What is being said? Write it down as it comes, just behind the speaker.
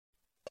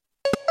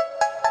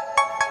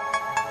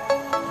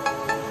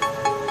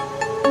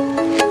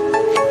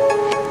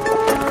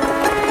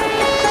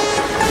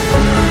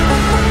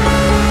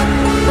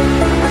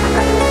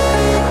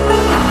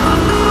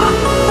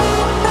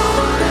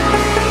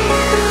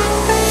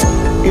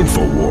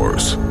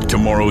InfoWars.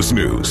 Tomorrow's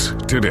news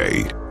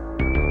today.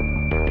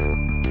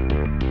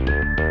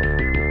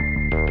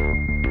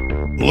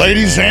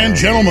 Ladies and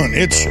gentlemen,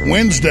 it's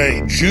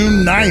Wednesday,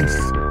 June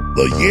 9th.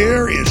 The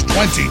year is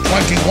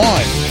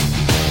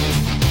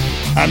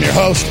 2021. I'm your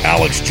host,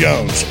 Alex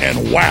Jones,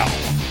 and wow,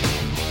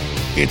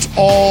 it's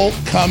all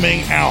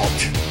coming out.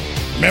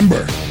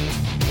 Remember,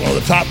 one of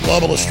the top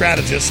globalist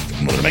strategists,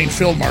 one of the main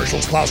field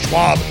marshals, Klaus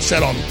Schwab,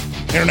 said on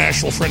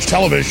international French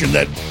television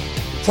that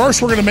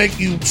first we're going to make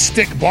you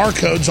stick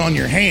barcodes on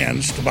your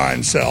hands to buy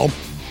and sell,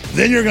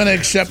 then you're going to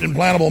accept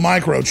implantable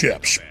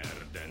microchips.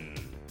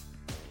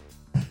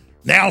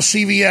 Now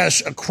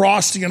CVS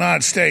across the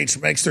United States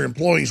makes their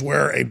employees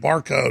wear a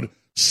barcode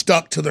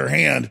stuck to their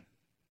hand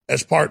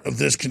as part of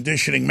this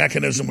conditioning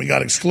mechanism. We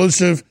got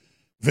exclusive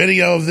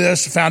video of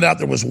this, found out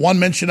there was one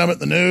mention of it in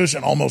the news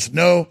and almost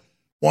no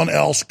one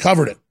else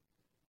covered it.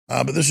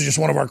 But this is just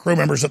one of our crew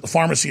members at the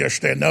pharmacy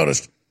yesterday and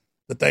noticed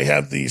that they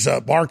have these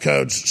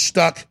barcodes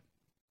stuck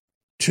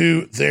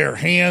to their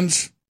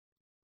hands.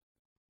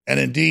 And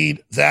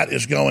indeed, that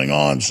is going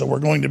on. So we're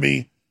going to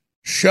be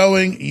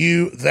showing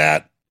you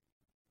that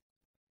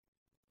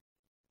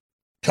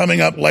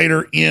coming up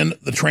later in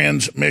the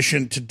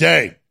transmission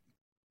today.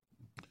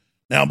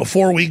 Now,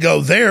 before we go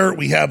there,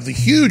 we have the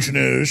huge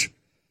news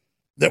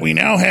that we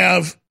now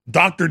have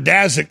Dr.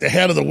 Daszak, the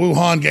head of the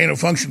Wuhan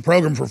gain-of-function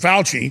program for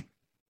Fauci,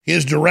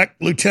 his direct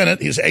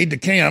lieutenant, his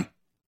aide-de-camp,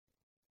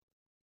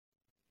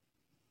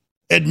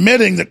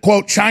 admitting that,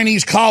 quote,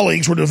 Chinese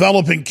colleagues were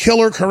developing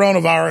killer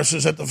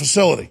coronaviruses at the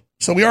facility.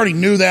 So we already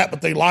knew that,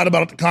 but they lied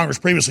about it to Congress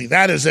previously.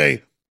 That is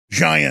a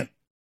giant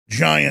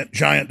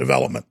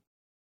development.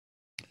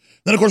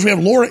 Then, of course, we have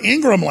Laura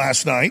Ingraham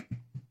last night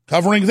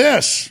covering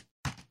this.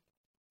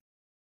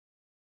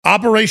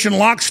 Operation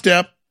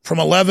Lockstep from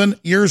 11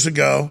 years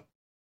ago,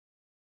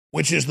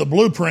 which is the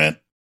blueprint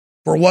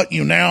for what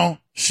you now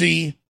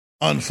see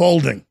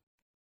unfolding.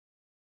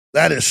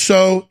 That is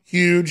so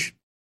huge,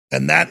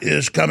 and that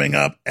is coming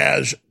up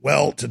as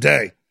well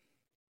today.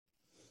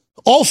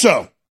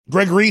 Also,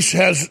 Greg Reese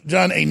has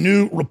done a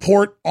new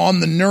report on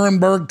the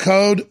Nuremberg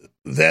Code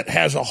that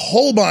has a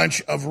whole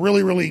bunch of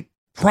really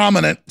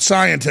prominent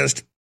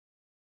scientists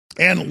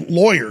and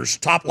lawyers,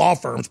 top law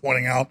firms,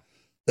 pointing out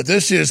that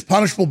this is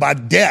punishable by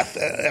death,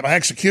 by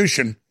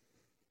execution,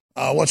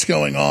 what's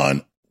going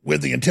on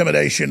with the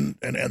intimidation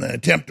and the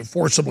attempt to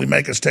forcibly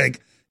make us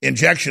take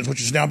injections,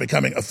 which is now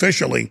becoming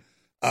officially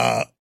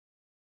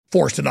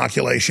forced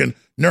inoculation.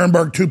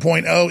 Nuremberg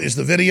 2.0 is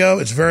the video.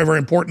 It's very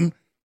important.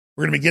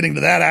 We're going to be getting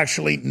to that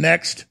actually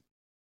next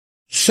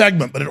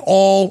segment, but it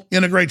all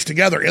integrates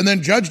together. And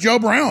then Judge Joe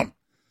Brown,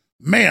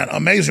 man,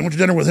 amazing. Went to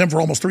dinner with him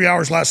for almost 3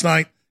 hours last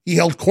night. He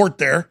held court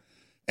there,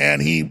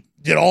 and he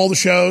did all the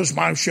shows,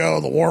 my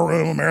show, The War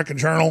Room, American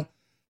Journal,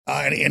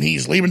 and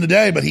he's leaving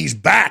today, but he's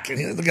back,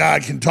 and the guy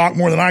can talk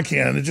more than I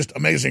can, and it's just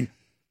amazing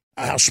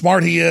how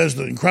smart he is,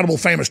 the incredible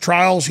famous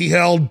trials he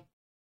held,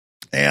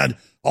 and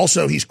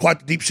also he's quite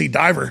the deep-sea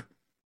diver,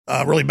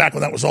 really back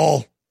when that was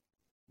all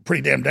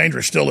pretty damn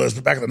dangerous, still is,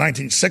 but back in the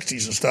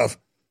 1960s and stuff.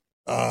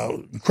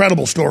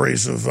 Incredible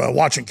stories of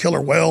watching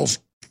killer whales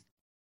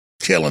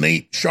kill and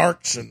eat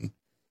sharks and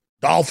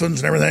dolphins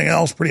and everything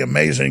else. Pretty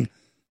amazing.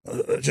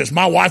 Just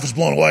my wife was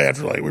blown away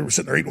after we were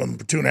sitting there eating with them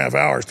for 2.5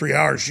 hours, 3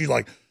 hours. She's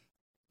like,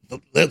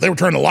 they were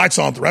turning the lights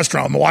on at the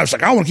restaurant. And my wife's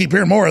like, I want to keep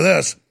hearing more of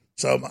this.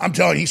 So I'm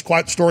telling you, he's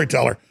quite the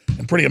storyteller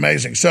and pretty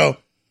amazing. So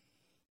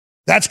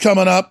that's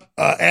coming up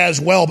as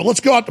well. But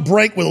let's go out to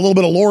break with a little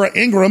bit of Laura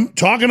Ingraham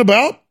talking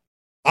about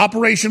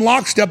Operation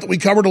Lockstep that we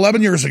covered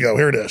 11 years ago.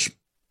 Here it is.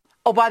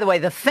 Oh, by the way,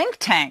 the think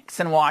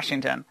tanks in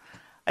Washington,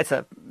 it's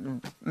a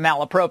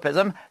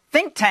malapropism,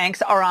 think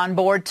tanks are on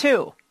board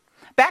too.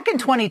 Back in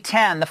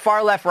 2010, the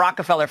far-left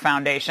Rockefeller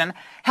Foundation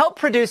helped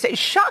produce a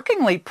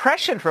shockingly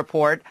prescient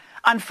report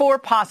on 4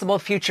 possible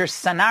future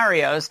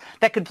scenarios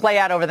that could play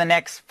out over the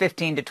next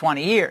 15 to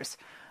 20 years.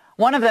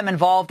 One of them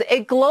involved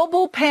a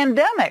global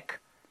pandemic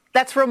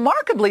that's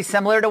remarkably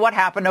similar to what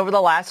happened over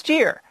the last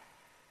year.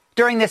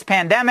 During this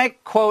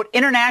pandemic, quote,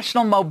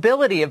 international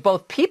mobility of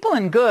both people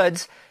and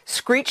goods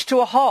screeched to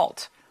a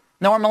halt.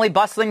 Normally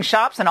bustling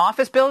shops and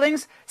office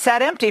buildings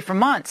sat empty for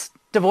months,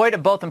 devoid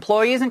of both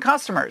employees and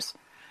customers.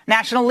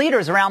 National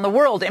leaders around the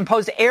world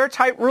imposed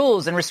airtight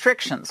rules and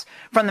restrictions,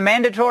 from the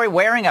mandatory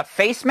wearing of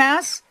face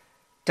masks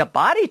to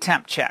body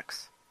temp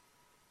checks.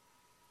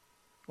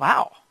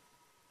 Wow,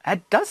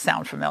 that does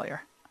sound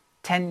familiar.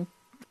 10,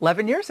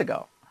 11 years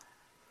ago.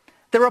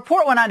 The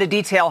report went on to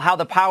detail how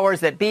the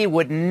powers that be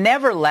would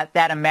never let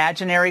that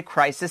imaginary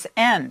crisis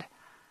end.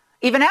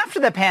 Even after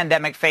the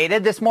pandemic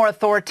faded, this more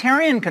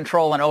authoritarian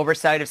control and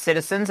oversight of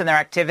citizens and their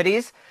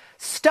activities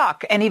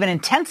stuck and even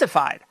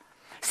intensified.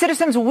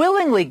 Citizens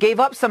willingly gave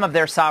up some of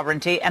their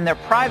sovereignty and their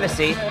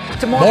privacy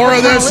to more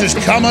of this is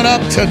coming up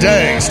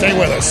today. Stay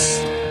with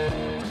us.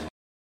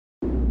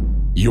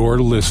 You're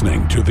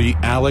listening to The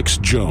Alex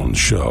Jones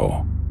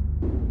Show.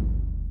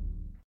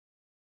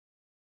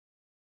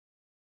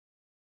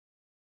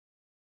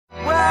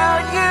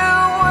 While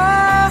you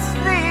were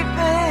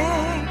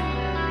sleeping,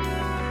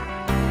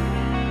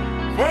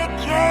 they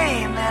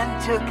came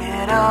and took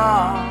it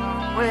all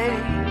away.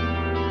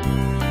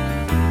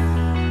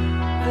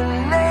 The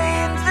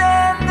lanes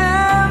and the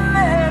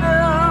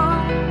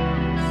meadows,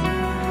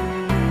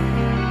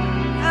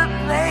 the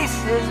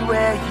places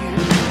where you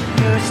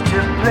used to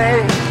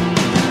play.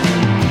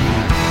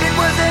 It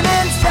was an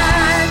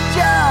inside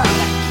job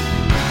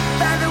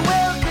by the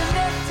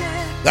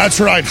well-connected. That's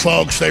right,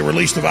 folks. They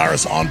released the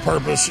virus on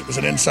purpose. It was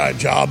an inside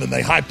job, and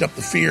they hyped up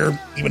the fear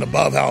even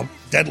above how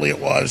deadly it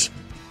was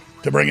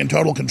to bring in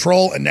total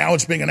control. And now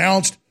it's being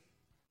announced.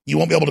 You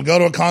won't be able to go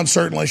to a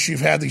concert unless you've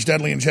had these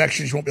deadly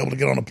injections. You won't be able to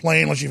get on a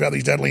plane unless you've had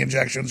these deadly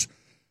injections.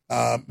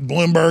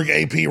 Bloomberg,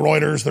 AP,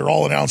 Reuters, they're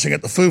all announcing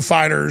it. The Foo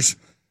Fighters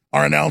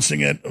are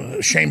announcing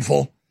it.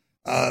 Shameful.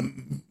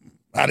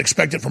 I'd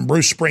expect it from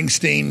Bruce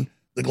Springsteen,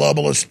 the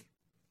globalist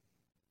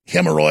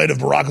hemorrhoid of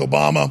Barack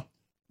Obama.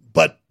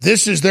 But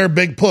this is their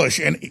big push,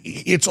 and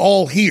it's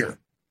all here.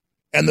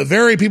 And the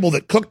very people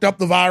that cooked up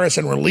the virus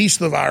and released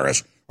the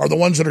virus are the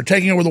ones that are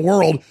taking over the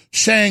world,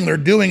 saying they're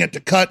doing it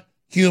to cut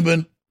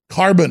human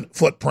carbon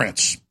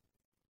footprints.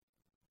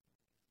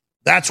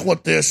 That's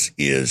what this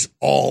is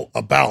all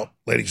about,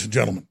 ladies and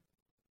gentlemen.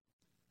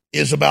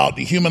 Is about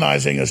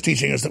dehumanizing us,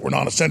 teaching us that we're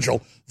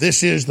non-essential.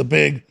 This is the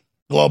big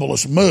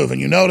globalist move.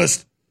 And you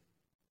noticed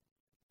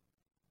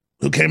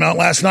who came out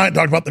last night and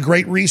talked about the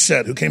Great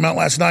Reset, who came out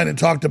last night and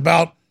talked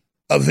about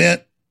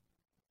Event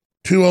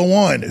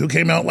 201, who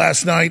came out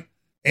last night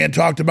and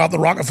talked about the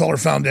Rockefeller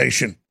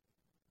Foundation,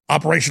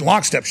 Operation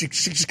Lockstep.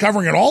 She's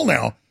covering it all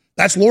now.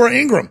 That's Laura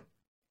Ingraham.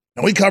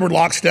 Now, we covered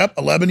Lockstep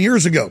 11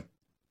 years ago.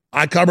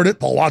 I covered it.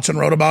 Paul Watson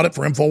wrote about it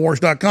for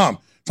Infowars.com.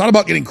 It's not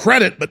about getting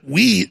credit, but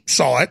we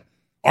saw it.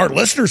 Our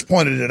listeners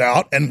pointed it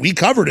out, and we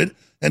covered it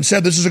and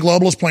said this is a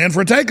globalist plan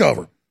for a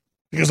takeover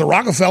because the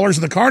Rockefellers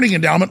and the Carnegie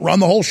Endowment run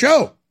the whole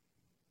show.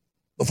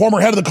 The former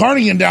head of the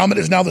Carnegie Endowment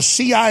is now the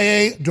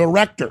CIA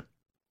director.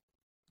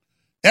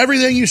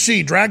 Everything you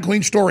see, drag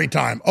queen story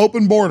time,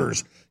 open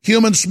borders,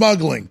 human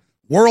smuggling,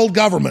 world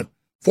government,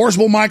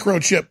 forcible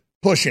microchip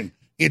pushing,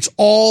 it's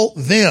all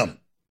them.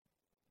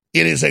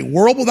 It is a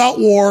world without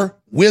war,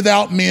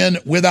 without men,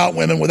 without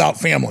women, without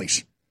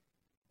families.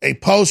 A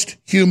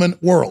post-human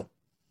world.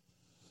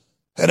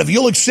 And if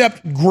you'll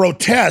accept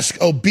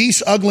grotesque,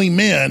 obese, ugly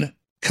men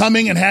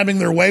coming and having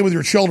their way with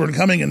your children,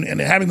 coming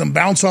and having them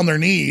bounce on their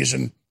knees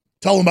and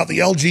tell them about the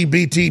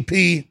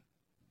LGBTP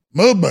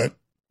movement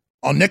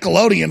on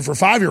Nickelodeon for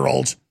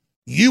 5-year-olds,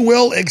 you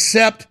will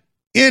accept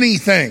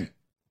anything.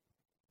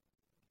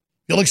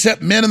 You'll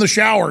accept men in the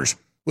showers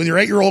with your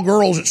 8-year-old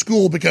girls at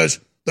school because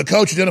the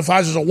coach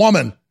identifies as a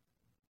woman.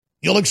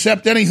 You'll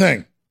accept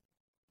anything.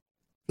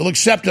 You'll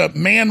accept a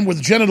man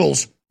with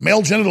genitals,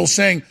 male genitals,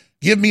 saying,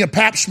 give me a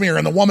pap smear,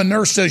 and the woman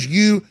nurse says,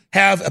 you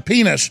have a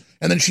penis,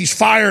 and then she's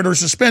fired or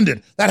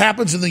suspended. That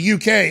happens in the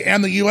UK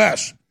and the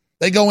US.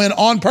 They go in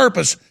on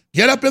purpose,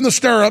 get up in the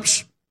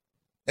stirrups,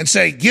 and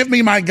say, give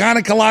me my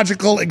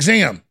gynecological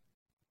exam.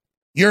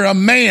 You're a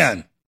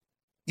man.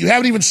 You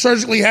haven't even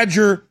surgically had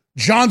your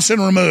Johnson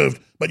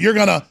removed, but you're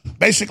going to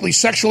basically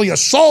sexually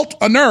assault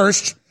a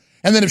nurse,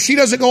 and then if she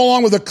doesn't go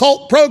along with the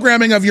cult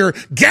programming of your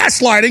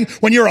gaslighting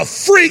when you're a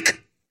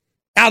freak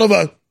out of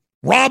a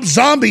Rob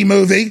Zombie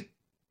movie,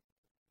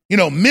 you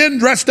know, men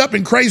dressed up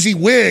in crazy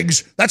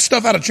wigs, that's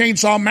stuff out of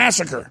Chainsaw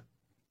Massacre.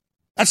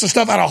 That's the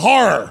stuff out of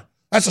horror.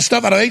 That's the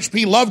stuff out of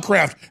H.P.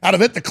 Lovecraft, out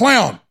of It the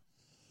Clown.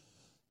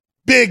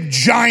 Big,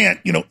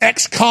 giant,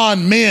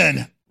 ex-con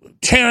men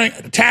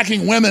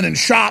attacking women in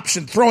shops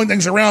and throwing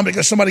things around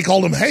because somebody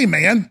called them, hey,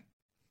 man,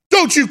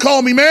 don't you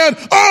call me man.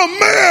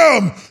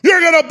 Oh, ma'am, you're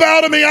going to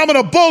bow to me. I'm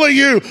going to bully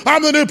you.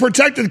 I'm the new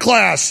protected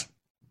class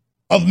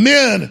of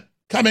men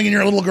coming in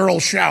your little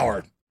girl's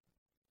shower.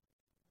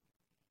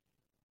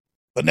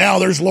 But now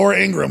there's Laura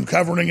Ingraham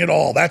covering it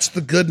all. That's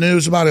the good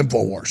news about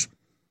InfoWars.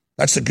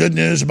 That's the good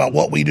news about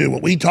what we do.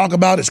 What we talk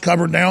about is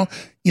covered now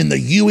in the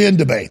UN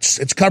debates.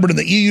 It's covered in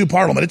the EU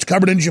Parliament. It's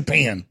covered in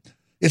Japan.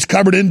 It's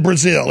covered in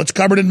Brazil. It's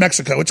covered in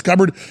Mexico. It's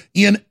covered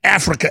in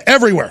Africa,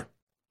 everywhere.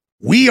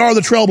 We are the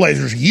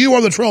trailblazers. You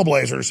are the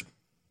trailblazers,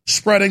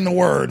 spreading the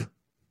word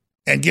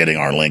and getting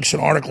our links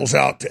and articles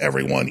out to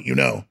everyone you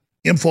know.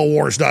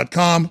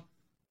 Infowars.com,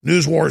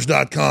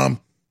 newswars.com,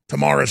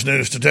 tomorrow's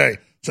news today.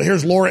 So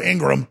here's Laura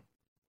Ingraham,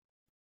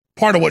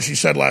 part of what she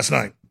said last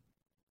night.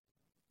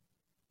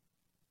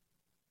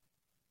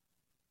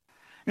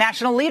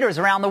 National leaders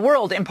around the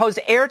world imposed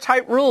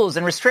airtight rules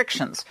and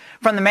restrictions,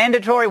 from the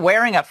mandatory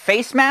wearing of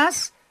face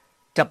masks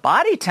to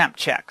body temp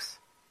checks.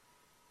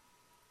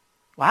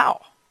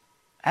 Wow,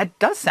 that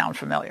does sound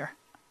familiar.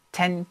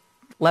 10,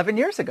 11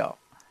 years ago.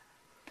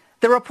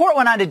 The report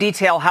went on to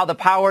detail how the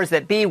powers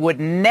that be would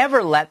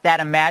never let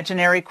that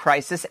imaginary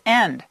crisis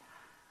end.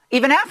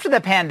 Even after the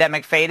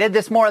pandemic faded,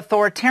 this more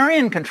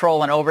authoritarian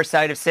control and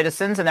oversight of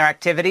citizens and their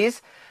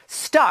activities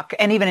stuck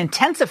and even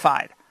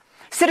intensified.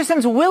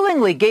 Citizens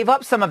willingly gave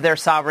up some of their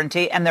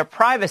sovereignty and their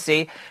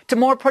privacy to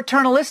more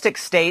paternalistic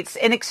states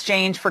in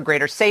exchange for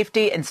greater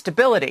safety and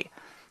stability.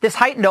 This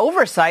heightened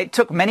oversight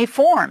took many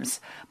forms: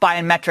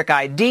 biometric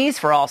IDs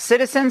for all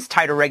citizens,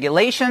 tighter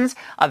regulations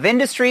of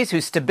industries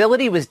whose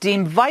stability was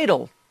deemed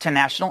vital to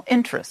national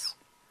interests.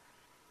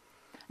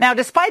 Now,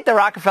 despite the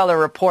Rockefeller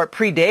report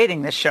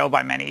predating this show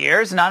by many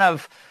years, none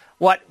of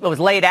what was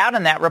laid out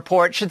in that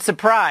report should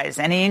surprise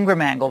any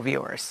Ingram Angle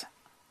viewers.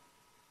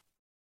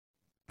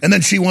 And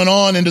then she went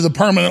on into the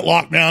permanent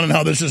lockdown and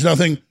how this is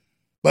nothing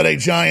but a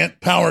giant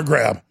power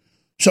grab.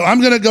 So I'm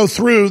going to go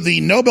through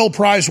the Nobel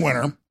Prize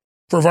winner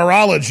for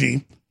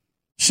virology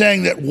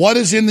saying that what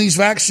is in these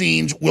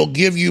vaccines will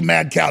give you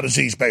mad cow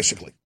disease,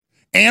 basically,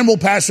 and will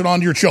pass it on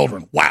to your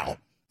children. Wow.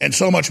 And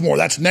so much more.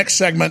 That's next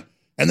segment.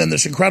 And then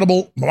this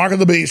incredible Mark of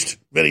the Beast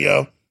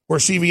video where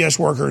CVS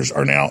workers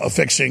are now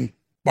affixing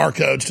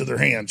barcodes to their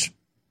hands.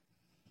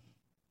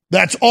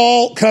 That's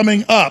all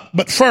coming up.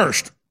 But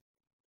first,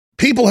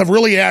 people have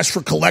really asked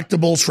for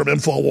collectibles from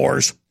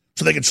InfoWars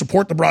so they can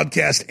support the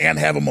broadcast and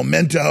have a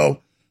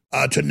memento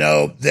to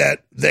know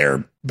that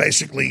they're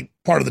basically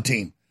part of the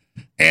team.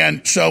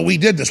 And so we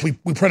did this. We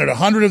printed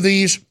 100 of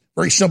these,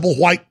 very simple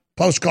white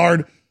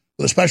postcard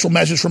with a special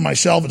message from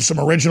myself and some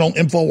original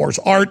InfoWars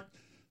art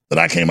that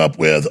I came up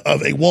with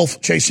of a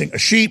wolf chasing a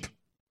sheep.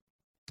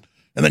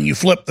 And then you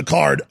flip the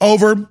card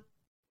over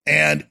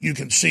and you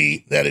can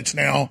see that it's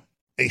now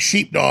a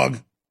sheepdog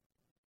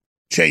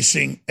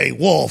chasing a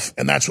wolf.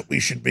 And that's what we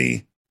should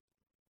be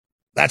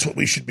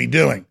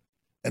doing.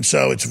 And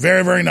so it's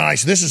very, very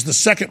nice. This is the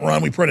second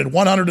run. We printed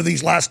 100 of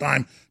these last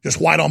time,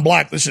 just white on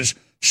black. This is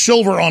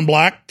silver on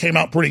black. Came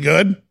out pretty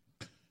good.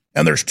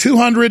 And there's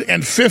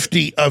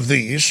 250 of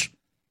these.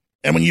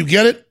 And when you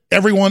get it,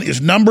 everyone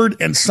is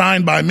numbered and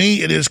signed by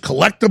me. It is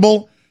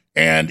collectible.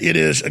 And it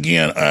is,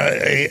 again,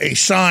 a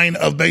sign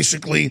of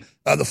basically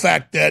the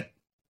fact that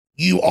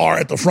you are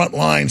at the front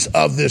lines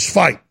of this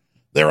fight.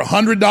 They're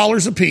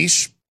 $100 a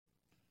piece.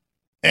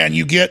 And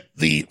you get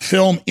the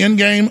film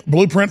Endgame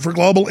Blueprint for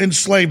Global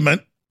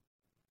Enslavement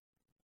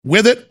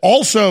with it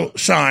also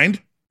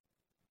signed.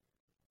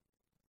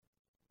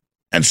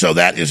 And so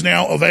that is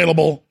now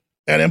available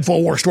at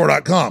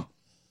InfoWarsStore.com.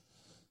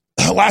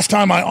 Last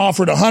time I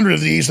offered 100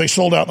 of these, they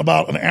sold out in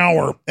about an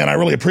hour, and I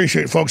really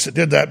appreciate folks that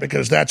did that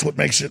because that's what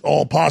makes it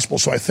all possible.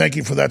 So I thank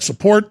you for that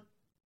support.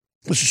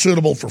 This is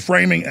suitable for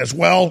framing as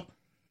well.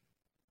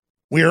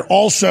 We are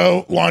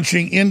also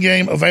launching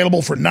Endgame,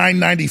 available for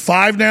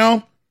 $9.95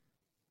 now,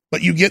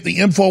 but you get the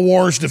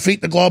InfoWars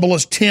Defeat the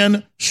Globalists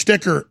 10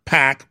 sticker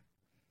pack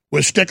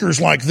with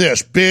stickers like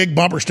this, big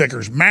bumper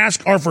stickers.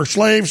 Masks are for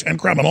slaves and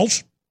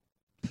criminals.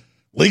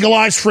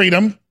 Legalize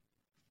freedom.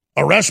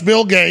 Arrest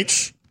Bill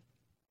Gates.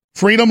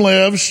 Freedom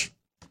lives.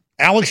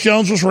 Alex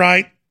Jones was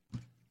right.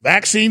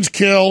 Vaccines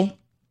kill.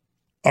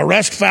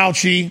 Arrest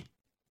Fauci.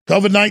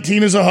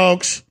 COVID-19 is a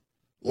hoax.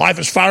 Life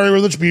is fiery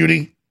with its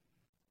beauty.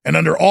 And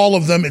under all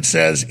of them, it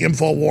says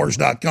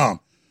Infowars.com.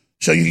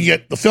 So you can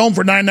get the film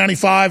for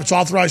 $9.95. It's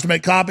authorized to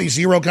make copies,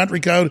 0 country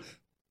code.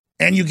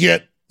 And you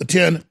get the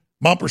 10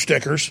 bumper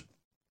stickers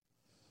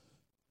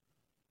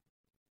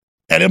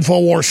at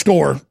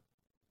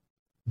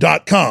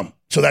InfoWarsStore.com.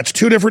 So that's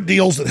 2 different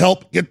deals that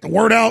help get the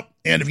word out.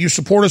 And if you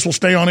support us, we'll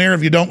stay on air.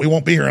 If you don't, we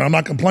won't be here. And I'm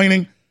not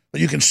complaining,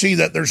 but you can see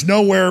that there's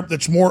nowhere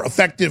that's more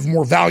effective,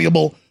 more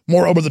valuable,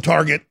 more over the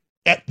target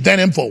than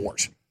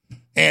InfoWars.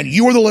 And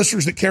you are the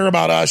listeners that care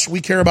about us.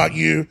 We care about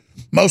you.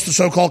 Most of the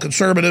so-called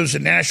conservatives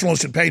and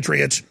nationalists and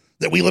patriots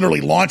that we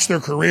literally launched their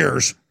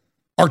careers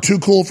are too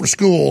cool for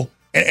school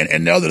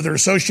and know that if they're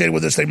associated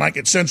with us, they might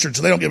get censored,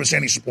 so they don't give us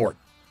any support.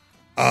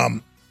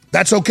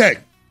 That's okay.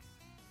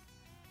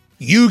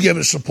 You give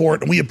us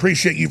support, and we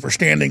appreciate you for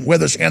standing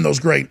with us and those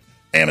great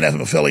AM and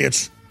FM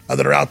affiliates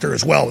that are out there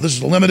as well. This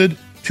is a limited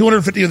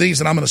 250 of these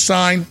that I'm going to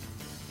sign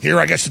here,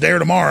 I guess, today or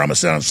tomorrow. I'm going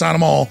to sign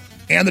them all,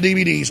 and the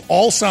DVDs,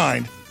 all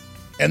signed,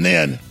 and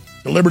then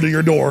delivered to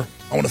your door.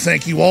 I want to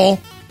thank you all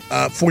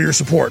for your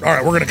support. All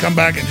right, we're going to come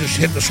back and just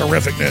hit this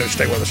horrific news.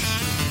 Stay with us.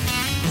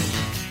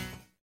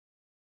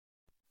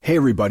 Hey,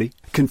 everybody.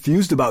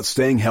 Confused about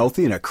staying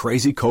healthy in a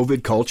crazy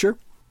COVID culture?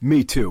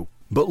 Me too.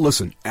 But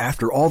listen,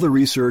 after all the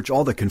research,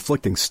 all the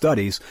conflicting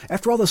studies,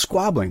 after all the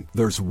squabbling,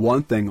 there's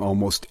one thing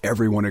almost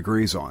everyone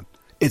agrees on.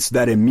 It's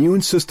that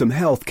immune system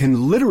health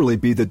can literally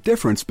be the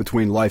difference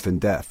between life and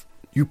death.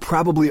 You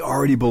probably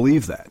already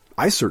believe that.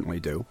 I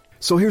certainly do.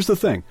 So here's the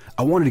thing.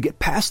 I wanted to get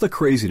past the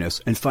craziness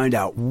and find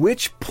out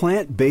which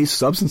plant-based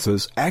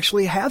substances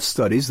actually have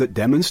studies that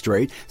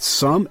demonstrate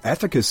some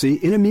efficacy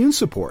in immune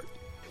support.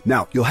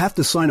 Now, you'll have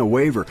to sign a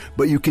waiver,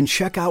 but you can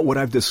check out what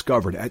I've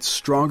discovered at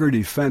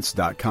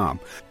StrongerDefense.com.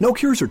 No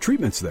cures or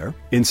treatments there.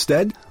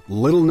 Instead,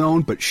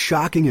 little-known but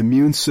shocking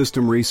immune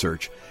system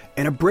research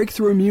and a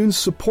breakthrough immune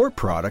support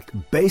product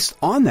based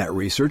on that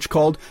research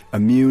called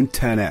Immune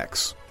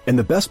 10X. And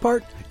the best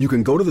part? You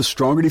can go to the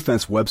Stronger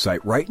Defense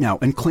website right now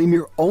and claim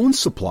your own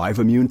supply of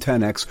Immune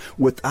 10X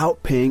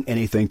without paying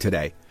anything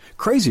today.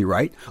 Crazy,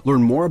 right?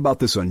 Learn more about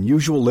this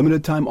unusual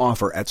limited-time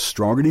offer at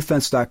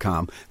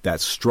StrongerDefense.com.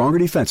 That's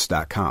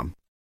StrongerDefense.com.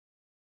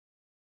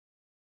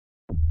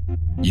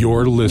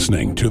 You're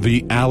listening to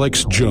The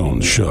Alex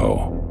Jones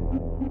Show.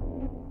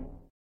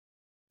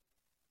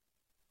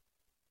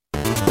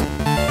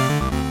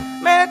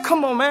 Man,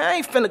 come on, man. I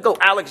ain't finna go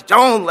Alex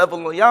Jones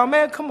level on y'all,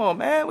 man. Come on,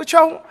 man. What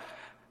y'all,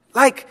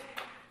 like,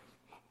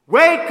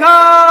 wake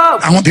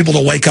up! I want people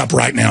to wake up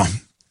right now.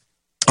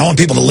 I want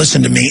people to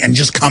listen to me and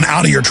just come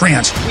out of your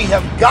trance. We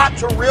have got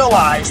to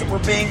realize that we're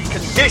being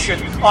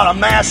conditioned on a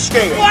mass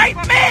scale. White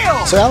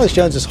male! So Alex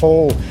Jones'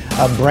 whole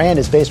brand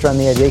is based around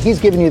the idea he's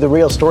giving you the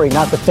real story,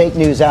 not the fake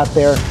news out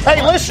there.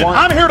 Hey, listen,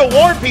 I'm here to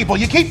warn people.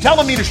 You keep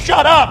telling me to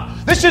shut up.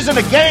 This isn't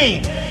a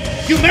game.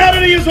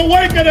 Humanity is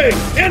awakening.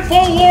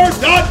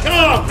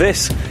 Infowars.com.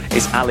 This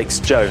is Alex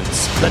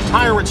Jones. The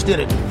tyrants did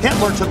it.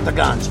 Hitler took the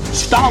guns.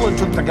 Stalin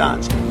took the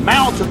guns.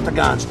 Mao took the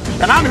guns.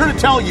 And I'm here to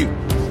tell you,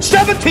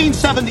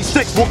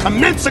 1776 will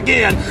commence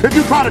again if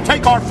you try to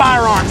take our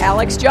firearms.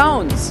 Alex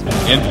Jones.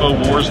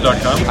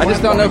 Infowars.com. I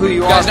just don't know who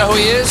you are. You guys know who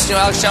he is? You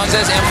know who Alex Jones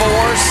is?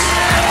 Infowars.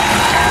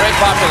 Very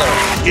popular.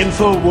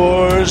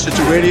 Infowars. It's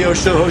a radio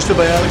show hosted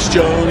by Alex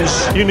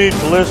Jones. You need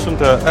to listen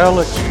to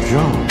Alex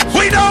Jones.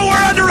 We know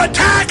we're under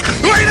attack.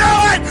 We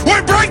know it.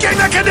 We're breaking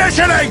the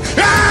conditioning.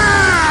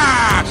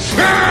 Ah!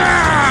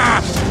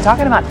 Ah!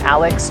 Talking about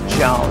Alex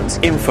Jones.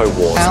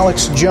 Infowars.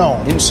 Alex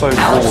Jones. Infowars.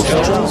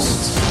 Alex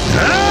Jones.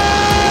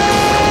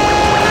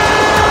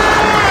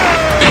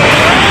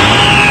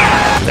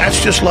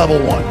 That's just level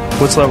 1.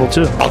 What's level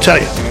 2? I'll tell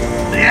you.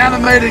 The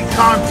animated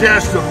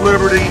contest of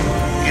liberty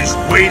is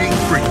waiting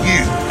for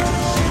you.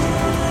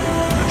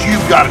 But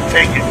you've got to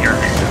take it in your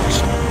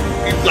hands.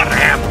 You've got to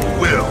have the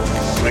will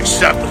to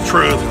accept the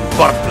truth and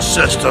buck the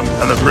system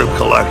and the group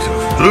collective.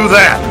 Do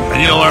that,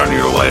 and you'll earn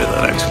your way to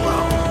the next level.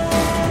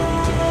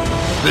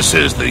 This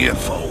is the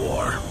Info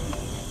War.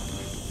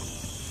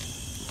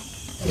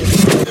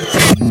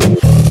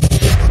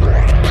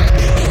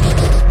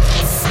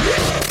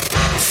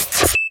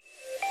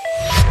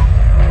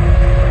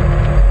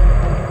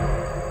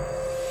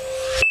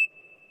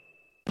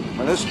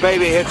 When this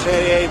baby hits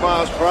 88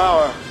 miles per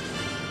hour,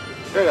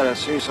 you're gonna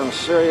see some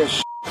serious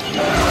shit.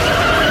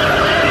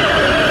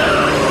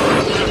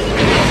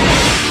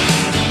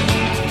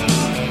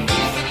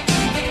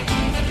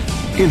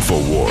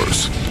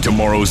 Infowars.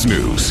 Tomorrow's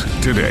news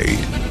today.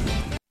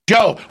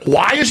 Joe,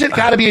 why has it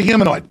got to be a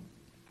humanoid?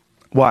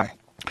 Why?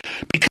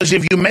 Because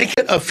if you make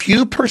it a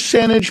few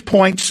percentage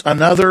points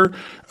another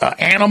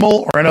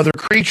animal or another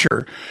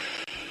creature,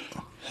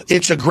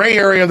 it's a gray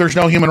area. There's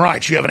no human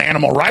rights. You have an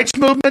animal rights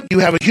movement. You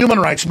have a human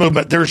rights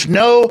movement. There's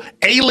no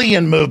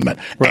alien movement.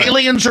 Right.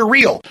 Aliens are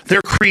real.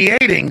 They're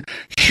creating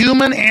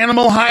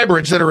human-animal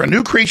hybrids that are a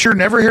new creature,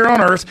 never here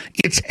on Earth.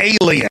 It's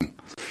alien.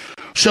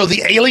 So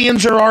the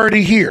aliens are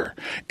already here.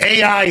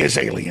 AI is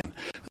alien.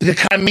 The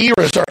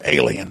chimeras are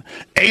alien.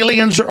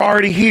 Aliens are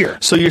already here.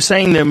 So you're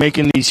saying they're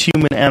making these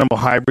human-animal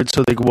hybrids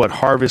so they can,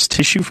 harvest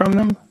tissue from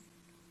them?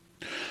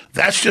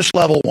 That's just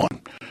level 1.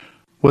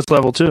 What's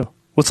level 2?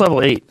 What's level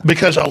 8?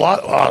 Because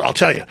I'll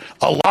tell you,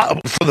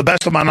 for the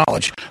best of my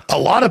knowledge, a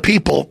lot of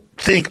people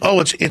think,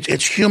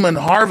 it's human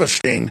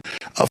harvesting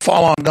of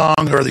Falun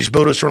Gong or these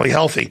Buddhists really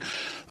healthy.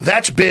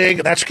 That's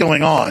big. That's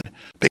going on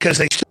because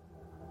they still.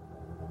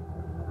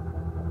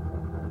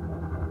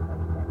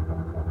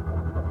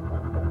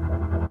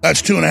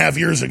 That's 2.5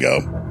 years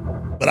ago,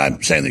 but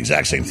I'm saying the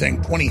exact same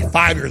thing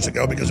 25 years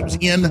ago because it was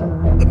in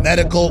the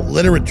medical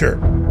literature.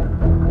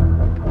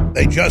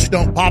 They just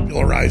don't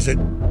popularize it.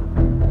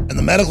 And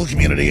the medical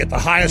community at the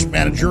highest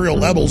managerial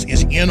levels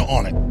is in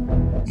on it.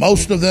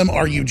 Most of them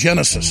are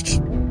eugenicists.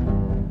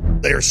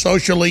 They are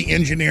socially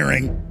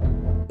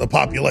engineering the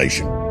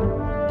population.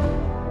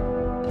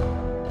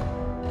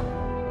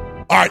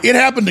 All right, it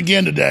happened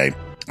again today.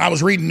 I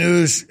was reading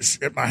news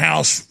at my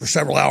house for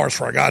several hours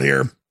before I got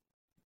here.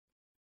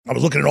 I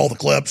was looking at all the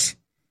clips.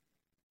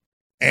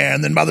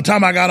 And then by the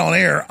time I got on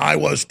air, I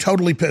was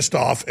totally pissed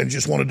off and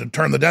just wanted to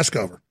turn the desk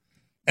over.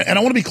 And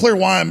I want to be clear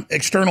why I'm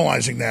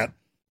externalizing that.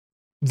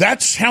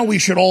 That's how we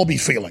should all be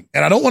feeling.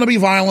 And I don't want to be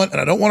violent,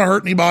 and I don't want to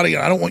hurt anybody,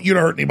 and I don't want you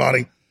to hurt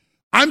anybody.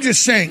 I'm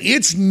just saying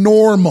it's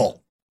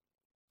normal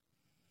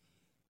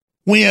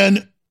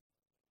when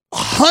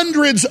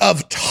hundreds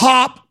of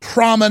top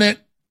prominent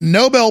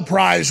Nobel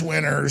Prize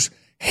winners,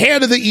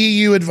 head of the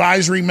EU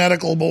Advisory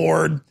Medical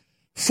Board,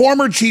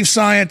 former chief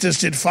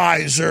scientist at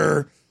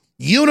Pfizer,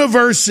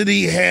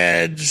 university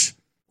heads,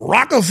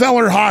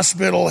 Rockefeller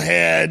Hospital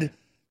head,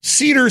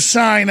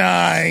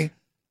 Cedars-Sinai,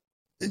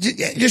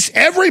 just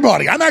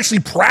everybody. I'm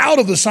actually proud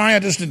of the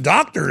scientists and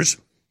doctors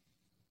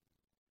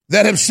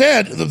that have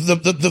said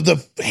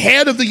the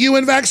head of the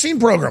UN vaccine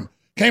program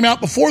came out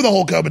before the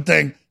whole COVID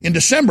thing in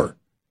December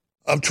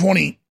of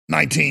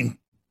 2019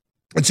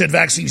 and said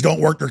vaccines don't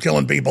work. They're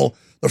killing people.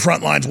 The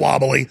front line's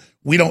wobbly.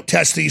 We don't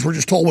test these. We're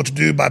just told what to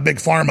do by Big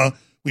Pharma.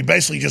 We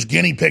basically just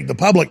guinea pig the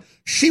public.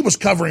 She was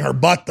covering her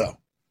butt, though,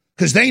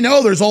 because they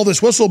know there's all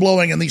this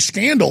whistleblowing and these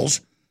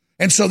scandals.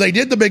 And so they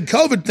did the big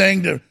COVID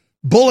thing to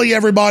bully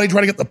everybody,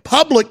 try to get the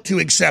public to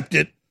accept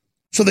it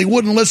so they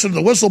wouldn't listen to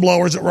the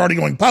whistleblowers that were already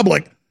going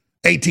public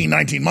 18,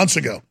 19 months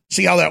ago.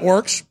 See how that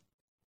works?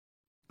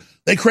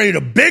 They created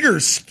a bigger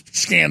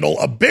scandal,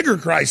 a bigger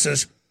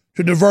crisis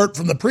to divert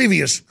from the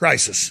previous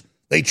crisis.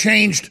 They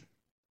changed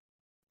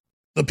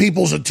the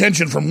people's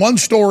attention from one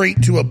story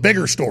to a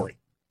bigger story.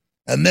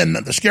 And then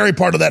the scary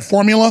part of that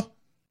formula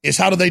is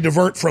how do they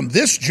divert from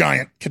this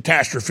giant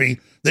catastrophe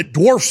that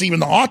dwarfs even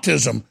the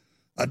autism,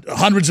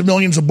 hundreds of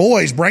millions of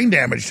boys brain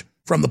damaged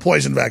from the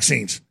poison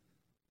vaccines.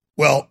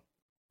 Well,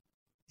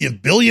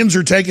 if billions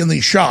are taking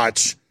these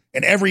shots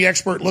and every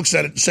expert looks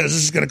at it and says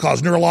this is going to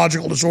cause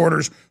neurological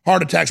disorders,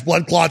 heart attacks,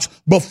 blood clots,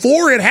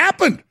 before it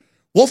happened,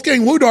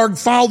 Wolfgang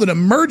Wodarg filed an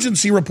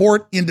emergency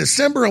report in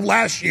December of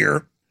last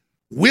year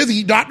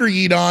with Dr.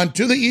 Yeadon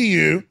to the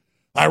EU.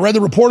 I read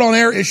the report on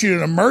air, issued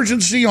an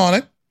emergency on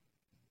it,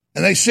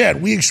 and they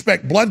said, we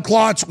expect blood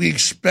clots, we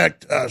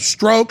expect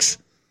strokes,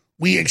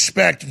 we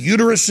expect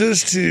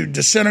uteruses to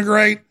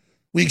disintegrate,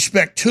 we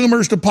expect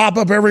tumors to pop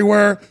up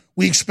everywhere,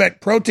 we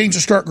expect proteins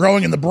to start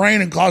growing in the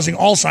brain and causing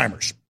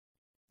Alzheimer's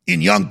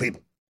in young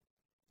people.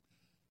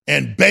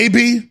 And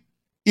baby,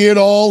 it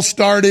all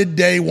started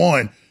day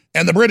one.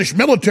 And the British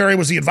military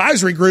was the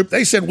advisory group.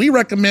 They said, we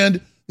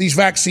recommend these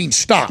vaccines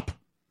stop.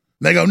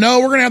 And they go, no,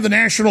 we're going to have the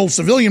National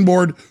Civilian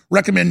Board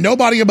recommend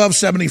nobody above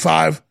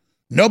 75,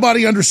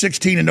 nobody under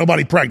 16, and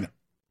nobody pregnant.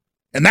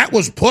 And that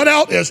was put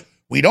out as,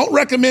 we don't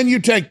recommend you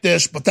take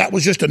this, but that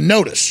was just a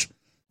notice.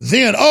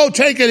 Then,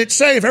 take it, it's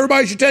safe,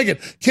 everybody should take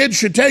it, kids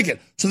should take it.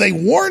 So they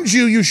warned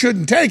you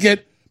shouldn't take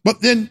it,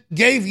 but then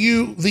gave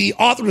you the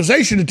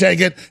authorization to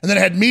take it, and then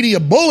had media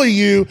bully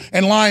you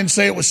and lie and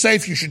say it was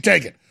safe, you should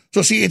take it.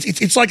 So see,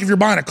 it's like if you're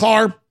buying a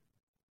car,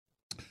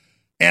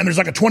 and there's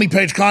like a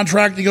 20-page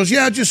contract. He goes,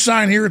 yeah, just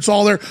sign here. It's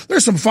all there.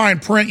 There's some fine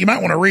print. You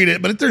might want to read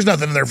it, but there's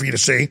nothing in there for you to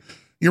see.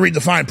 You read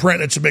the fine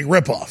print, it's a big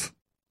ripoff.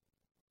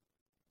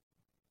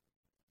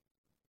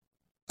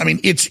 I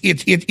mean,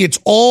 it's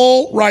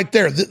all right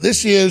there.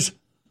 This is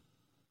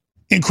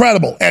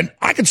incredible. And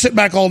I could sit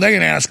back all day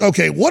and ask,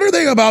 okay, what are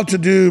they about to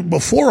do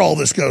before all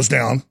this goes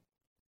down?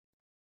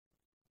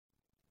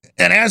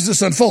 And as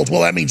this unfolds,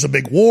 well, that means a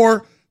big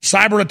war,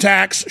 cyber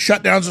attacks,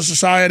 shutdowns of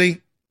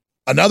society,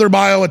 another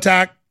bio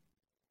attack.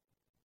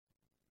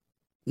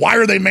 Why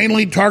are they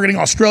mainly targeting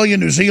Australia,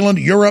 New Zealand,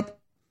 Europe,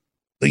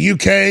 the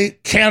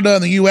UK, Canada,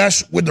 and the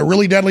US with the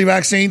really deadly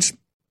vaccines?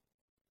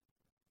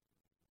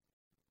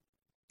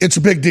 It's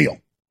a big deal.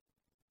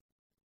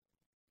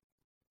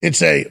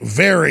 It's a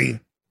very,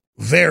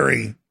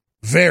 very,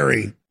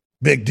 very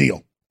big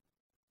deal.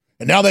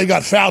 And now they've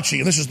got Fauci,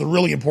 and this is the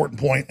really important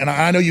point, and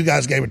I know you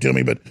guys gave it to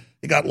me, but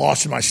it got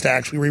lost in my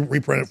stacks. We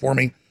reprinted it for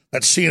me.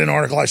 That CNN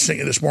article I sent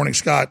you this morning,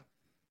 Scott,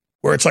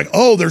 where it's like,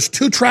 there's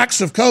 2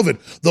 tracks of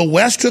COVID. The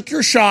West took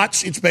your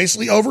shots. It's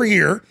basically over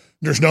here.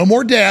 There's no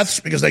more deaths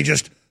because they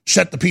just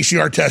set the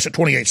PCR test at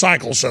 28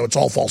 cycles, so it's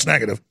all false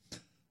negative.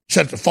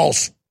 Set it to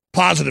false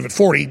positive at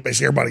 40.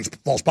 Basically, everybody's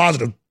false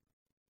positive.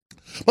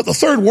 But the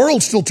third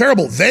world's still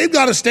terrible. They've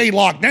got to stay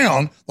locked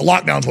down. The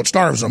lockdown's what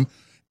starves them.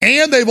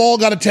 And they've all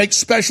got to take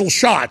special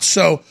shots.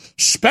 So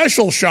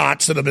special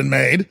shots that have been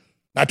made,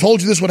 I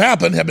told you this would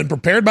happen, have been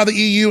prepared by the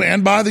EU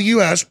and by the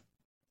U.S.,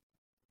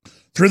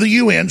 through the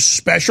UN,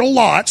 special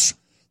lots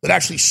that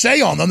actually say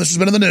on them, this has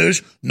been in the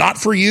news, not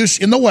for use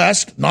in the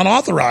West, not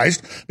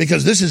authorized,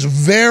 because this is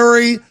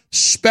very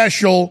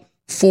special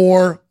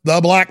for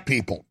the black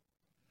people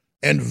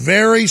and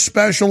very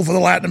special for the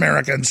Latin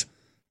Americans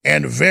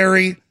and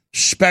very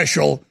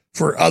special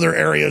for other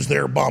areas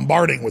they're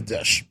bombarding with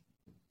this.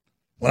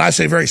 When I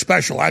say very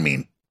special, I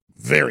mean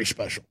very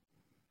special.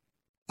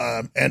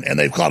 And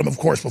they've caught them, of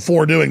course,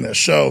 before doing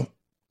this. So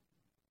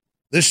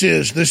This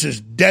is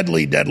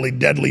deadly, deadly,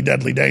 deadly,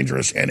 deadly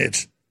dangerous, and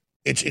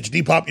it's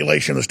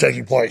depopulation that's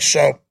taking place.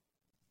 So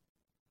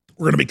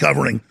we're going to be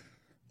covering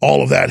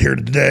all of that here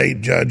today.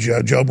 Judge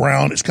Joe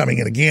Brown is coming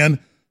in again,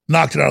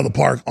 knocked it out of the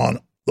park on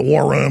the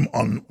War Room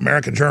on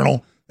American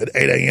Journal at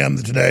 8 a.m.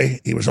 today.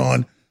 He was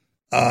on,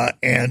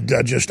 and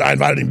I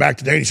invited him back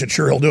today. And he said,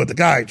 sure, he'll do it. The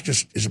guy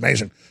just is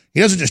amazing. He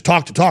doesn't just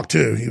talk to talk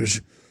too.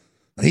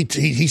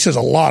 He says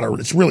a lot.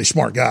 It's a really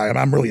smart guy, and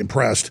I'm really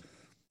impressed.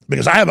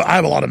 Because I have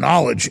a lot of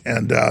knowledge,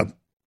 and I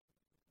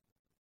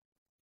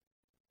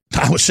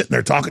was sitting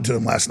there talking to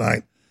him last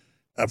night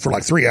for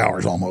like 3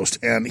 hours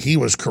almost, and he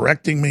was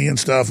correcting me and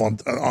stuff on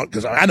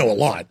because I know a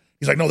lot.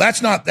 He's like, no,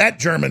 that's not that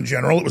German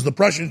general. It was the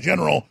Prussian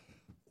general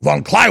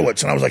von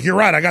Kleitwitz. And I was like, you're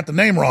right, I got the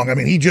name wrong. I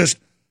mean, he just,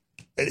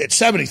 at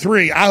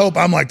 73, I hope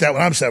I'm like that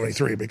when I'm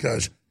 73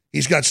 because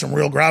he's got some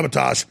real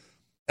gravitas.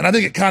 And I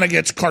think it kind of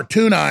gets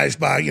cartoonized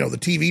by, the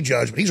TV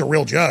judge, but he's a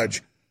real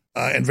judge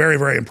and very,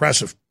 very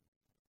impressive.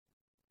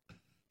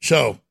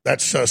 So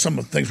that's some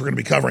of the things we're going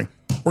to be covering.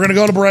 We're going to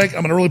go to break.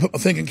 I'm going to really put my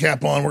thinking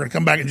cap on. We're going to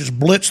come back and just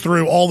blitz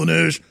through all the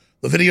news,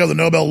 the video of the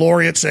Nobel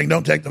laureate saying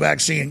don't take the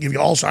vaccine, give you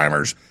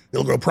Alzheimer's,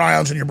 it'll grow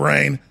prions in your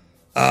brain.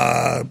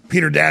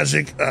 Peter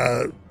Daszak,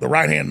 the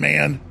right-hand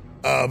man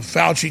of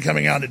Fauci,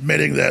 coming out and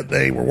admitting that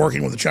they were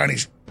working with the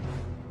Chinese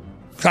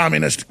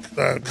communist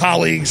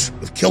colleagues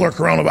with killer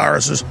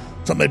coronaviruses,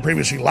 something they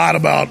previously lied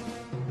about.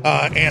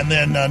 And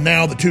then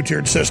now the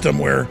two-tiered system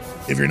where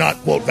if you're not,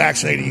 quote,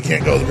 vaccinated, you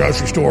can't go to the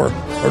grocery store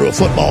or to a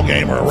football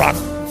game or a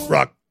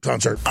rock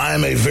concert. I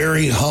am a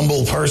very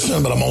humble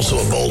person, but I'm also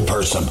a bold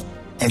person.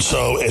 And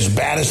so as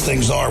bad as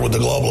things are with the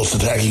globalists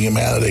attacking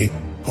humanity,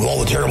 with all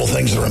the terrible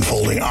things that are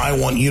unfolding, I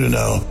want you to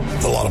know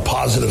that a lot of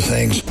positive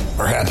things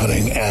are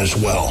happening as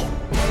well.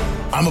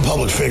 I'm a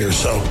public figure,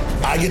 so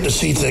I get to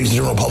see things the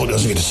general public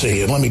doesn't get to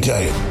see. And let me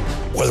tell you,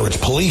 whether it's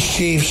police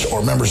chiefs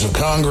or members of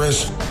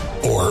Congress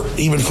or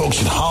even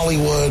folks in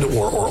Hollywood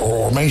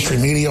or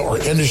mainstream media or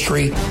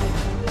industry,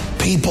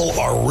 people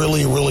are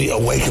really, really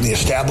awake in the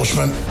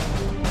establishment.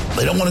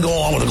 They don't want to go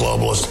along with the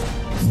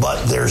globalists,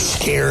 but they're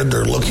scared.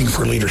 They're looking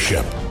for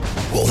leadership.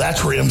 Well,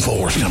 that's where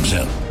InfoWars comes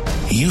in.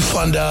 You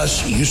fund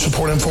us, you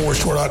support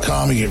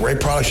InfoWarsStore.com, you get great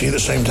products you eat at the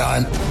same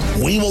time.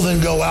 We will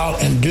then go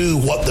out and do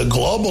what the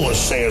globalists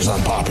say is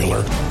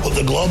unpopular, what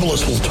the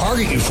globalists will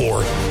target you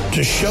for,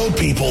 to show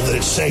people that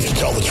it's safe to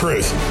tell the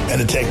truth and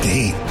to take the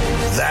heat.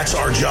 That's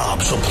our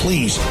job. So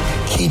please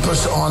keep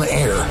us on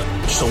air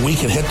so we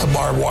can hit the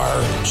barbed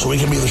wire, so we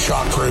can be the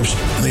shock troops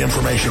in the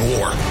information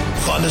war.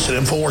 Fund us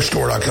at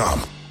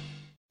InfoWarsStore.com.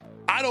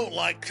 I don't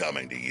like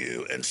coming to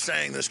you and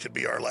saying this could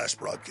be our last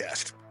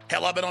broadcast.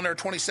 Hell, I've been on there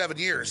 27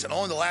 years, and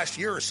only the last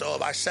year or so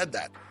have I said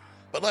that.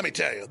 But let me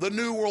tell you, the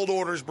New World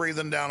Order is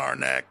breathing down our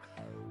neck.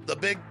 The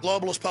big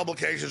globalist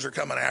publications are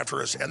coming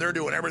after us, and they're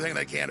doing everything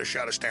they can to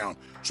shut us down.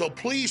 So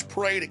please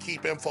pray to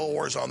keep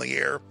InfoWars on the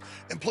air,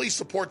 and please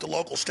support the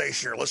local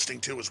station you're listening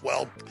to as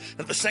well.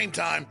 At the same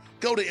time,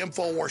 go to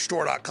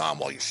InfoWarsStore.com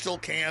while you still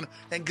can,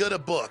 and get a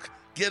book,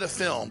 get a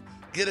film,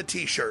 get a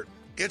T-shirt,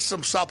 get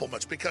some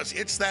supplements, because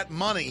it's that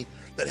money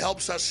that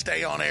helps us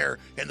stay on air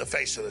in the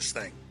face of this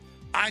thing.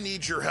 I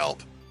need your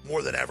help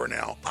more than ever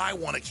now. I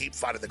want to keep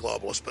fighting the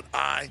globalists, but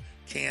I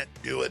can't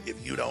do it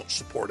if you don't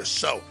support us.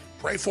 So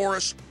pray for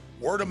us,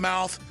 word of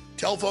mouth,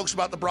 tell folks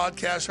about the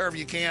broadcast however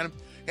you can,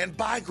 and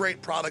buy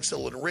great products that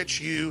will enrich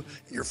you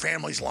and your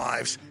family's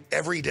lives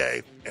every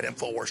day at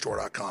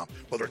InfoWarsStore.com.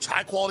 Whether it's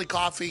high-quality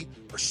coffee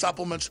or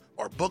supplements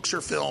or books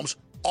or films,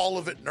 all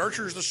of it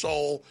nurtures the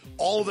soul,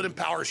 all of it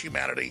empowers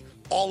humanity,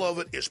 all of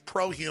it is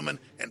pro-human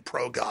and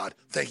pro-God.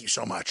 Thank you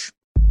so much.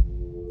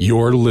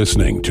 You're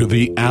listening to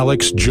The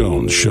Alex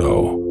Jones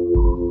Show.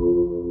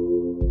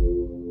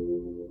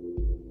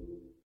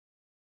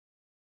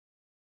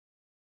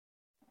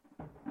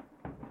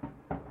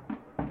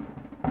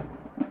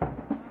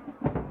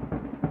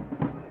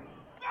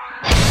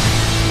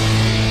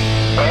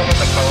 Planning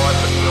the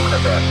cause of human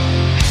event,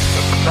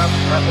 it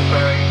becomes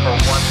necessary for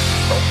one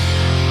people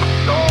to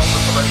dissolve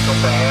the political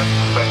band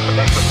and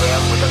connect with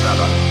them with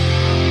another,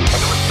 and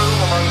to assume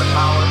among the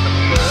powers of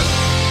the earth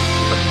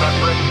the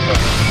separate and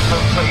peaceful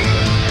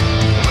places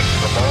in which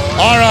the Lord...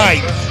 All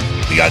right,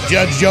 we got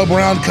Judge Joe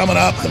Brown coming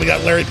up, and we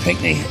got Larry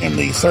Pinckney in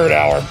the third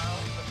hour,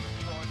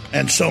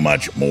 and so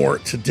much more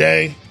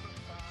today.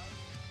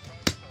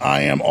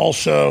 I am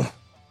also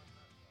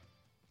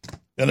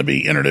going to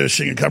be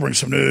introducing and covering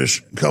some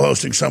news,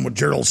 co-hosting some with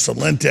Gerald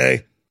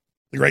Celente,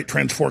 the great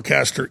trends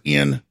forecaster,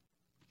 in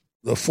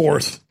the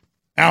fourth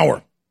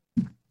hour.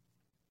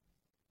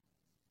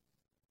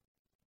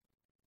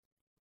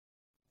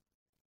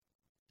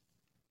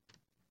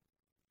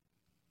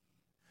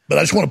 But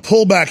I just want to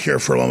pull back here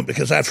for a moment,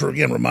 because I have to,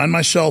 again, remind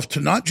myself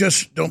to not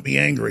just don't be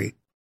angry,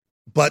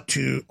 but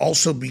to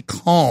also be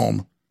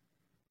calm,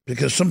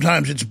 because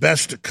sometimes it's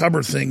best to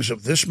cover things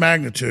of this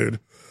magnitude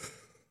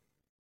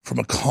from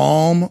a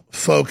calm,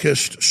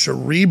 focused,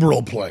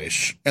 cerebral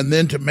place, and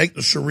then to make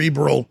the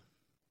cerebral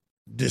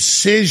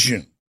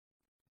decision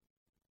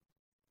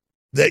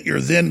that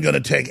you're then going to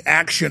take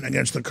action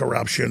against the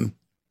corruption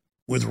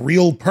with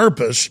real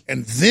purpose,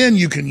 and then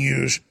you can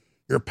use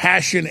your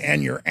passion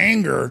and your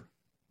anger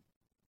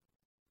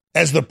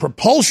as the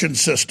propulsion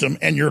system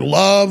and your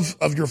love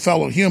of your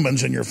fellow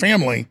humans and your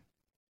family,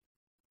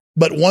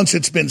 but once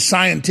it's been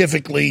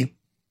scientifically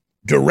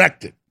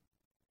directed,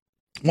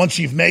 once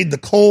you've made the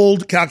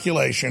cold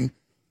calculation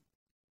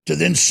to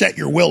then set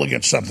your will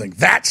against something,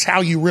 that's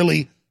how you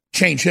really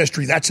change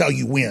history. That's how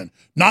you win.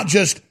 Not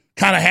just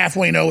kind of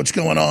halfway know what's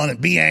going on and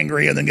be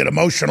angry and then get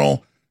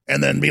emotional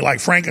and then be like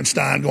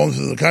Frankenstein going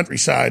through the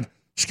countryside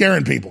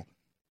scaring people.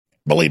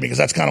 Believe me, because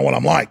that's kind of what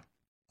I'm like.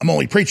 I'm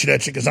only preaching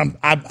at you because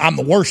I'm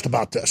the worst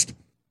about this.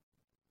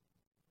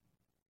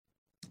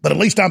 But at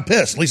least I'm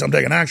pissed. At least I'm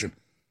taking action.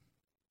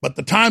 But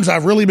the times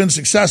I've really been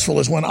successful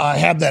is when I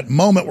have that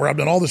moment where I've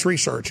done all this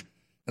research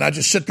and I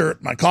just sit there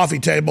at my coffee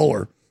table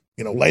or,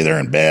 lay there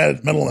in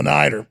bed, middle of the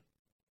night, or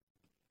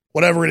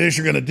whatever it is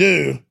you're going to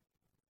do,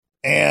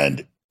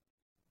 and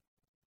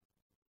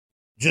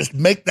just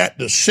make that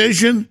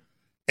decision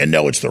and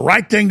know it's the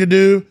right thing to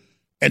do,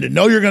 and to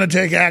know you're going to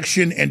take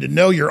action, and to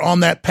know you're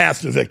on that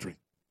path to victory.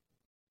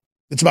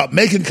 It's about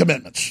making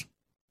commitments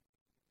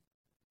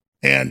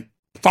and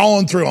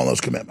following through on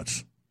those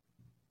commitments.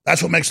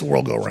 That's what makes the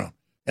world go around.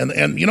 And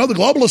the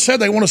globalists said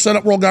they want to set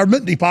up world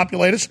government and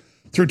depopulate us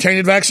through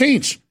tainted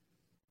vaccines,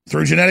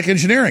 through genetic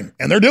engineering,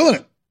 and they're doing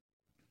it.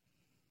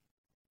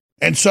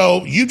 And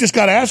so you just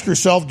got to ask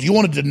yourself, do you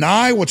want to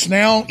deny what's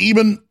now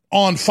even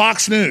on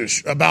Fox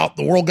News about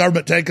the world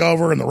government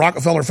takeover and the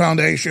Rockefeller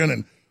Foundation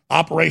and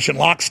Operation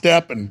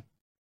Lockstep and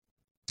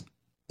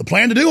the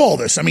plan to do all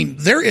this? I mean,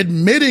 they're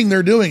admitting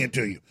they're doing it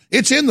to you.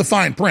 It's in the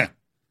fine print.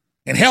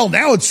 And hell,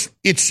 now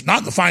it's not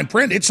in the fine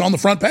print. It's on the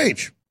front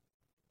page.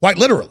 Quite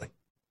literally.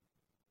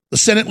 The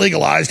Senate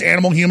legalized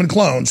animal-human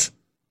clones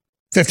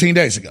 15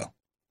 days ago.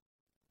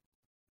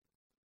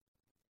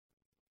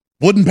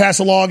 Wouldn't pass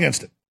a law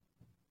against it.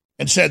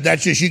 And said,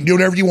 that's just, you can do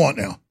whatever you want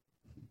now.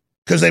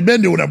 because they've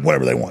been doing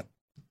whatever they want.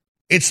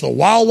 It's the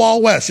wild,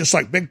 wild west, just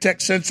like big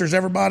tech censors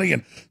everybody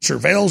and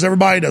surveils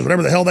everybody, does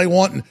whatever the hell they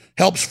want and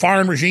helps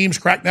foreign regimes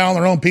crack down on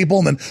their own people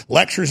and then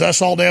lectures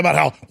us all day about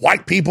how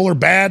white people are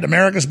bad,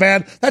 America's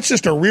bad. That's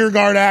just a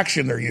rearguard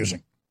action they're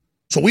using.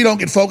 So we don't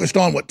get focused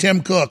on what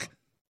Tim Cook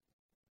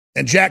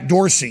and Jack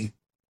Dorsey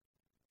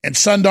and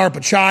Sundar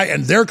Pichai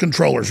and their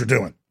controllers are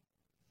doing.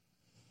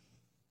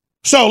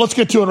 So let's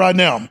get to it right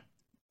now.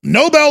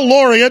 Nobel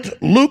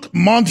laureate Luc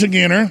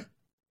Montagnier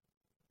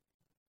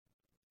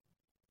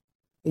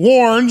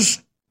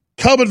warns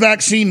COVID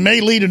vaccine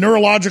may lead to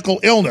neurological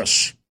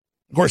illness.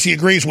 Of course, he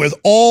agrees with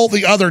all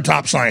the other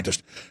top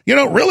scientists. You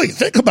know, really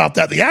think about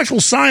that. The actual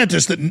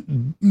scientists that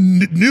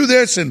knew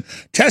this and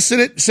tested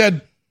it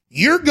said,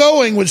 you're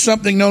going with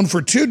something known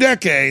for 2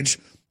 decades.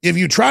 If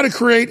you try to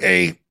create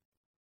a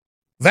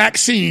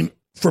vaccine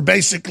for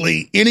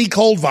basically any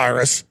cold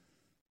virus,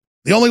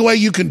 the only way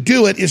you can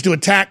do it is to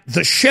attack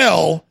the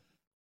shell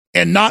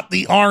and not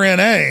the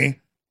RNA,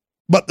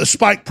 but the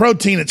spike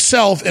protein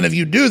itself. And if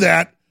you do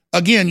that,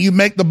 again, you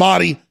make the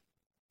body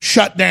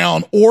shut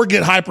down or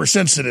get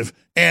hypersensitive.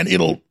 And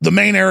the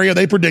main area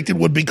they predicted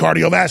would be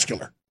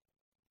cardiovascular.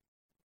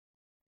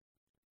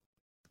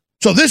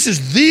 So this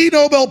is the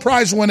Nobel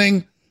Prize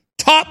winning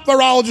top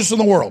virologist in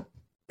the world,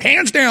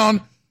 hands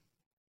down,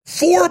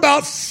 for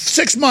about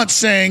 6 months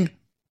saying,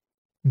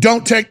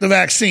 don't take the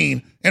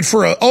vaccine. And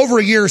for over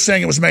a year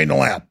saying it was made in a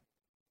lab.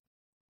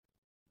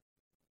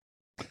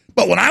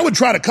 But when I would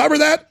try to cover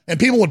that and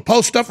people would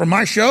post stuff from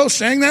my show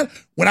saying that,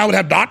 when I would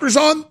have doctors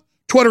on,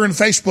 Twitter and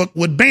Facebook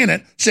would ban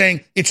it,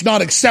 saying it's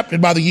not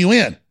accepted by the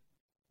UN.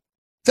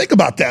 Think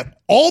about that.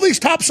 All these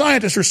top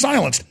scientists are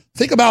silenced.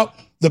 Think about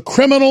the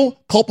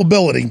criminal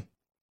culpability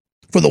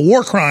for the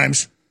war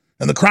crimes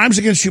and the crimes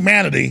against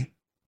humanity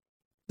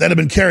that have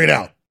been carried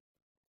out.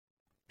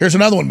 Here's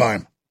another one by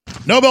him.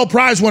 Nobel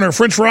Prize winner,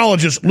 French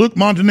virologist Luc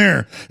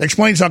Montagnier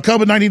explains how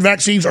COVID-19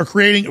 vaccines are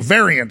creating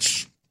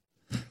variants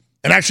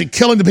and actually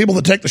killing the people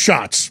that take the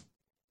shots.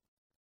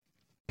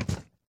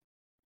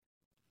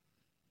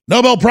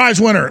 Nobel Prize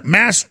winner,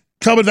 mass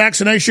COVID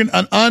vaccination,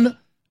 an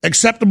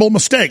unacceptable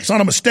mistake. It's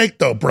not a mistake,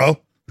 though, bro.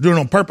 We're doing it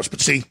on purpose, but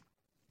see,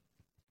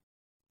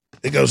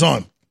 it goes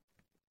on.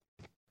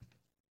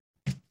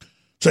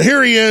 So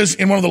here he is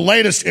in one of the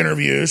latest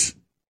interviews.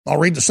 I'll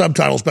read the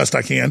subtitles best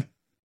I can.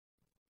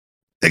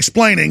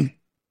 Explaining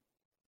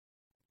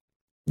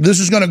this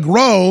is going to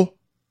grow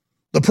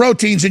the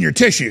proteins in your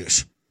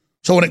tissues.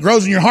 So when it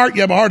grows in your heart,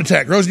 you have a heart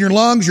attack. Grows in your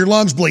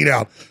lungs bleed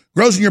out.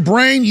 Grows in your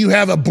brain, you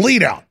have a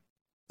bleed out.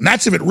 And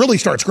that's if it really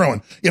starts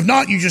growing. If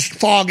not, you just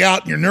fog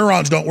out and your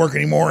neurons don't work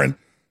anymore. And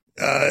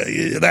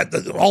that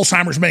the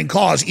Alzheimer's main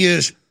cause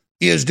is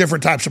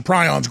different types of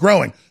prions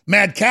growing.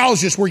 Mad cow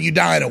is just where you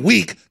die in a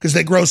week because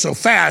they grow so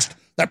fast.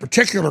 That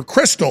particular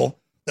crystal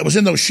that was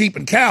in those sheep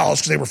and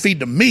cows because they were feeding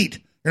them meat,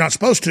 you're not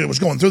supposed to, it was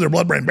going through their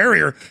blood-brain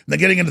barrier and then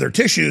getting into their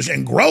tissues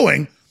and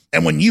growing.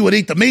 And when you would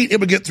eat the meat, it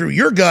would get through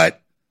your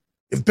gut,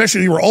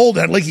 especially if you were old,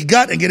 had leaky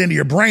gut, and get into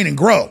your brain and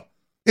grow.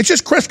 It's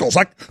just crystals,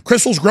 like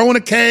crystals grow in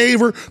a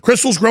cave or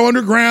crystals grow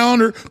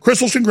underground or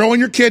crystals can grow in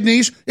your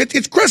kidneys.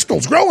 It's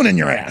crystals growing in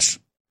your ass.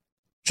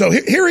 So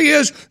here he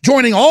is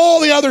joining all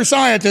the other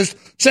scientists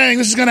saying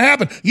this is going to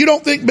happen. You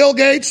don't think Bill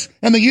Gates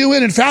and the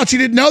UN and Fauci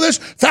didn't know this?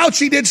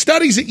 Fauci did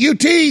studies at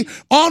UT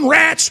on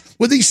rats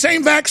with these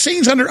same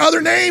vaccines under other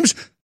names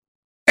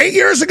 8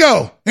 years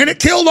ago, and it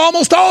killed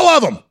almost all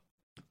of them.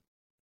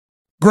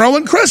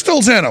 Growing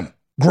crystals in them,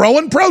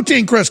 growing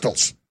protein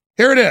crystals.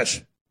 Here it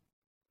is.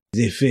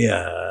 You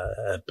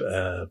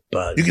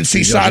can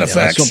see side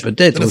effects that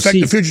affect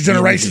the future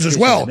generations as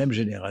well.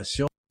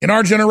 In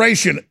our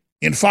generation,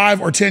 in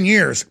 5 or 10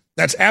 years,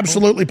 that's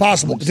absolutely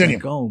possible. Continue.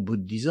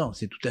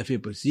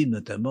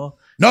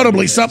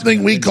 Notably,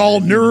 something we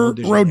call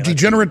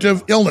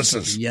neurodegenerative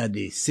illnesses.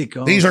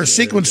 These are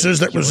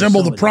sequences that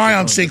resemble the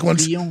prion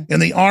sequence in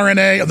the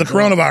RNA of the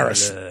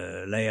coronavirus.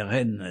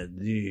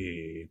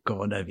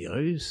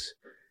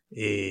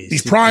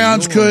 These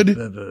prions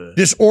could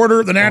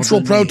disorder the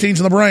natural proteins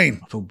in the brain.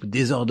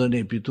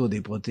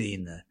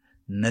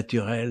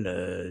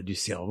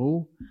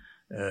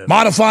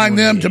 Modifying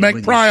them to make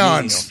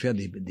prions.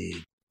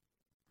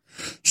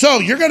 So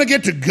you're going to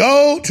get to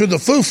go to the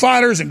Foo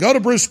Fighters and go to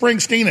Bruce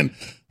Springsteen and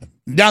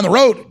down the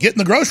road, get in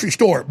the grocery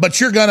store. But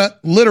you're going to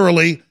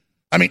literally,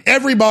 I mean,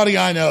 everybody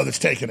I know that's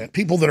taken it,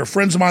 people that are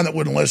friends of mine that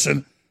wouldn't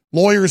listen,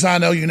 lawyers I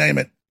know, you name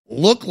it,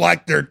 look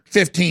like they're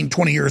 15,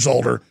 20 years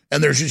older.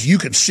 And there's just, you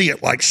can see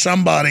it like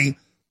somebody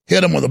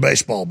hit them with a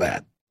baseball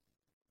bat.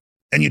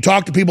 And you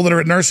talk to people that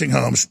are at nursing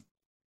homes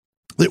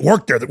that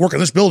work there, that work in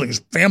this building, his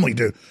family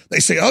do. They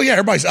say, oh yeah,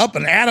 everybody's up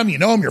and at them. You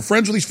know them. You're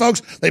friends with these folks.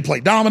 They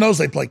play dominoes.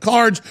 They play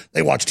cards.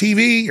 They watch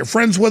TV. You're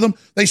friends with them.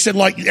 They said,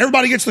 like,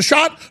 everybody gets the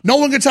shot. No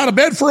one gets out of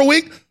bed for a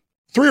week.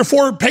 3 or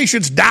 4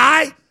 patients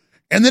die.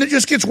 And then it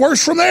just gets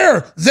worse from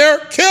there. They're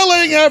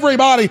killing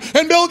everybody.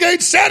 And Bill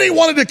Gates said he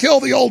wanted to kill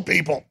the old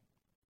people.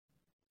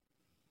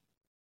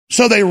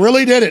 So they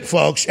really did it,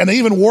 folks. And they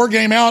even war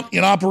game out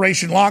in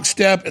Operation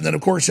Lockstep. And then,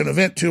 of course, in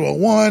Event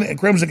 201 and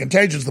Crimson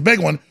Contagion's the big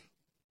one.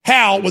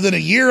 how within a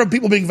year of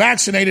people being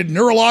vaccinated,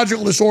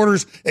 neurological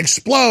disorders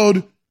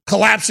explode,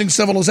 collapsing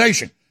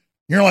civilization.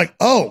 You're like,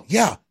 oh,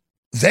 yeah,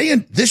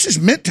 this is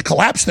meant to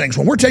collapse things.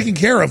 When we're taking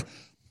care of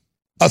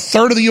a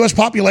third of the U.S.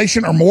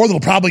 population or more that'll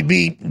probably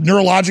be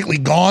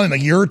neurologically gone in a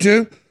year or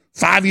two,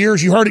 5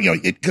 years. You heard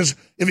it, because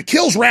if it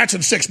kills rats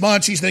in 6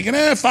 months, he's thinking,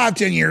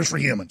 5-10 years for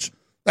humans.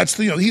 That's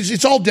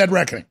it's all dead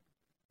reckoning.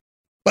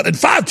 But in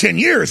 5-10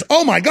 years,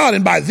 oh my God!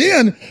 And by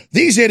then,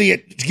 these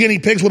idiot guinea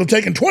pigs would have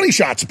taken 20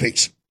 shots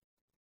apiece.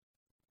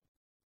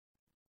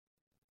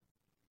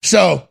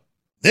 So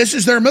this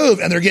is their move,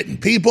 and they're getting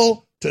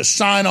people to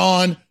sign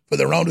on for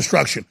their own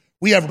destruction.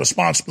 We have a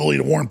responsibility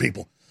to warn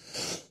people.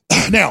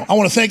 Now, I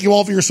want to thank you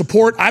all for your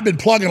support. I've been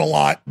plugging a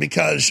lot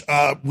because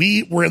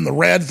we were in the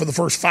red for the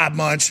first 5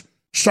 months,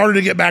 started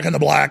to get back in the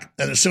black,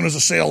 and as soon as the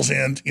sales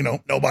end,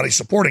 nobody's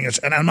supporting us.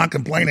 And I'm not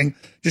complaining.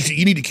 Just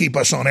you need to keep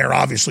us on air,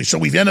 obviously. So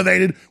we've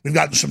innovated. We've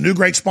gotten some new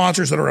great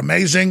sponsors that are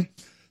amazing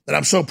that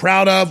I'm so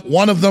proud of.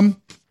 One of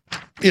them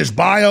is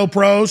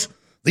BioPros,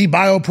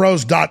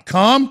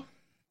 thebiopros.com.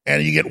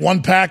 And you get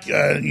one pack.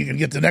 You can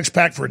get the next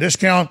pack for a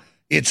discount.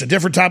 It's a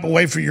different type of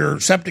way for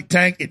your septic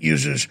tank. It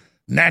uses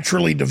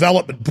naturally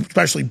developed,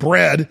 especially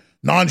bred,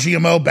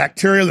 non-GMO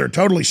bacteria. They're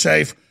totally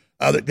safe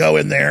that go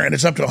in there. And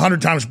it's up to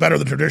 100 times better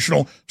than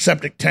traditional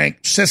septic tank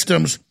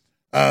systems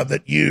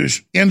that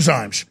use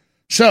enzymes.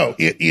 So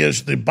it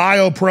is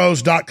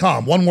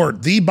thebiopros.com. One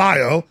word,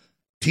 thebio,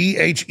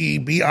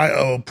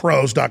 THEBIO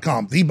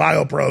pros.com.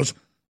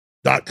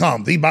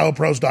 Thebiopros.com.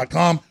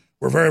 Thebiopros.com.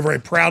 We're very, very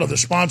proud of the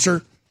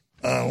sponsor.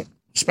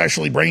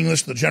 Especially bringing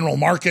this to the general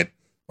market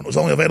when it was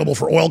only available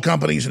for oil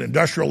companies and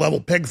industrial level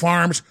pig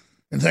farms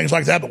and things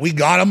like that. But we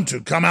got them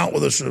to come out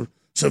with a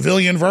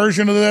civilian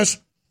version of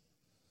this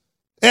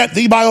at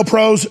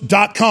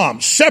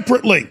thebiopros.com.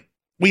 Separately,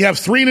 we have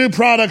 3 new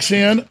products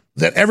in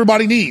that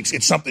everybody needs.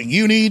 It's something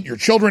you need, your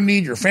children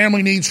need, your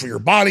family needs for your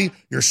body,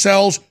 your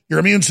cells, your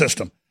immune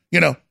system.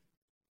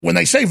 When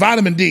they say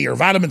vitamin D or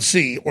vitamin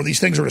C or these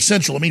things are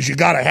essential, it means you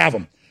got to have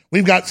them.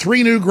 We've got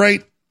 3 new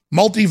great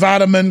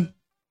multivitamin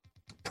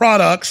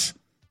products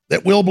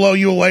that will blow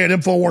you away at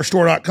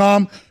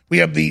InfoWarsStore.com. We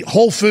have the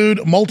Whole Food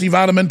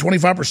Multivitamin,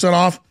 25%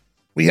 off.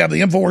 We have the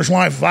InfoWars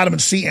Life Vitamin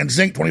C and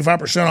Zinc,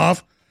 25%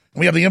 off.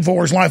 And we have the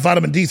InfoWars Life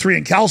Vitamin D3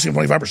 and Calcium,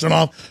 25%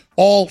 off.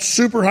 All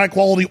super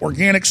high-quality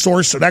organic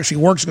source, so it actually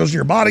works, goes to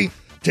your body.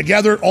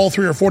 Together, all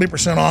 3 are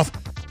 40% off.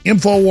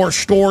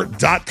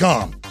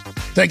 InfoWarsStore.com.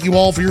 Thank you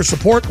all for your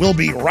support. We'll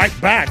be right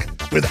back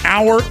with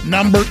hour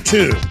number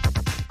 2.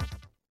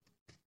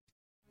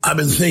 I've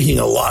been thinking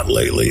a lot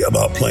lately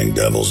about playing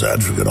devil's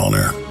advocate on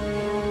air,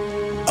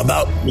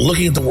 about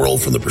looking at the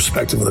world from the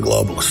perspective of the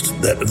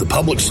globalist, that if the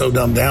public's so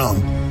dumbed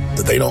down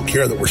that they don't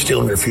care that we're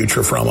stealing their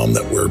future from them,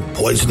 that we're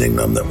poisoning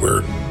them, that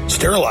we're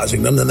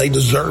sterilizing them, then they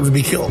deserve to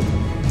be killed.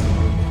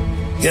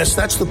 Yes,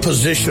 that's the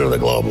position of the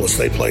globalists.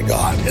 They play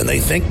God, and they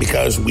think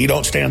because we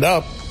don't stand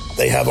up,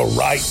 they have a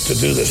right to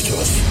do this to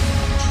us.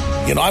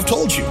 I've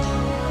told you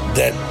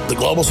that the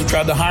globalists have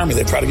tried to hire me.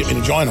 They've tried to get me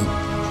to join them.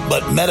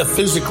 But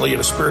metaphysically, at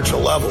a spiritual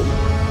level,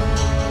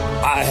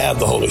 I have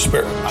the Holy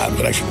Spirit. I have a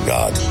connection with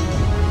God.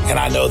 And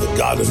I know that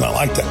God does not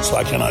like that, so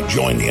I cannot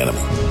join the enemy.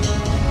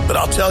 But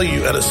I'll tell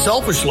you, at a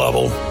selfish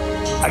level,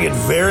 I get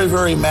very,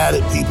 very mad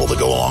at people that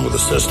go along with the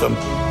system,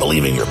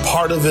 believing you're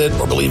part of it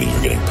or believing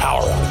you're getting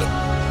power out of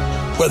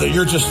it. Whether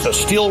you're just a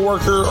steel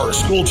worker or a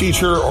school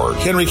teacher or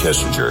Henry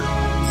Kissinger,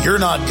 you're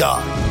not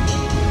God.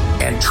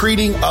 And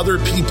treating other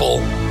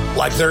people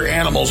like they're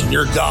animals and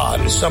you're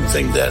God is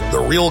something that the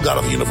real God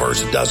of the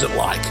universe doesn't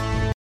like.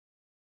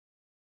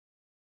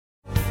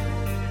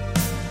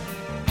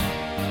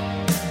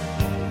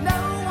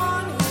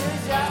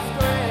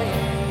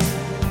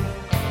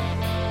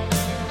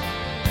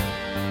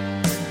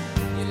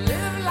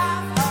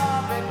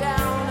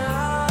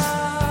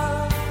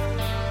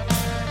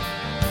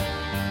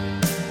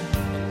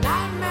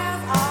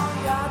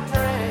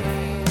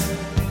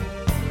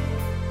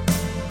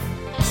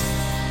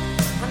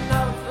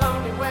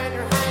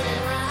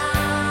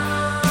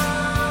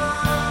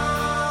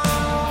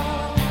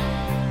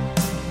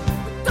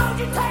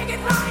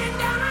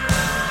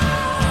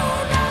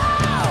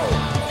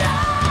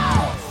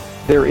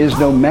 There is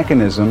no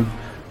mechanism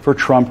for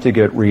Trump to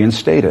get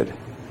reinstated.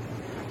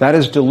 That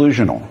is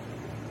delusional.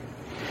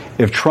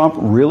 If Trump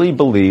really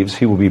believes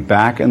he will be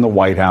back in the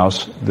White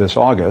House this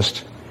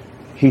August,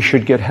 he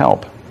should get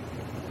help.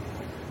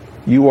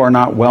 You are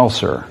not well,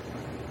 sir.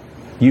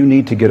 You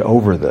need to get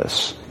over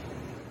this.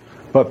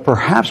 But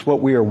perhaps what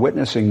we are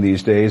witnessing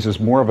these days is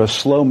more of a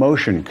slow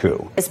motion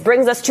coup. This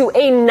brings us to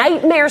a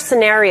nightmare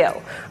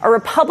scenario. A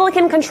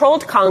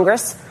Republican-controlled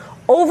Congress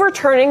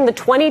overturning the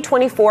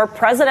 2024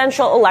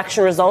 presidential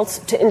election results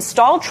to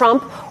install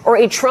Trump or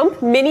a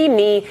Trump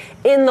mini-me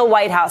in the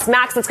White House.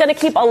 Max, it's going to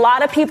keep a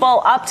lot of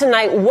people up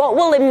tonight. What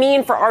will it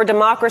mean for our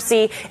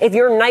democracy if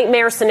your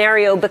nightmare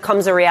scenario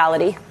becomes a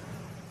reality?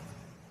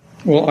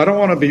 Well, I don't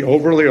want to be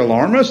overly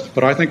alarmist,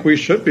 but I think we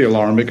should be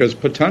alarmed because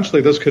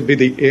potentially this could be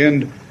the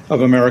end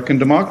of American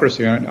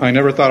democracy. I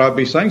never thought I'd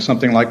be saying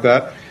something like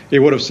that it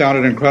would have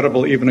sounded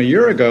incredible even a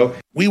year ago.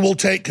 We will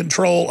take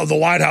control of the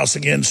White House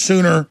again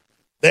sooner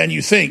than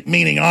you think,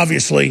 meaning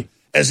obviously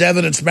as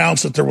evidence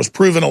mounts that there was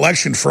proven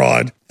election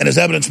fraud and as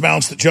evidence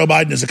mounts that Joe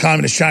Biden is a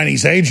communist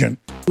Chinese agent.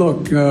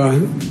 Look,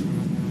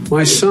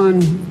 my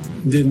son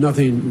did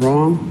nothing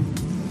wrong.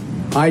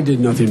 I did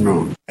nothing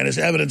wrong. And as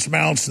evidence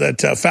mounts that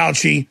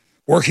Fauci,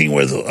 working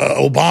with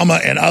Obama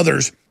and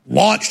others,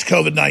 launched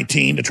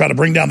COVID-19 to try to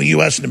bring down the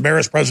U.S. and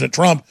embarrass President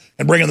Trump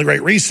and bring in the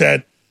Great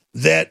Reset,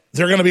 that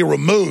they're going to be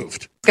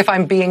removed. If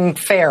I'm being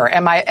fair,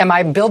 am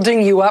I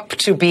building you up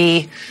to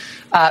be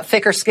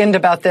thicker-skinned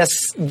about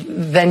this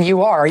than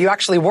you are? Are you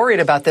actually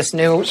worried about this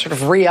new sort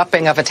of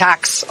re-upping of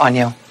attacks on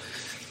you?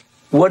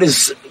 What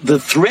is the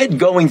thread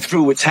going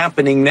through what's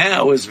happening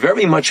now is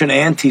very much an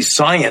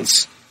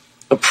anti-science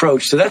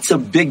approach. So that's a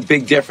big,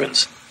 big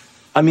difference.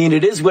 I mean,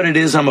 it is what it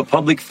is. I'm a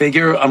public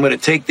figure. I'm going to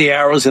take the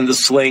arrows and the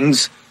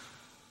slings.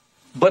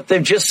 But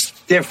they're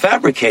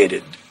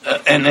fabricated.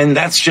 And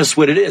that's just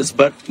what it is.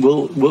 But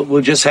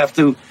we'll just have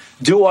to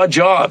do our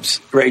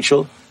jobs,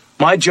 Rachel.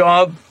 My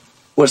job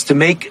was to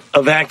make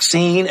a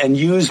vaccine and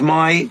use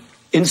my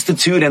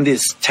institute and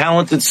these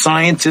talented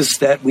scientists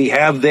that we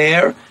have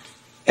there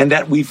and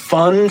that we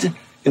fund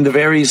in the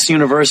various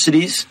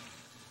universities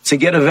to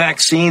get a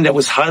vaccine that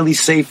was highly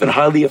safe and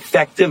highly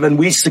effective, and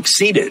we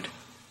succeeded.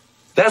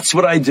 That's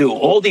what I do.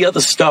 All the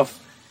other stuff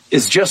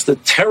is just a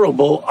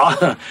terrible,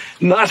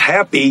 not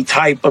happy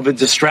type of a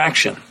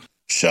distraction.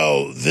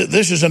 So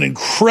this is an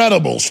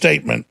incredible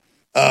statement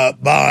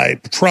by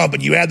Trump,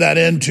 and you add that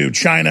into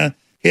China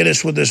hit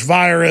us with this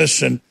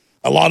virus, and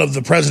a lot of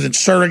the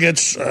president's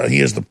surrogates, he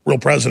is the real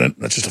president,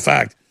 that's just a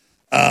fact,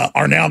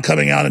 are now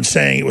coming out and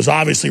saying it was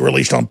obviously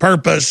released on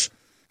purpose,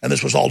 and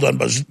this was all done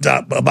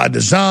by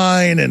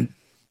design, and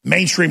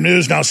mainstream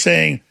news now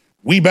saying,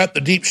 we bet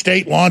the deep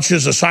state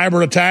launches a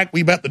cyber attack.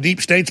 We bet the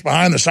deep state's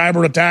behind the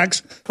cyber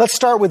attacks. Let's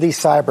start with these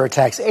cyber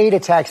attacks. 8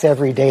 attacks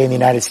every day in the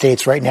United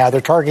States right now. They're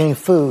targeting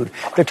food.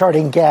 They're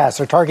targeting gas.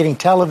 They're targeting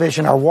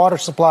television, our water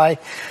supply.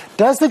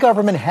 Does the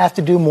government have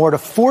to do more to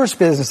force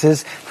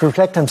businesses to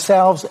protect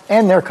themselves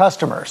and their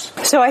customers?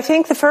 So I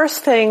think the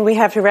first thing we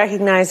have to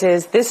recognize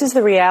is this is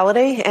the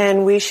reality,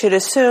 and we should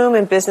assume,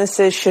 and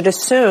businesses should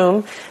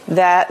assume,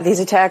 that these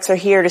attacks are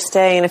here to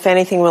stay, and if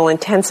anything, will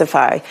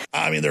intensify.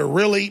 I mean, they're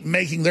really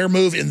making their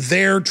move in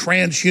their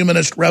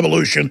transhumanist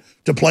revolution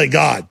to play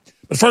God.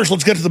 But first,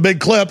 let's get to the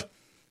big clip.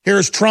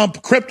 Here's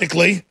Trump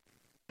cryptically.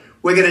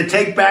 We're going to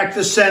take back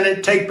the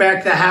Senate, take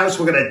back the House.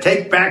 We're going to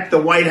take back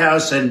the White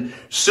House. And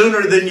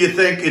sooner than you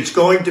think, it's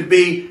going to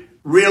be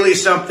really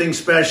something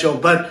special.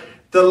 But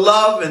the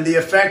love and the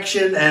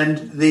affection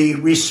and the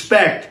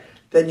respect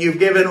that you've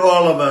given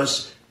all of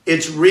us,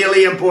 it's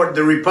really important.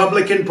 The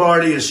Republican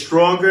Party is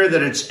stronger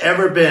than it's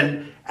ever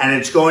been, and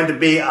it's going to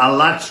be a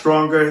lot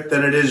stronger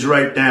than it is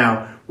right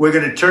now. We're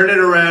going to turn it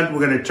around.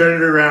 We're going to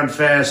turn it around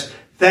fast.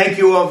 Thank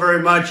you all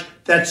very much.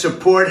 That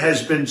support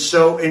has been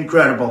so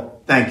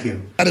incredible. Thank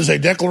you. That is a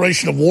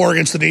declaration of war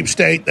against the deep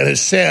state that has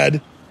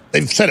said,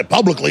 they've said it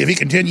publicly, if he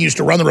continues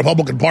to run the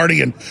Republican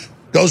Party and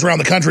goes around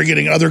the country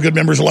getting other good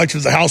members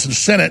elected to the House and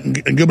Senate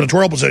and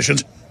gubernatorial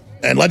positions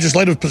and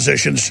legislative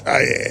positions,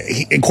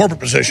 in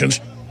corporate positions,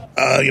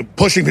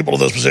 pushing people to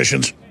those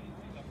positions,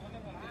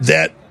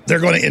 that they're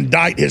going to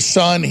indict his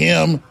son,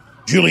 him,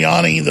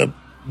 Giuliani,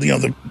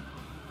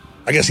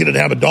 I guess he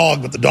didn't have a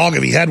dog, but the dog,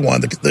 if he had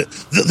one,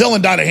 they'll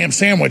indict a ham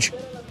sandwich,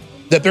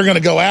 that they're going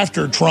to go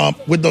after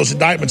Trump with those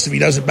indictments if he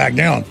doesn't back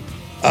down.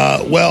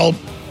 Well,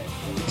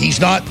 he's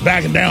not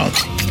backing down.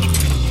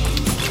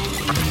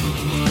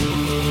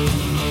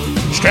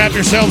 Strap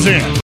yourselves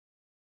in.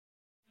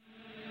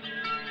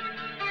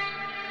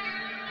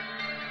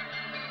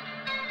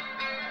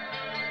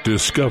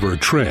 Discover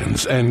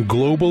trends and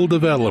global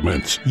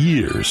developments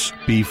years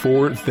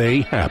before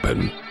they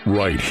happen,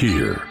 right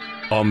here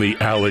on The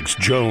Alex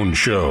Jones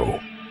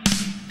Show.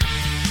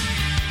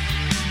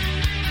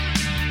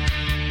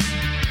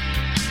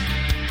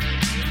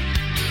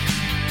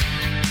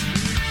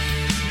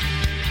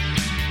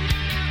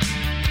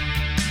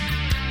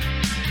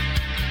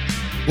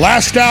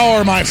 Last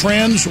hour, my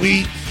friends,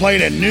 we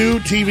played a new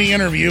TV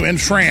interview in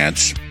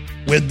France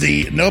with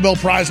the Nobel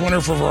Prize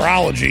winner for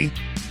virology,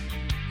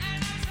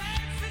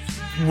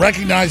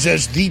 recognized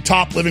as the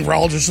top living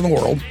virologist in the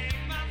world,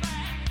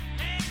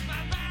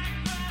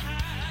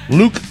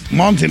 Luc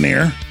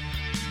Montagnier,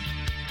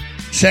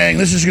 saying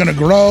this is going to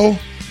grow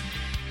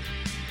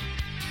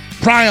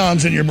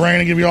prions in your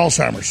brain and give you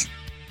Alzheimer's.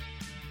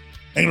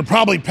 And going to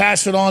probably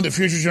pass it on to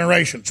future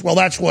generations. Well,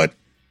 that's what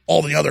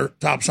all the other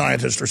top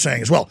scientists are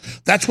saying as well.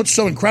 That's what's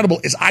so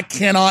incredible is I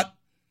cannot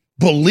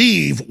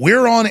believe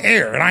we're on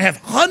air, and I have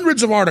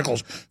hundreds of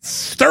articles,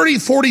 30,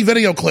 40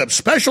 video clips,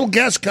 special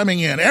guests coming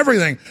in,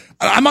 everything.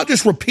 I'm not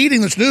just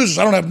repeating this news.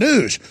 I don't have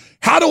news.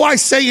 How do I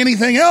say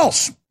anything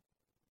else?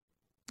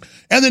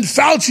 And then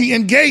Fauci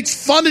and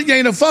Gates funded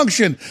gain of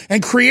function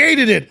and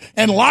created it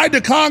and lied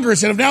to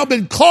Congress and have now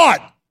been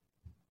caught.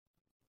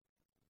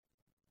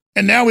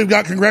 And now we've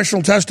got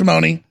congressional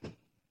testimony.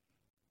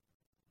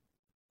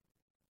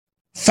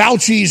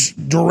 Fauci's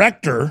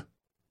director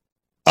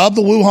of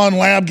the Wuhan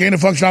lab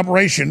gain-of-function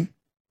operation,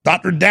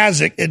 Dr.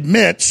 Daszak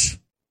admits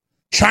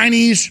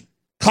Chinese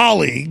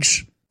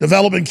colleagues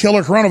developing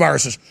killer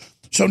coronaviruses.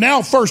 So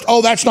now first,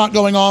 that's not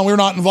going on. We're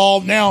not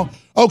involved. Now,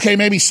 okay,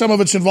 maybe some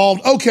of it's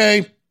involved.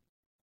 Okay,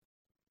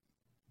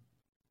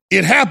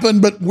 it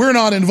happened, but we're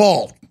not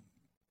involved.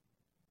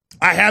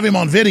 I have him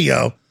on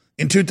video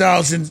in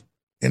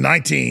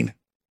 2019,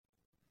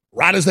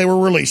 right as they were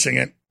releasing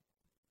it,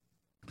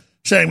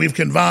 saying we've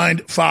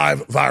combined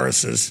 5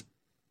 viruses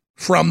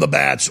from the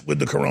bats with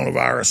the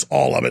coronavirus,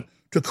 all of it,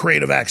 to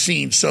create a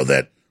vaccine so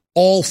that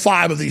all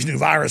 5 of these new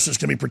viruses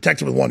can be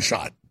protected with one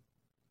shot.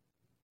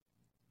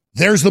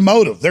 There's the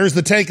motive. There's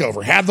the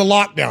takeover. Have the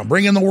lockdown.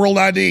 Bring in the world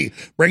ID.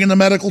 Bring in the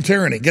medical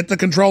tyranny. Get the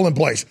control in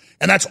place.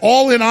 And that's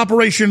all in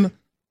Operation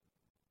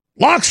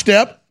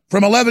Lockstep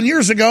from 11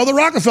 years ago, the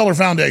Rockefeller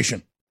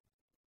Foundation.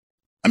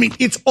 I mean,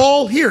 it's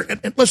all here.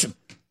 And listen,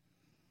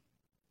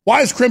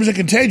 why is Crimson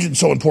Contagion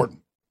so important?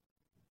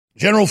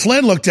 General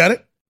Flynn looked at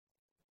it.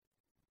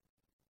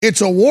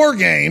 It's a war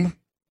game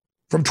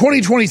from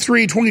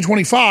 2023,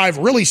 2025,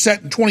 really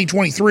set in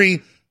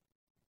 2023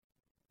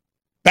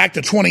 back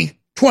to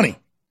 2020.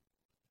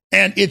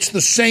 And it's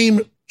the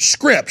same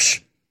scripts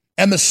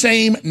and the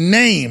same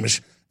names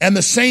and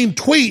the same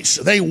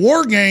tweets. They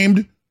war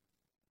gamed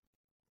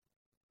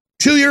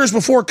 2 years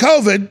before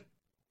COVID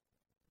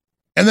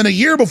and then a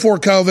year before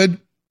COVID,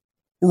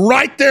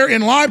 right there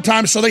in live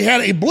time. So they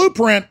had a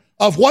blueprint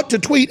of what to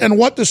tweet and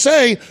what to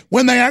say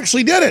when they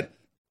actually did it.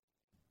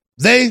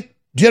 They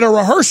did a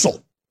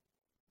rehearsal.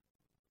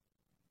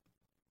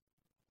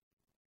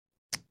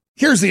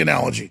 Here's the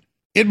analogy.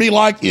 It'd be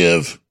like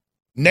if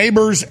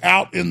neighbors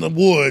out in the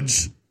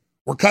woods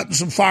were cutting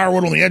some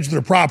firewood on the edge of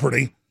their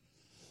property,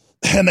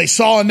 and they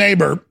saw a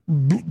neighbor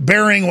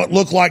burying what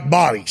looked like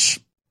bodies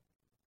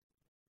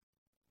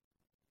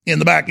in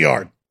the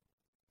backyard.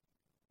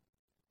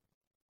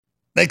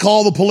 They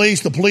call the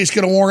police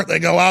get a warrant, they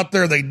go out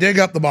there, they dig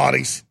up the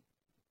bodies.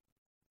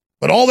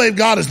 But all they've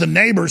got is the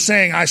neighbor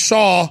saying, I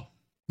saw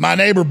my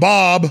neighbor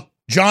Bob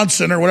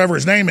Johnson, or whatever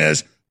his name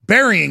is,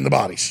 burying the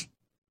bodies.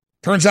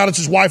 Turns out it's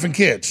his wife and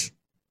kids.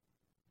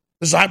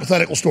 This is a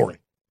hypothetical story,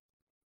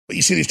 but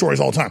you see these stories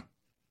all the time.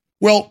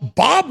 Well,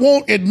 Bob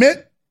won't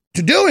admit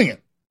to doing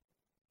it,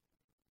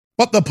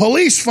 but the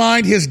police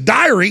find his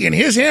diary in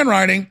his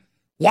handwriting,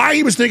 why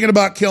he was thinking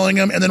about killing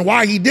him, and then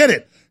why he did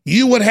it.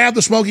 You would have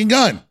the smoking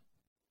gun.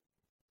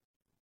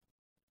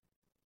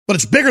 But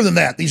it's bigger than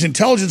that. These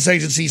intelligence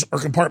agencies are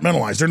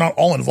compartmentalized. They're not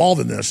all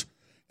involved in this.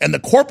 And the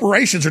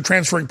corporations are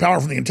transferring power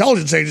from the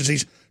intelligence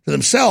agencies to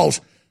themselves,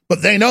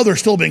 but they know they're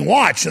still being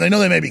watched, and they know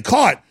they may be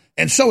caught.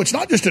 And so it's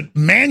not just a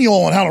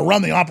manual on how to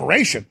run the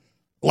operation,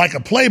 like a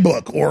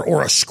playbook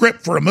or a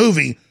script for a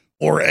movie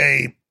or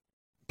a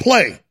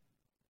play.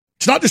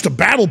 It's not just a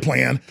battle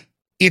plan.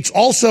 It's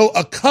also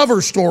a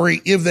cover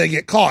story if they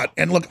get caught.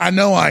 And look, I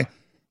know I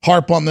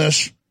harp on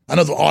this. I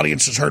know the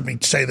audience has heard me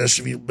say this.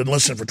 If you've been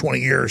listening for 20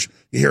 years,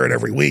 you hear it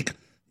every week.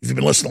 If you've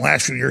been listening the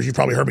last few years, you've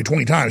probably heard me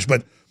 20 times.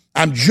 But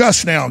I'm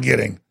just now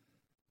getting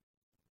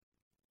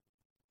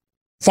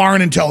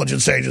foreign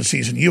intelligence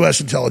agencies and U.S.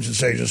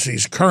 intelligence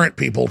agencies, current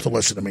people to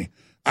listen to me.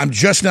 I'm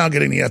just now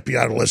getting the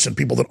FBI to listen,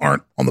 people that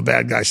aren't on the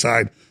bad guy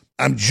side.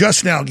 I'm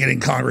just now getting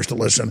Congress to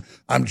listen.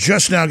 I'm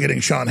just now getting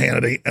Sean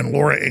Hannity and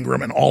Laura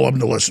Ingraham and all of them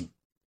to listen.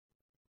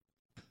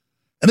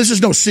 And this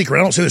is no secret.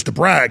 I don't say this to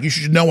brag. You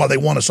should know why they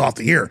want us off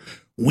the air.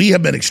 We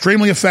have been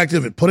extremely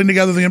effective at putting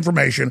together the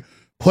information,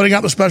 putting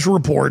out the special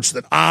reports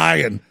that I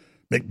and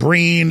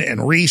McBreen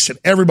and Reese and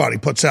everybody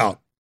puts out,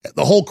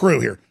 the whole crew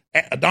here.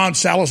 Don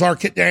Salazar,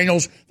 Kit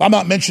Daniels. If I'm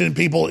not mentioning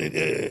people,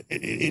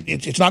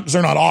 it's not because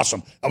they're not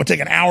awesome. I would take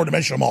an hour to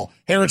mention them all.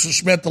 Harrison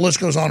Smith, the list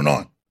goes on and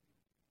on.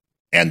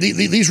 And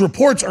these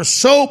reports are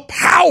so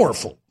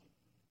powerful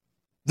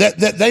that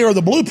they are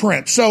the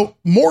blueprint. So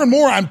more and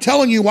more, I'm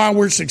telling you why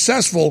we're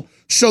successful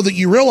so that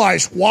you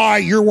realize why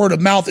your word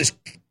of mouth is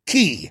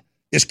key,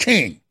 is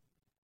king,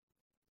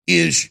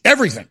 is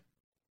everything.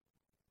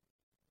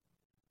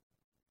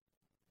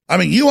 I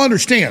mean, you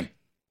understand.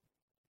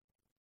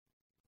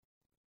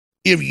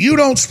 If you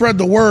don't spread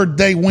the word,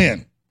 they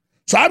win.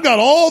 So I've got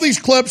all these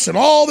clips and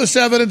all this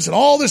evidence and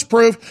all this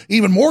proof,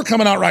 even more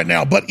coming out right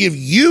now. But if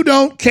you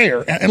don't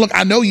care, and look,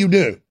 I know you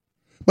do,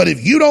 but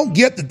if you don't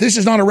get that this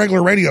is not a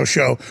regular radio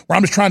show where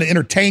I'm just trying to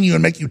entertain you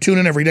and make you tune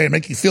in every day and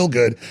make you feel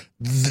good,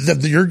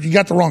 you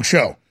got the wrong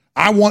show.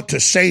 I want to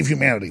save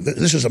humanity.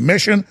 This is a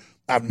mission.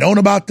 I've known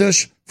about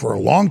this for a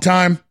long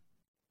time.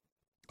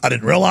 I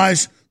didn't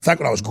realize, in fact,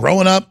 when I was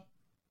growing up,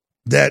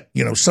 that,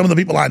 some of the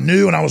people I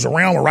knew and I was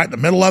around were right in the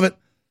middle of it.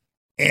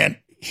 And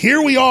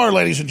here we are,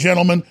 ladies and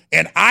gentlemen,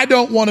 and I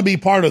don't want to be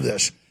part of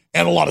this.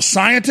 And a lot of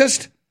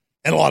scientists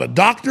and a lot of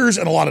doctors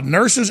and a lot of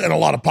nurses and a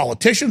lot of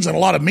politicians and a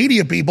lot of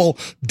media people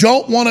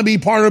don't want to be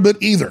part of it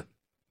either.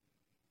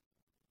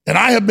 And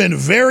I have been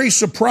very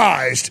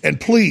surprised and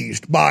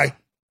pleased by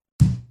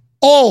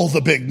all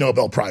the big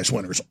Nobel Prize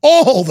winners,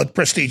 all the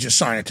prestigious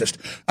scientists.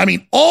 I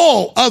mean,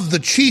 all of the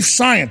chief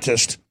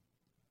scientists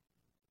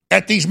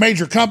at these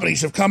major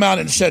companies have come out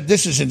and said,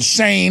 this is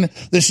insane,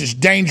 this is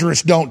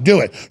dangerous, don't do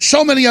it.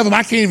 So many of them,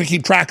 I can't even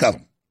keep track of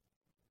them.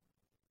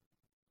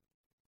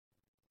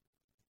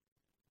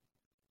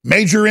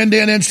 Major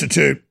Indian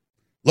Institute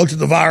looked at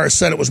the virus,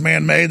 said it was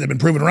man-made, they've been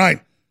proven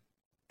right.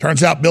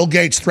 Turns out Bill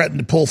Gates threatened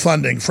to pull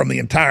funding from the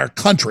entire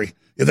country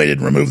if they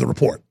didn't remove the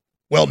report.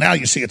 Well, now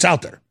you see it's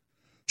out there.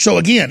 So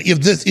again,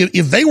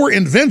 if they were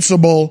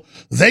invincible,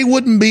 they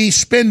wouldn't be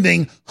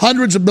spending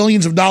hundreds of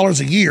billions of dollars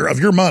a year of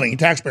your money,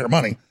 taxpayer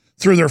money,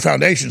 through their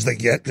foundations they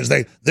get because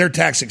they're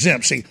tax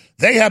exempt. See,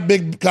 they have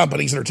big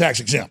companies that are tax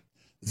exempt.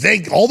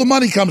 All the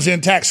money comes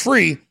in tax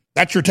free.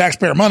 That's your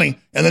taxpayer money,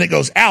 and then it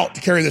goes out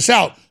to carry this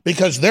out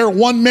because their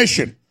one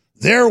mission,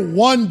 their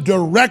one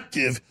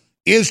directive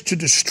is to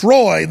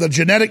destroy the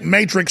genetic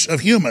matrix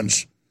of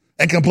humans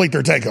and complete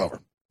their takeover.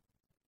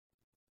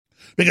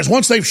 Because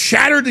once they've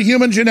shattered the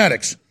human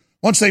genetics,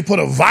 once they put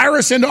a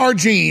virus into our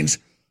genes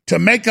to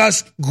make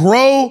us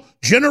grow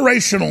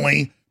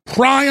generationally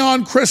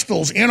prion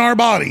crystals in our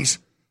bodies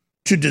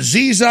to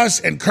disease us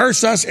and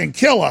curse us and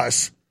kill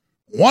us,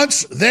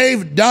 once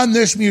they've done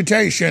this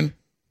mutation,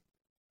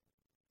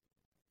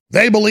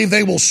 they believe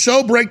they will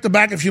so break the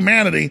back of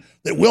humanity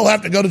that we'll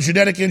have to go to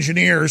genetic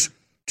engineers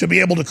to be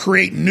able to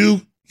create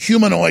new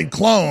humanoid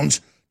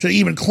clones to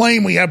even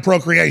claim we have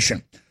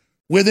procreation.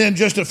 Within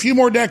just a few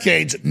more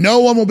decades, no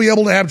one will be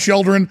able to have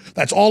children.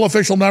 That's all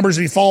official numbers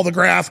if you follow the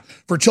graph.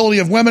 Fertility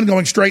of women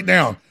going straight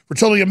down.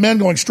 Fertility of men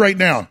going straight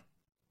down.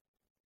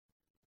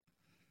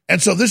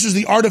 And so this is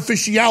the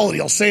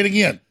artificiality. I'll say it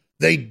again.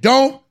 They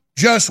don't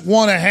just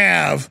want to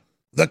have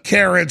the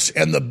carrots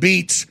and the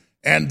beets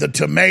and the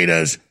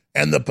tomatoes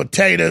and the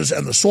potatoes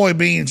and the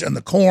soybeans and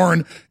the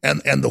corn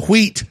and the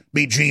wheat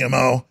be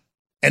GMO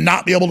and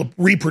not be able to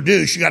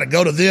reproduce. You got to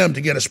go to them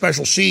to get a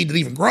special seed that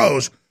even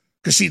grows.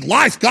 Because, see,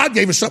 life, God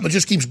gave us something that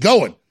just keeps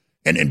going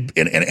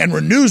and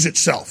renews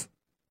itself.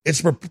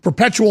 It's a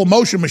perpetual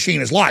motion machine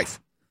is life.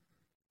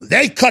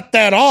 They cut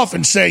that off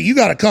and say, you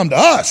got to come to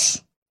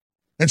us.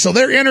 And so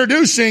they're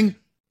introducing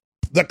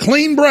the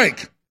clean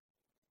break.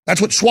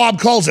 That's what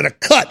Schwab calls it, a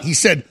cut. He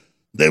said,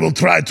 they will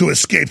try to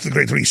escape the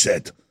Great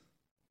Reset.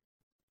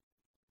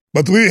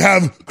 But we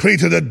have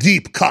created a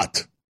deep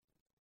cut.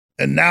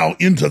 And now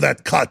into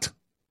that cut,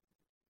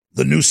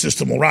 the new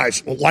system will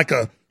rise. Well, like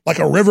a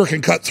river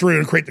can cut through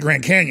and create the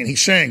Grand Canyon.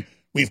 He's saying,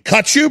 we've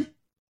cut you,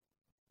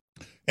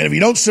 and if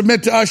you don't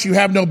submit to us, you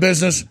have no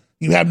business,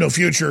 you have no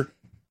future.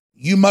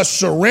 You must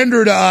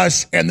surrender to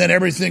us, and then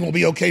everything will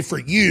be okay for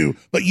you,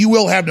 but you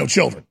will have no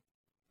children.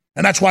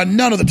 And that's why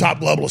none of the top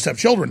globalists have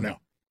children now.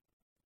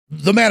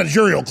 The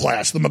managerial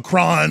class, the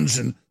Macrons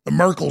and the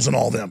Merkels and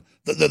all them.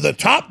 The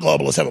top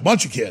globalists have a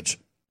bunch of kids.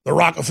 The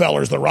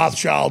Rockefellers, the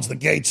Rothschilds, the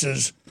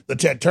Gateses, the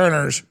Ted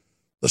Turners,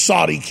 the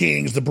Saudi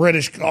kings, the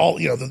British,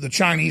 the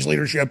Chinese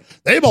leadership,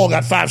 they've all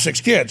got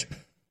 5-6 kids.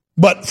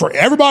 But for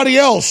everybody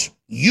else,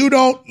 you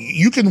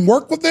can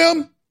work with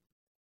them.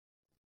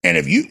 And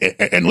if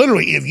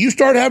you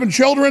start having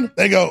children,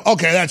 they go,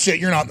 okay, that's it.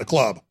 You're not in the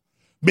club.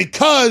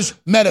 Because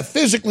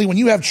metaphysically, when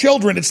you have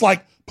children, it's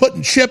like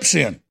putting chips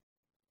in.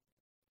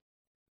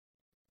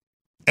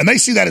 And they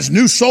see that as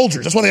new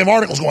soldiers. That's why they have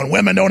articles going,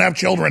 women don't have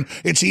children.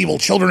 It's evil.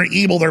 Children are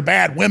evil. They're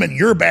bad. Women,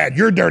 you're bad.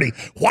 You're dirty.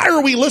 Why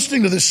are we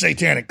listening to this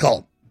satanic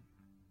cult?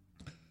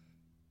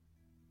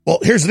 Well,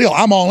 here's the deal.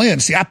 I'm all in.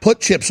 See, I put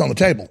chips on the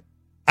table.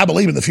 I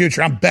believe in the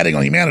future. I'm betting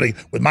on humanity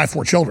with my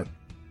 4 children.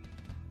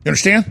 You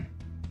understand?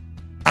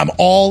 I'm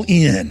all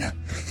in.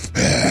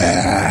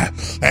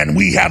 And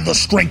we have the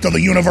strength of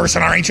the universe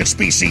and our ancient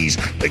species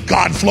that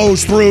God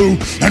flows through,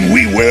 and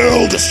we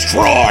will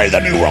destroy the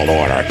New World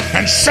Order,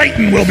 and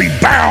Satan will be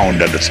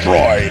bound and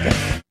destroyed.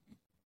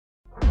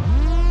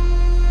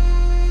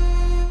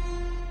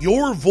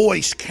 Your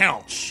voice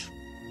counts.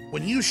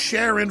 When you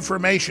share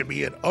information,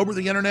 be it over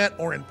the internet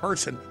or in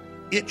person,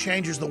 it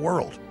changes the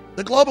world.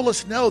 The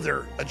globalists know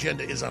their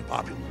agenda is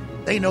unpopular.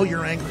 They know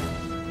you're angry.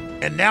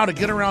 And now to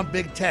get around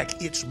big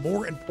tech, it's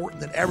more important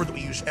than ever that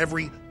we use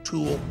every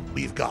tool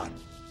we've got.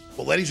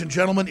 Well, ladies and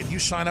gentlemen, if you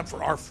sign up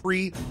for our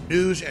free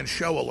news and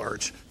show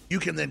alerts, you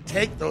can then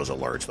take those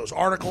alerts, those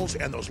articles,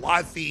 and those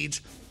live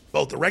feeds,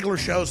 both the regular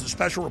shows and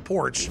special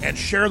reports, and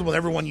share them with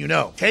everyone you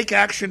know. Take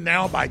action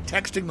now by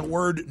texting the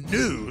word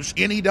NEWS,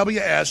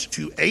 N-E-W-S,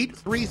 to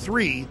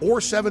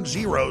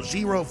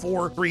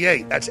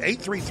 833-470-0438. That's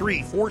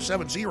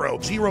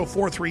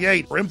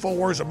 833-470-0438 for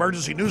InfoWars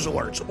emergency news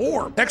alerts.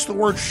 Or text the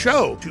word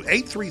SHOW to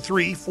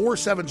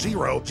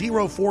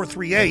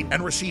 833-470-0438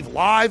 and receive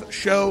live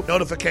show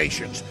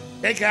notifications.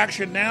 Take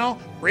action now,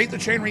 create the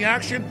chain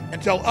reaction,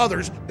 and tell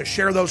others to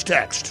share those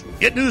texts.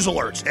 Get news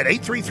alerts at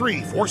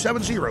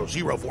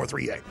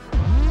 833-470-0438.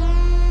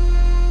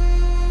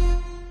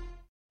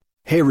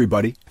 Hey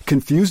everybody,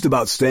 confused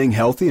about staying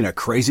healthy in a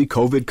crazy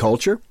COVID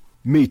culture?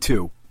 Me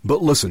too.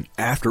 But listen,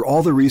 after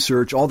all the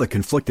research, all the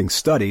conflicting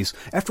studies,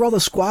 after all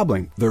the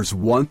squabbling, there's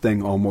one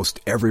thing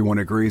almost everyone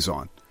agrees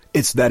on.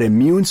 It's that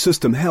immune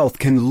system health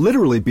can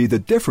literally be the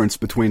difference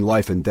between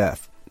life and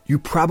death. You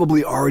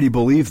probably already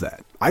believe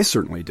that. I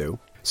certainly do.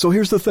 So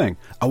here's the thing.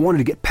 I wanted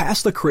to get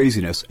past the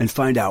craziness and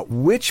find out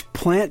which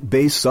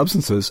plant-based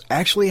substances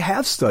actually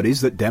have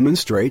studies that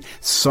demonstrate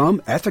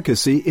some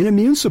efficacy in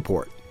immune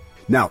support.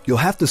 Now, you'll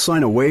have to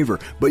sign a waiver,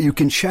 but you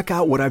can check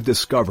out what I've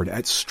discovered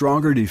at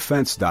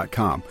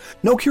StrongerDefense.com.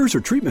 No cures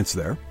or treatments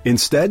there.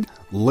 Instead,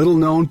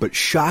 little-known but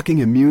shocking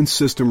immune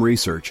system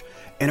research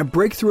and a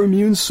breakthrough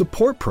immune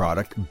support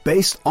product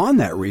based on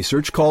that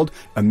research called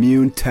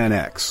Immune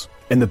 10X.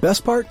 And the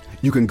best part?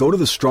 You can go to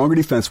the Stronger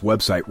Defense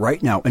website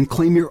right now and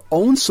claim your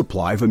own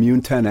supply of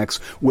Immune 10X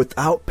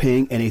without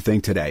paying anything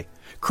today.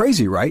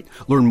 Crazy, right?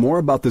 Learn more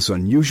about this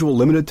unusual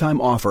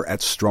limited-time offer at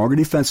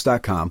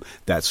StrongerDefense.com.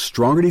 That's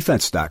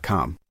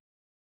StrongerDefense.com.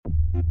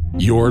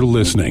 You're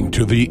listening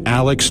to The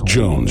Alex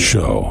Jones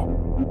Show.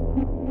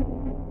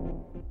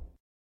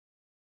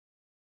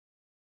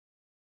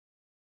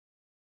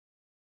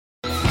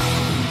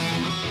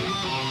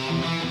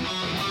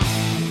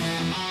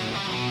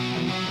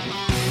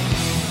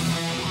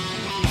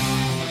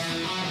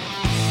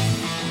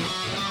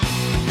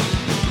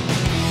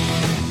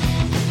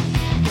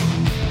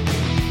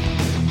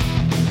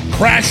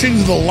 Crashing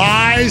the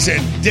lies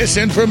and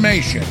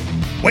disinformation,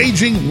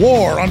 waging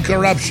war on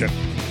corruption.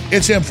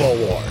 It's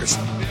InfoWars.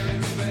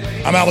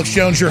 I'm Alex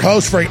Jones, your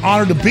host. Very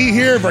honored to be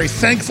here. Very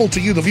thankful to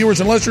you, the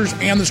viewers and listeners,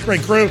 and this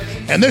great crew.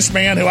 And this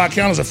man, who I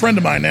count as a friend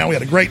of mine now, we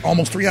had a great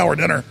almost 3-hour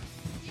dinner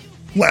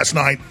last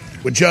night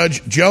with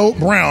Judge Joe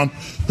Brown,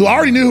 who I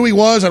already knew who he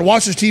was. I'd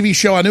watched his TV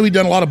show. I knew he'd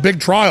done a lot of big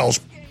trials.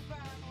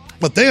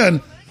 But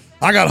then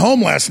I got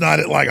home last night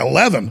at like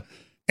 11,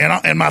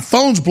 and my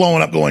phone's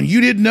blowing up going, you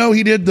didn't know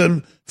he did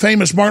the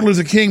famous Martin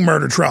Luther King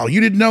murder trial. You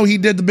didn't know he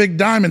did the big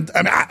diamond.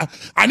 I mean,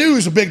 I knew he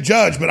was a big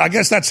judge, but I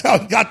guess that's how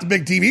he got the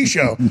big TV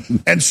show.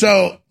 And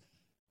so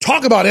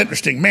talk about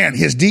interesting, man,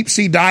 his deep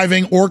sea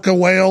diving, orca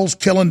whales,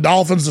 killing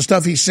dolphins, the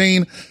stuff he's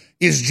seen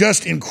is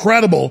just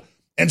incredible.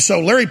 And so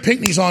Larry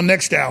Pinckney's on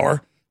next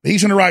hour.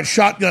 He's going to ride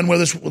shotgun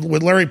with us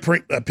with Larry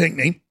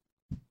Pinckney.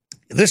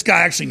 This guy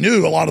actually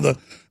knew a lot of the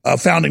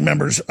founding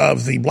members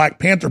of the Black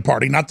Panther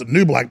Party, not the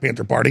new Black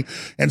Panther Party.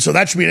 And so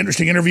that should be an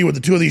interesting interview with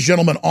the two of these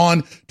gentlemen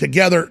on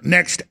together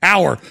next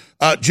hour.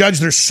 Judge,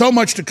 there's so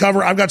much to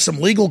cover. I've got some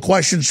legal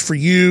questions for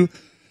you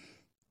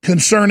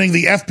concerning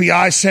the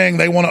FBI saying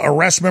they want to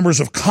arrest members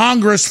of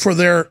Congress for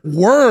their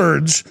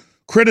words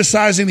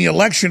criticizing the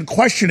election,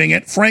 questioning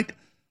it. Frank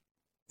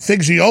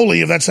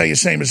Figlioli, if that's how you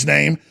say his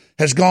name,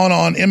 has gone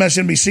on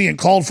MSNBC and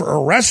called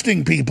for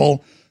arresting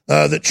people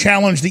that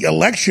challenge the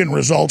election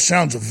results.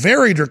 Sounds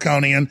very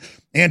draconian,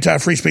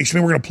 anti-free speech. I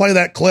mean, we're going to play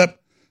that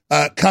clip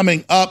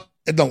coming up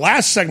in the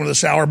last segment of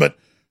this hour, but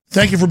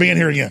thank you for being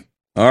here again.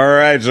 All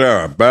right,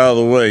 sir. By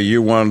the way,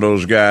 you're one of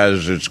those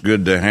guys that's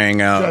good to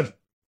hang out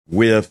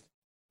with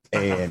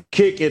and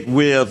kick it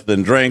with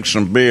and drink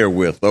some beer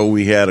with. Though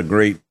we had a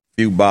great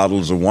few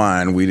bottles of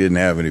wine, we didn't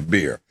have any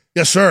beer.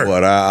 Yes, sir.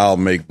 But I'll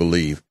make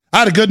believe. I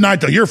had a good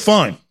night, though. You're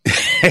fun.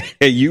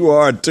 You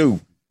are, too.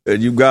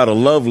 And you've got a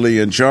lovely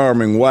and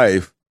charming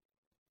wife,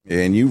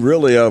 and you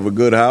really have a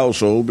good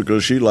household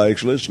because she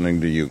likes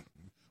listening to you.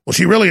 Well,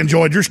 she really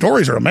enjoyed your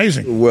stories. Are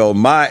amazing. Well,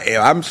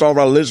 I'm talking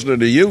about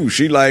listening to you.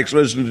 She likes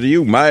listening to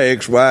you. My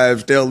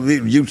ex-wives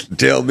used to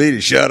tell me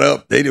to shut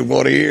up. They didn't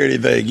want to hear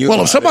anything.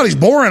 Well, if somebody's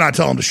boring, I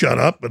tell them to shut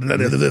up. But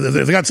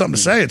if they got something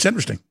to say, it's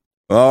interesting.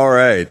 All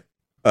right.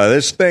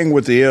 This thing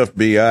with the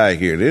FBI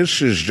here, this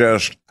is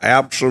just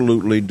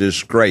absolutely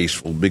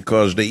disgraceful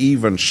because to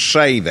even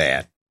say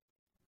that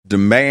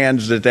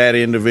demands that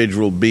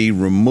individual be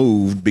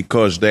removed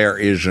because there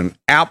is an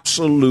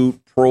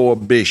absolute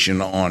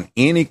prohibition on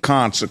any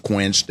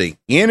consequence to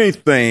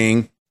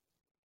anything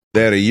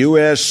that a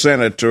U.S.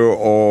 senator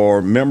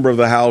or member of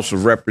the House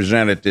of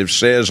Representatives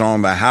says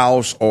on the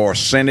House or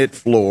Senate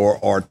floor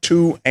or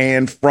to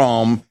and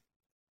from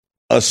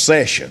a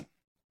session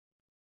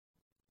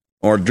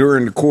or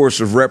during the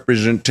course of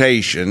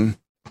representation.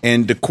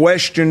 And to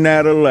question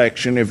that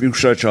election, if you're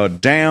such a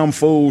damn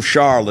fool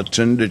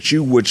charlatan that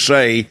you would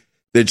say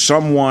that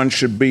someone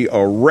should be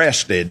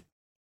arrested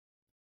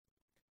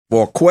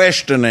for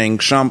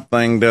questioning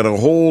something that a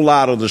whole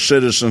lot of the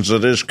citizens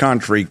of this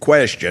country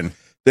question,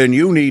 then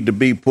you need to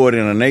be put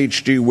in an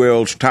H.G.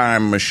 Wells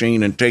time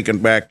machine and taken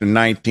back to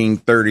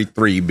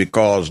 1933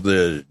 because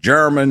the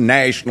German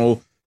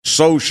National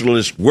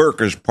Socialist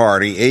Workers'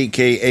 Party,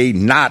 a.k.a.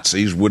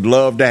 Nazis, would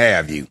love to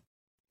have you.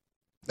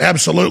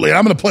 Absolutely.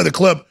 I'm going to play the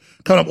clip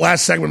coming up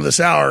last segment of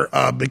this hour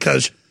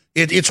because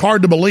it's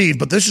hard to believe,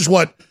 but this is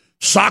what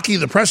Psaki,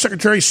 the press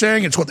secretary, is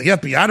saying. It's what the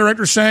FBI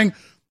director is saying.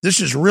 This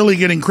is really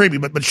getting creepy.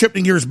 But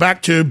shifting gears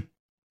back to...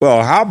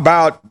 Well, how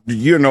about,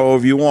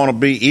 if you want to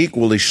be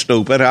equally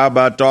stupid, how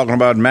about talking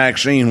about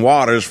Maxine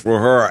Waters for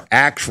her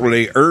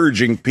actually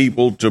urging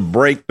people to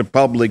break the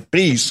public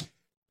peace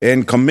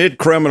and commit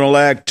criminal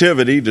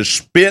activity to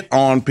spit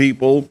on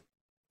people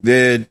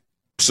that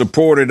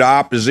supported the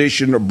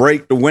opposition to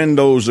break the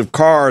windows of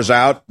cars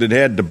out that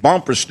had the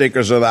bumper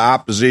stickers of the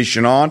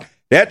opposition on.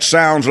 That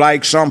sounds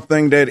like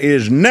something that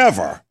is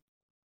never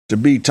to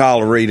be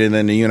tolerated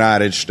in the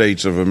United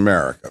States of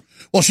America.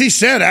 Well, she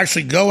said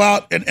actually go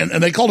out,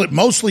 and they called it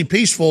mostly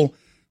peaceful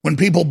when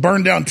people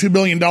burn down $2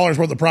 billion worth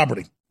of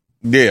property.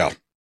 Yeah.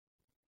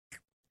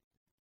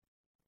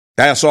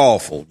 That's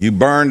awful. You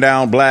burn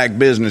down black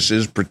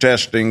businesses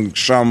protesting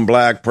some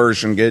black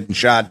person getting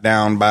shot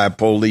down by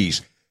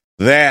police.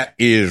 That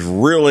is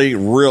really,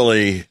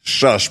 really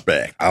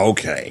suspect.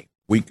 Okay,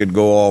 we could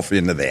go off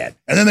into that.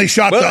 And then they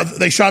shot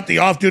the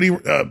off-duty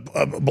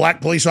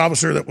black police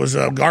officer that was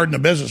guarding the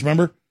business,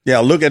 remember? Yeah,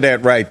 look at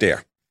that right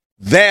there.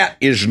 That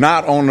is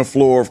not on the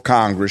floor of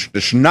Congress.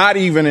 It's not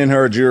even in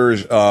her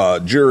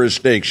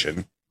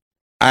jurisdiction.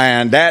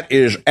 And that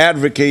is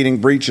advocating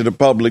breach of the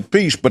public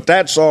peace, but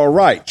that's all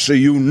right. So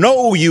you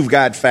know you've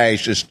got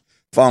fascists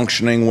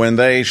functioning when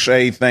they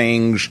say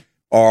things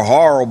are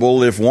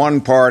horrible if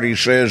one party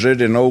says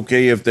it and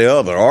okay if the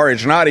other. Or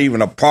it's not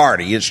even a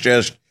party. It's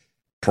just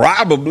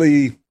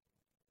probably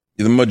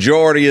the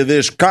majority of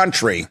this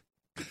country.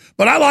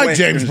 But I like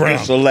James Brown.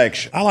 This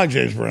election. I like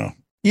James Brown.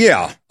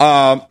 Yeah.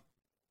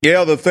 The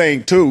other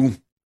thing, too,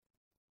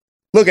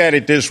 look at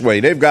it this way.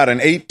 They've got an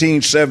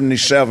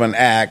 1877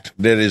 act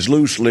that is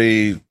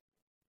loosely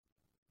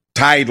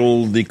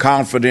titled the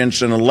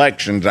Confidence in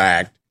Elections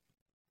Act,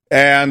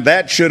 and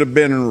that should have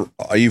been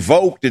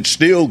evoked. It's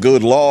still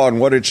good law, and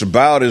what it's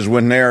about is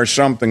when there is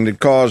something that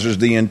causes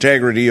the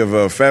integrity of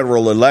a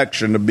federal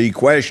election to be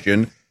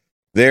questioned,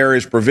 there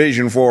is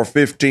provision for a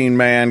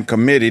 15-man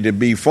committee to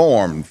be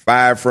formed,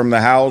 5 from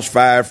the House,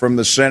 5 from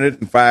the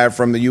Senate, and 5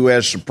 from the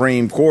U.S.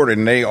 Supreme Court,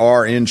 and they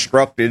are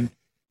instructed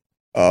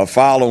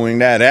following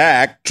that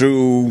act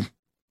to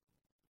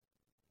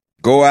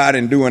go out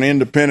and do an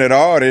independent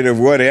audit of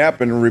what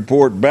happened and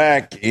report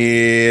back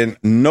in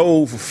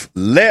no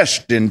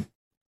less than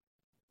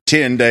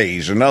 10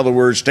 days. In other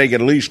words, take at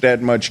least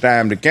that much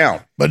time to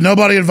count. But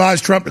nobody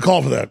advised Trump to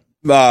call for that.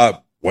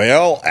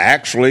 Well,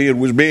 actually, it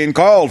was being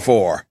called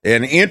for.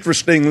 And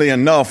interestingly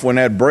enough, when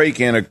that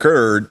break-in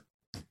occurred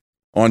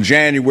on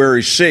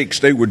January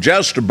 6th, they were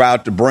just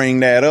about to bring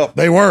that up.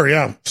 They were,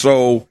 yeah.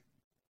 So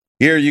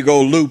here you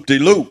go,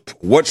 loop-de-loop.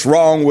 What's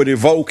wrong with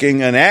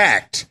evoking an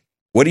act?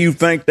 What do you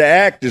think the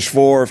act is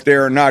for if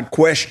there are not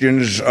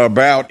questions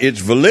about its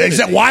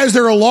validity? Why is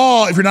there a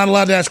law if you're not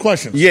allowed to ask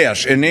questions?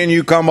 Yes, and then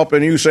you come up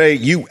and you say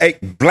you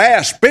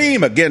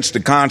blaspheme against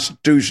the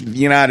Constitution of the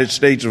United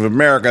States of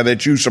America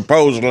that you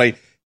supposedly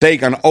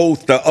take an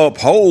oath to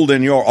uphold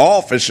in your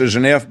office as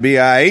an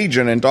FBI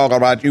agent, and talk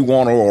about you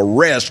want to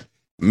arrest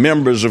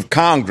members of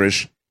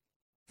Congress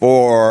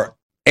for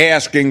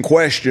asking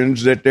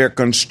questions that their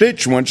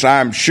constituents,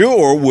 I'm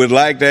sure, would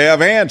like to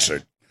have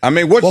answered. I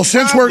mean, what's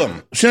the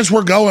problem? Since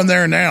we're going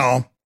there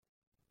now,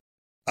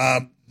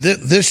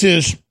 this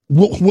is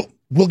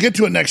we'll get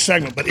to it next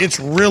segment, but it's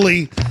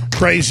really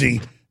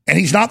crazy, and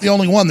he's not the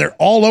only one. They're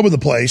all over the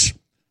place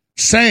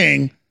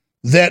saying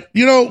that,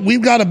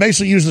 we've got to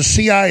basically use the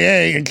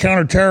CIA and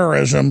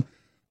counterterrorism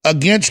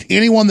against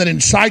anyone that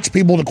incites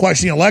people to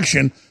question the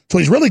election. So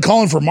he's really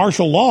calling for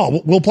martial law.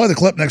 We'll play the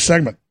clip next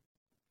segment.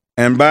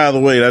 And by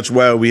the way, that's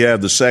why we have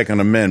the Second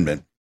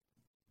Amendment.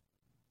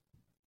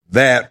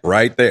 That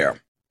right there.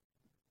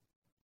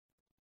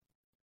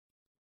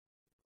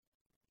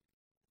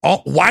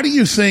 Why do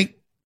you think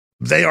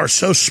they are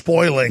so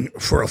spoiling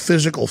for a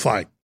physical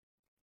fight?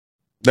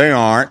 They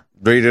aren't.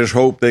 They just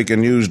hope they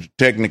can use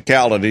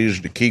technicalities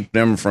to keep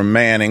them from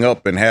manning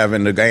up and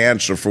having to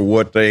answer for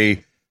what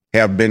they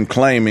have been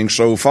claiming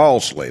so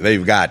falsely.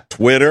 They've got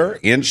Twitter,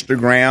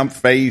 Instagram,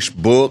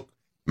 Facebook,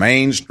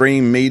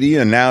 mainstream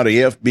media, and now the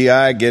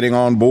FBI getting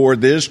on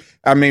board this.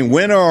 I mean,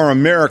 when are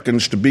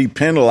Americans to be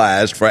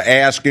penalized for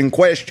asking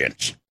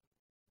questions?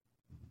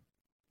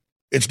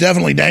 It's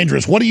definitely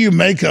dangerous. What do you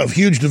make of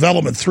huge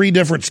development? 3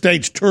 different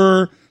states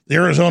tour the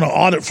Arizona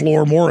audit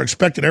floor, more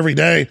expected every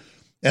day.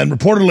 And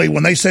reportedly,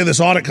 when they say this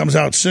audit comes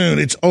out soon,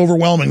 it's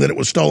overwhelming that it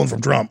was stolen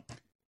from Trump.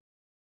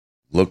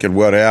 Look at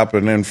what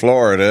happened in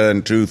Florida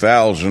in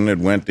 2000. It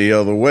went the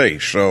other way.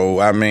 So,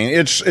 I mean,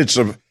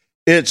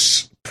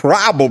 it's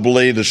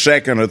probably the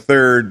second or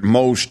third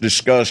most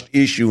discussed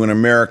issue in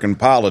American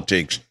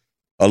politics,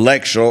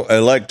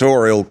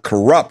 electoral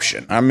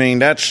corruption. I mean,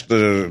 that's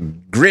the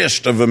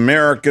grist of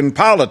American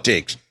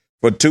politics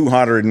for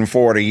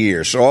 240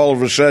 years. So all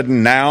of a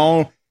sudden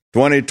now,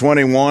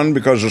 2021,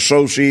 because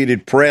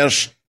Associated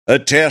Press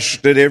attests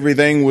that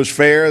everything was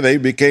fair, they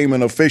became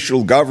an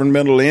official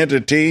governmental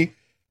entity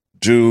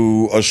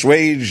to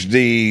assuage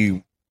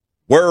the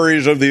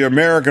worries of the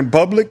American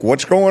public.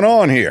 What's going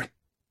on here?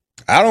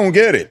 I don't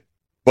get it,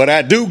 but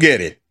I do get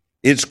it.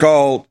 It's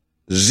called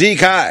Zeke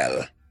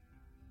Heil.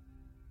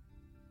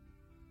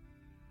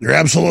 You're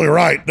absolutely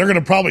right. They're going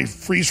to probably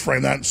freeze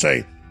frame that and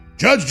say,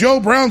 Judge Joe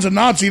Brown's a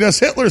Nazi. Does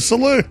Hitler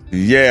salute?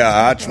 Yeah,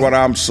 that's what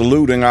I'm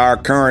saluting our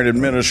current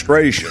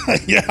administration.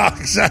 Yeah,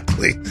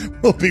 exactly.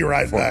 We'll be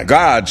right back. For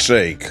God's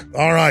sake.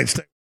 All right.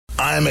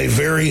 I am a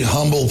very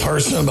humble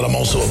person, but I'm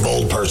also a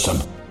bold person.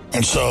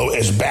 And so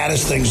as bad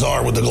as things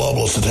are with the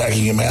globalists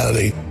attacking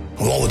humanity,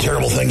 with all the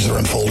terrible things that are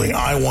unfolding,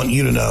 I want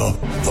you to know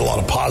that a lot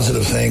of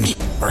positive things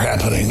are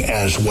happening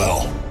as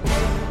well.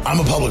 I'm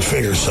a public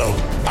figure, so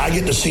I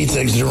get to see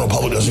things the general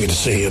public doesn't get to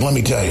see. And let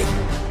me tell you,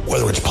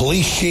 whether it's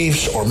police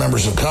chiefs or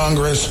members of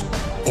Congress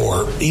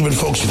or even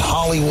folks in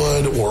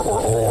Hollywood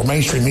or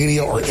mainstream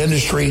media or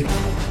industry,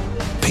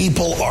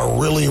 people are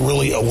really,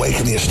 really awake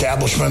in the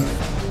establishment.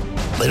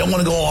 They don't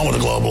want to go along with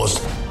the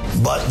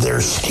globalists, but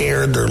they're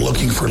scared. They're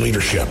looking for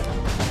leadership.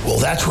 Well,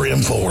 that's where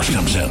InfoWars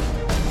comes in.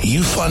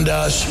 You fund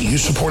us, you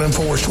support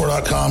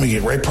InfoWarsStore.com, you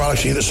get great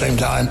products at the same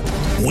time.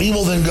 We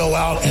will then go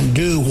out and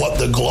do what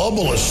the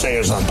globalists say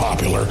is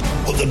unpopular,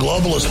 what the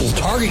globalists will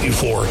target you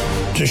for,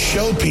 to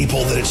show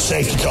people that it's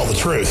safe to tell the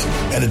truth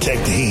and to take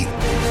the heat.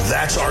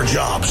 That's our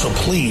job. So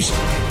please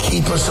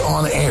keep us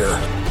on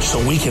air so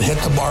we can hit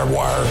the barbed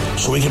wire,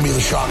 so we can be the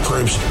shock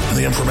troops in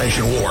the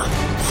information war.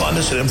 Fund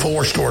us at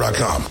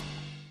InfoWarsStore.com.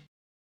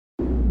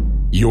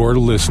 You're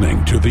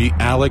listening to The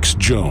Alex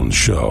Jones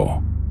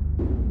Show.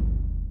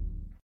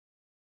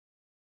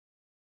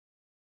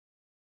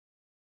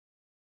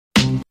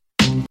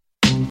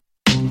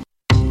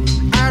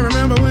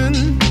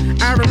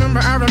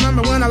 I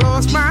remember when I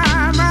lost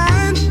my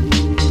mind.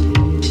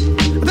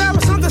 There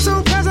was something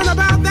so pleasant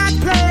about that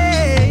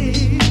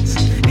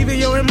place. Even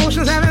your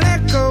emotions have an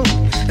echo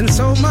in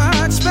so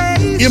much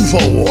space.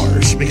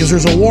 InfoWars, because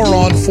there's a war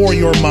on for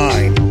your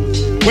mind.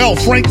 Well,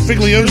 Frank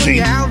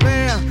Figliuzzi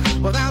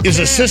is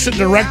Assistant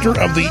Director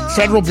of the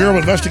Federal Bureau of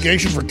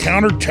Investigation for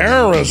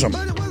Counterterrorism.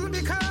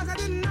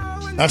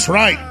 That's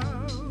right.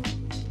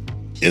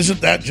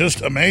 Isn't that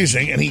just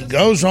amazing? And he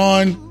goes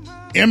on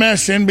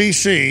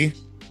MSNBC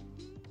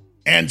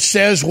and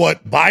says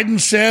what Biden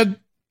said,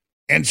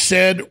 and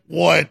said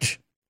what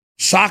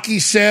Psaki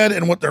said,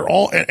 and what they're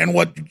all, and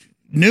what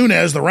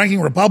Nunes, the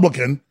ranking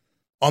Republican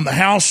on the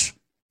House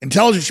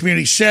Intelligence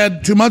Committee,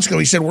 said 2 months ago.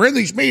 He said, we're in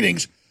these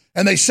meetings,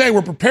 and they say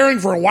we're preparing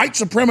for a white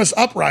supremacist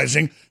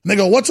uprising. And they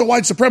go, what's a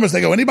white supremacist?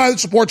 They go, anybody that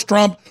supports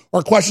Trump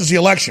or questions the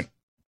election.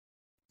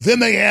 Then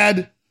they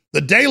had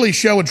The Daily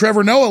Show with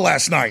Trevor Noah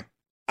last night.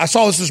 I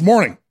saw this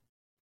morning.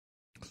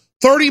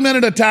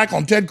 30-minute attack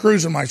on Ted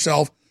Cruz and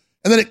myself.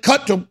 And then it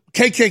cut to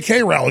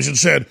KKK rallies and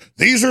said,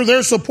 these are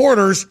their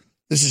supporters.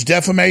 This is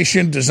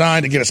defamation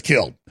designed to get us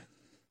killed.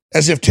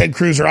 As if Ted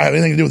Cruz or I have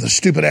anything to do with the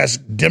stupid-ass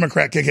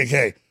Democrat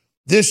KKK.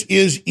 This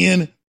is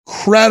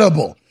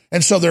incredible.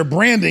 And so they're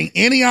branding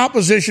any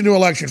opposition to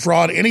election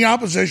fraud, any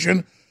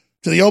opposition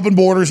to the open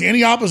borders,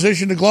 any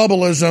opposition to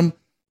globalism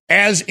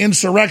as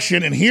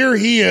insurrection. And here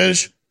he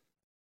is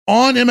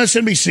on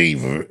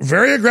MSNBC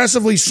very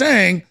aggressively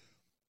saying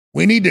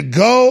we need to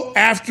go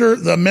after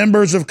the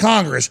members of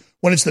Congress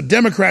when it's the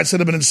Democrats that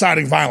have been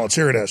inciting violence.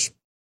 Here it is.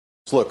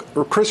 Look,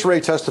 Chris Wray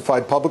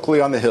testified publicly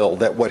on the Hill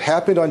that what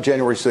happened on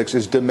January 6th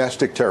is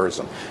domestic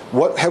terrorism.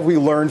 What have we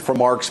learned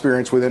from our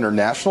experience with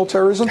international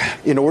terrorism?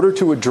 In order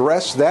to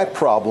address that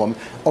problem,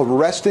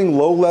 arresting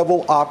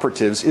low-level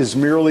operatives is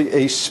merely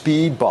a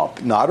speed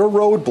bump, not a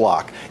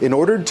roadblock. In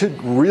order to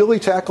really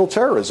tackle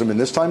terrorism, and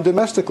this time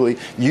domestically,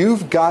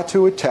 you've got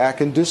to attack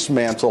and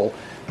dismantle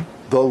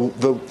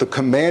the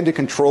command and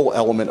control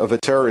element of a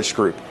terrorist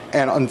group.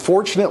 And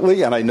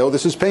unfortunately, and I know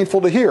this is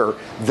painful to hear,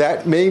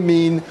 that may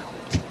mean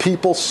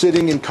people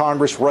sitting in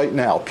Congress right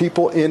now,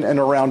 people in and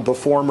around the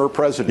former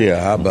president.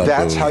 Yeah, how about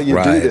that's how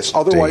you do this.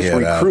 Otherwise,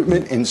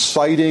 recruitment,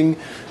 inciting,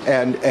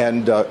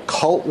 and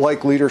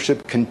cult-like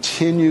leadership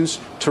continues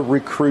to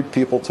recruit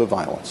people to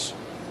violence.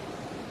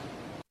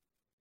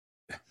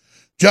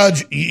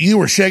 Judge, you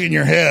were shaking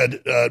your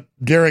head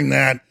during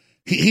that.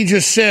 He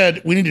just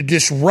said we need to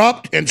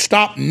disrupt and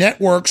stop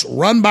networks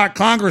run by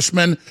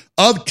congressmen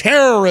of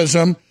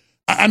terrorism.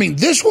 I mean,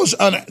 this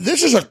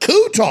is a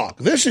coup talk.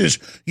 They're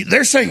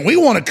saying we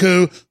want a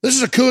coup. This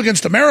is a coup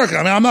against America.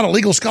 I mean, I'm not a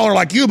legal scholar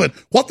like you, but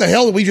what the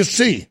hell did we just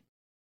see?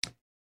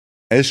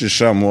 This is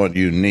somewhat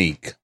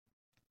unique.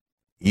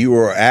 You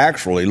are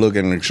actually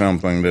looking at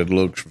something that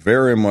looks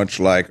very much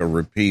like a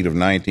repeat of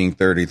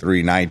 1933,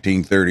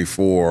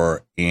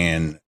 1934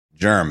 in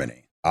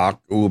Germany.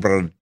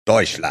 Über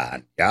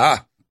Deutschland, yeah?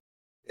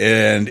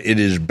 And it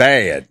is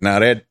bad. Now,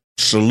 that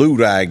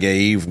salute I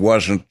gave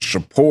wasn't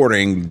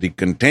supporting the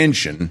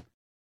contention,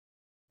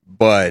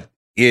 but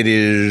it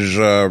is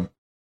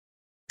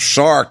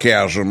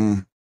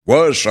sarcasm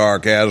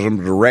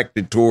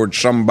directed towards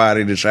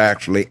somebody that's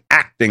actually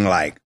acting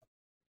like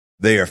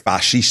they're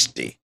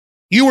fascisti.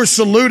 You were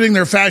saluting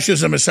their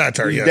fascism as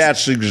satire, yes.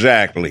 That's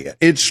exactly it.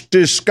 It's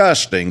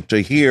disgusting to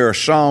hear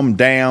some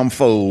damn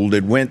fool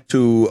that went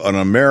to an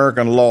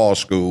American law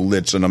school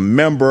that's a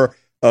member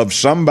of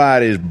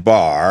somebody's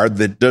bar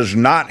that does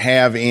not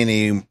have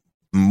any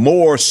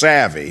more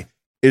savvy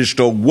as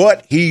to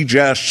what he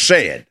just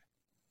said,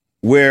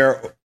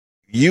 where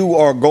you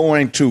are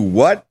going to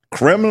what?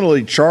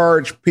 Criminally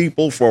charge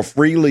people for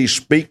freely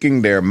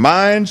speaking their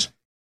minds?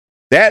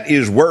 That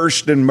is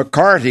worse than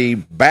McCarthy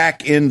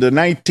back in the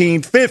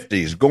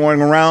 1950s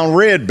going around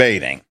red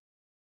baiting.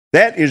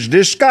 That is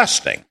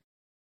disgusting.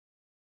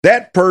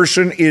 That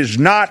person is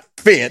not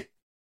fit,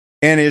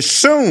 and as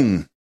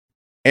soon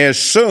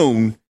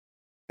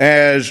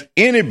as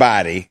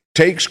anybody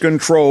takes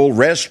control,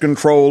 wrests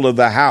control of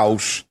the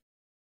House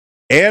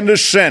and the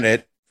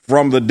Senate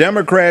from the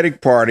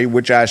Democratic Party,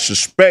 which I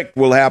suspect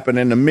will happen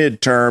in the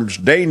midterms,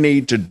 they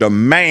need to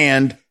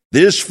demand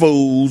this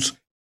fool's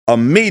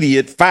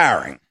immediate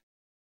firing.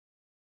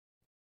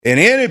 And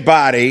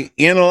anybody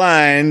in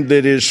line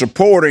that is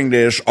supporting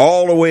this,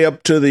 all the way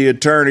up to the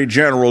Attorney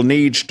General,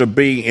 needs to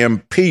be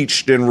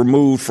impeached and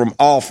removed from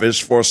office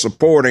for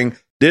supporting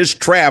this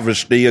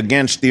travesty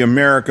against the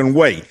American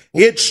way.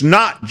 It's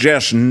not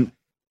just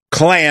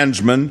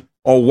Klansmen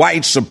or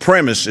white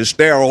supremacists.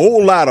 There are a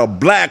whole lot of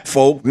black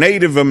folk,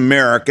 Native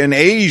American,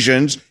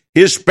 Asians,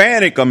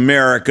 Hispanic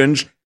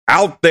Americans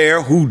out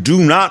there who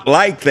do not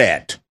like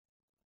that.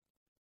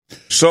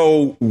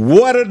 So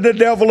what is the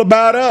devil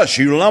about us?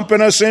 You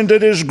lumping us into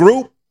this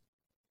group?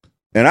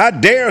 And I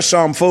dare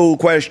some fool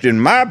question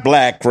my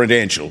black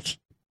credentials.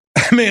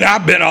 I mean,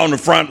 I've been on the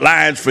front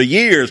lines for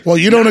years. Well,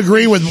 you don't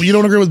agree with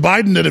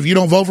Biden that if you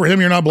don't vote for him,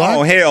 you're not black?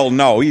 Oh, hell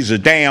no. He's a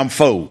damn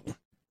fool.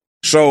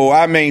 So,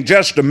 I mean,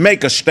 just to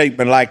make a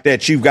statement like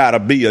that, you've got to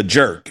be a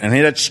jerk. And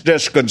that's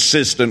just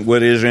consistent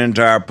with his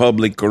entire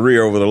public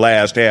career over the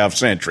last half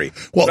century.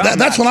 Well,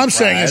 that's what I'm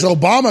saying is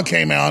Obama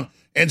came out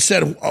and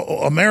said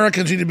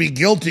Americans need to be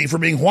guilty for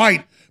being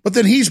white, but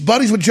then he's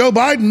buddies with Joe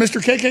Biden,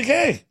 Mr.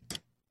 KKK.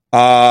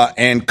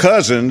 And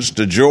cousins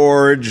to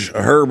George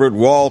Herbert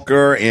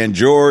Walker and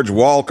George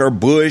Walker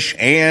Bush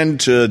and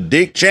to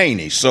Dick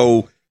Cheney.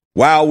 So,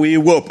 wow, we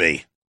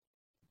whoopee.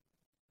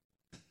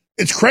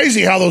 It's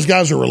crazy how those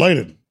guys are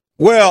related.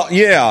 Well,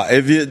 yeah,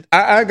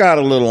 I got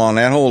a little on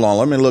that. Hold on,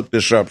 let me look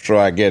this up so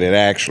I get it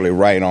actually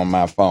right on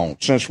my phone.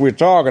 Since we're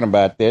talking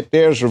about that,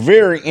 there's a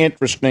very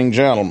interesting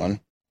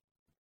gentleman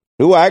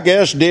who I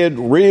guess did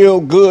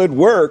real good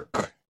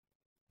work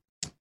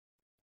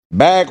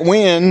back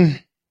when,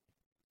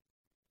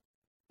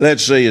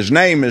 let's see, his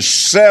name is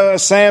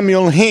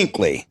Samuel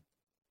Hinckley.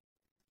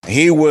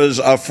 He was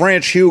a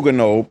French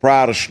Huguenot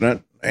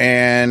Protestant,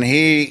 and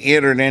he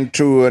entered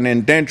into an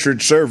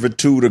indentured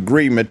servitude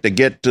agreement to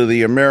get to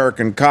the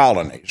American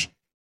colonies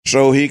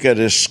so he could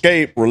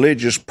escape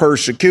religious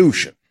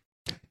persecution.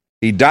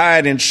 He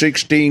died in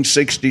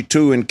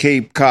 1662 in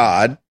Cape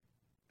Cod.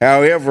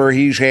 However,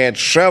 he's had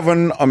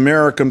 7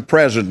 American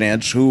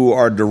presidents who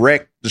are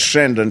direct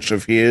descendants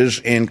of his,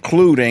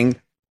 including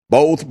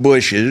both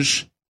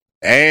Bushes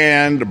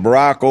and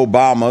Barack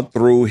Obama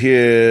through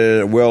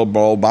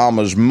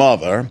Obama's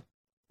mother,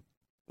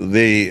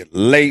 the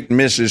late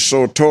Mrs.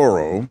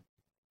 Soetoro,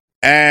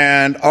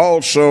 and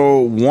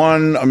also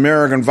one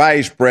American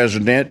vice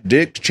president,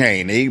 Dick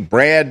Cheney,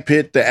 Brad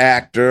Pitt, the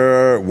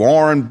actor,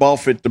 Warren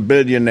Buffett, the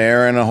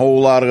billionaire, and a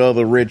whole lot of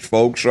other rich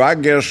folks. So I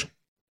guess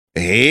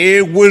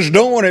he was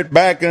doing it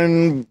back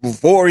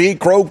before he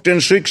croaked in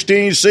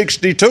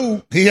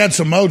 1662. He had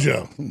some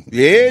mojo.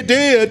 Yeah, he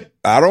did.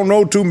 I don't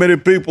know too many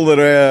people that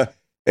are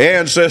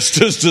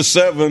ancestors to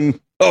 7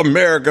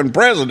 American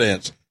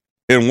presidents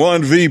and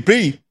 1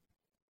 VP.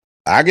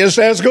 I guess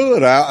that's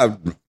good.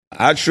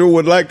 I sure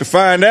would like to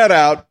find that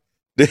out.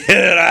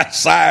 That I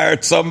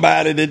sired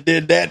somebody that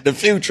did that in the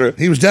future.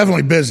 He was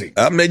definitely busy.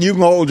 I mean, you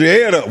can hold your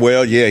head up.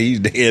 Well, yeah, he's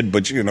dead,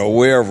 but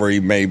wherever he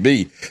may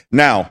be.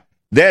 Now,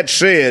 that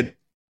said,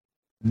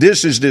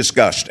 this is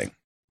disgusting.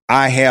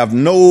 I have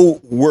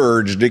no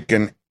words that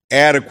can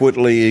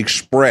adequately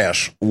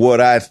express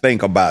what I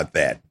think about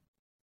that.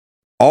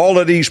 All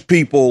of these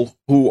people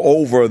who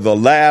over the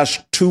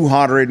last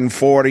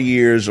 240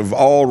 years of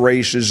all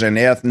races and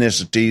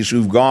ethnicities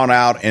who've gone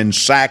out and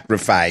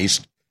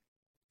sacrificed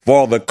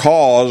for the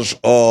cause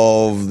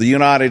of the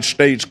United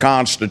States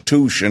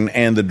Constitution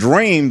and the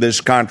dream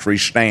this country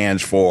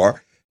stands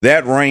for,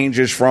 that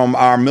ranges from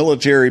our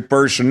military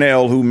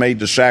personnel who made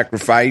the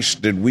sacrifice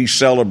that we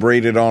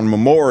celebrated on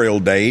Memorial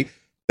Day.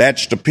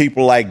 That's to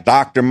people like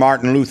Dr.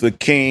 Martin Luther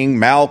King,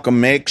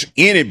 Malcolm X,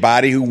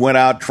 anybody who went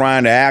out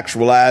trying to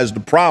actualize the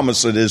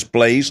promise of this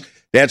place.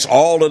 That's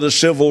all of the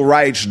civil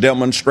rights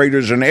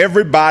demonstrators, and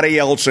everybody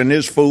else in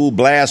this fool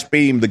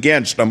blasphemed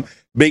against them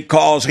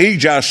because he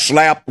just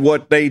slapped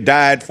what they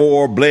died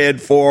for,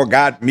 bled for,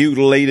 got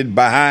mutilated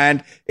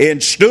behind,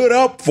 and stood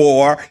up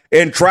for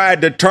and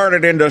tried to turn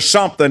it into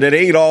something that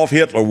Adolf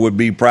Hitler would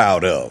be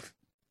proud of.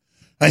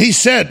 He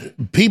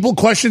said people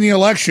questioning the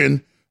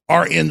election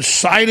are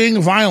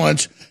inciting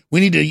violence. We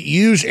need to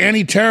use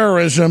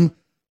anti-terrorism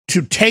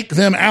to take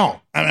them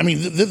out. I mean,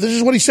 this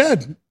is what he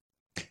said.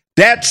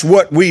 That's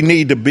what we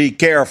need to be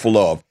careful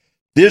of.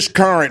 This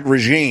current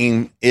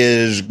regime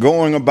is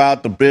going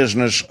about the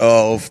business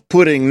of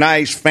putting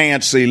nice,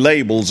 fancy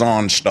labels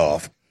on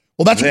stuff.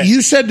 Well, that's what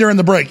you said during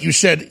the break. You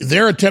said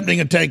they're attempting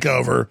a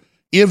takeover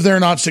if they're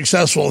not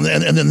successful.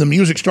 And then the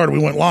music started. We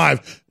went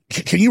live.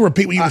 Can you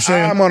repeat what you were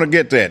saying? I'm going to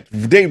get that.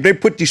 They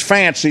put these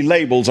fancy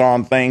labels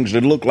on things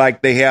that look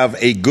like they have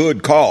a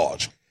good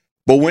cause.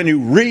 But when you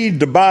read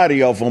the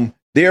body of them,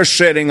 they're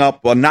setting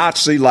up a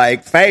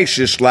Nazi-like,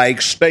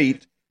 fascist-like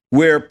state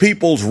where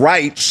people's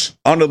rights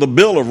under the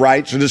Bill of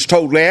Rights is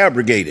totally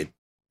abrogated.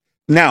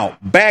 Now,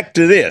 back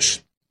to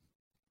this.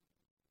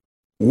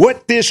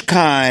 What this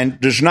kind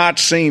does not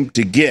seem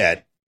to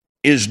get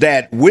is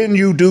that when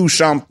you do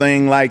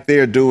something like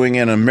they're doing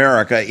in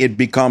America, it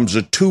becomes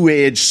a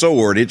two-edged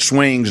sword. It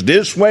swings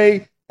this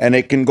way, and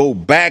it can go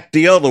back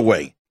the other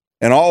way.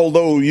 And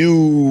although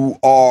you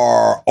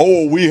are,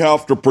 we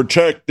have to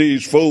protect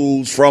these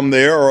fools from the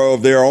error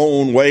of their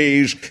own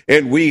ways,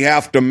 and we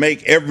have to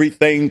make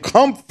everything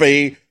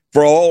comfy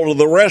for all of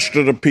the rest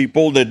of the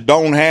people that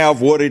don't have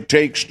what it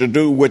takes to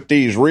do what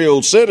these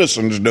real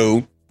citizens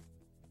do,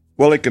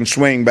 well, it can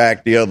swing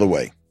back the other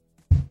way.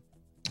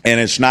 And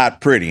it's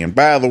not pretty. And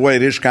by the way,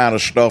 this kind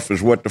of stuff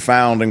is what the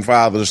founding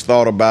fathers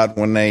thought about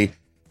when they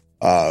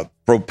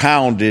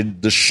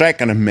propounded the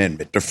Second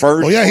Amendment. The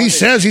first. Well, yeah, he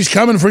says he's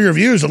coming for your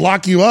views to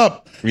lock you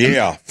up.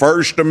 Yeah,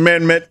 First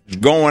Amendment is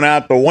going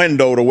out the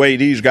window the way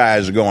these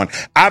guys are going.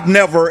 I've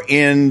never,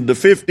 in the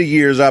 50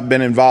 years I've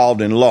been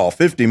involved in law,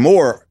 50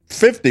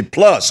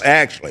 plus,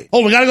 actually.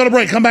 Hold on, we got to go to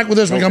break. Come back with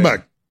this when we come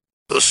back.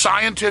 The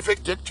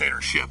scientific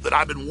dictatorship that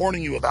I've been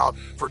warning you about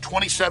for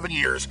 27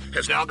 years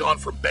has now gone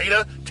from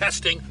beta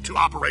testing to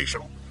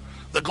operational.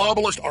 The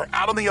globalists are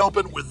out in the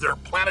open with their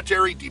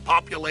planetary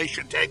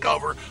depopulation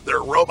takeover,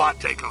 their robot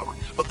takeover.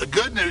 But the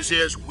good news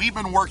is we've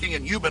been working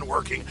and you've been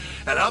working,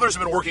 and others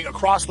have been working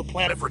across the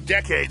planet for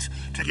decades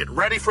to get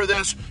ready for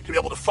this, to be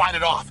able to fight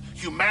it off.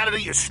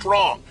 Humanity is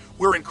strong.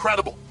 We're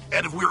incredible.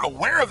 And if we're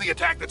aware of the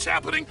attack that's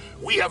happening,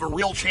 we have a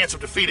real chance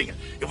of defeating it.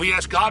 If we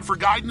ask God for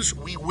guidance,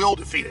 we will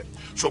defeat it.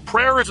 So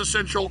prayer is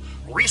essential,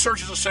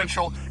 research is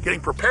essential,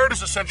 getting prepared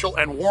is essential,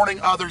 and warning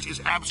others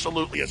is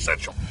absolutely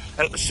essential.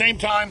 And at the same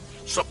time,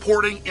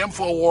 supporting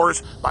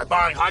InfoWars by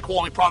buying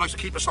high-quality products to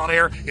keep us on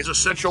air is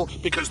essential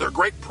because they're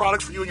great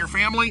products for you and your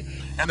family,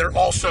 and they're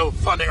also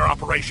funding our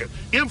operation.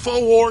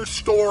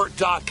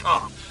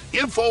 InfoWarsStore.com.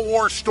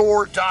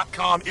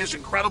 InfoWarsStore.com is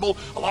incredible.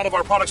 A lot of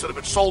our products that have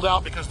been sold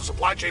out because the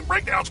supply chain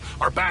breakdowns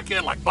are back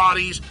in, like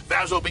bodies,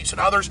 Vasobeats,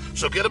 and others.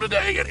 So get them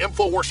today at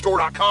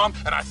InfoWarsStore.com,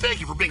 and I thank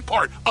you for being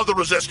part of the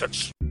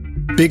resistance.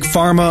 Big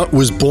Pharma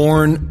was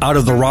born out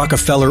of the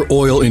Rockefeller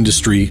oil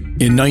industry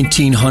in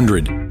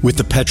 1900 with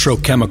the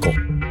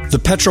petrochemical. The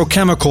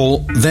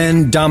petrochemical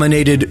then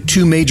dominated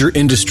two major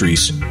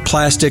industries,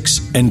 plastics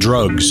and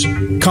drugs.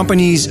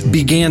 Companies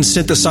began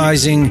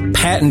synthesizing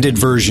patented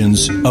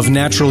versions of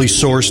naturally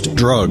sourced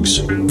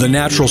drugs. The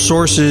natural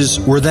sources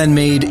were then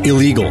made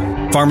illegal.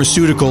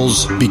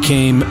 Pharmaceuticals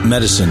became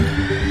medicine.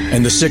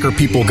 And the sicker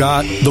people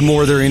got, the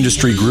more their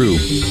industry grew.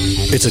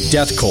 It's a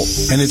death cult,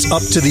 and it's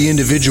up to the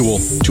individual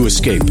to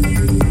escape.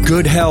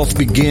 Good health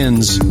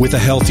begins with a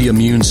healthy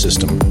immune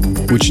system,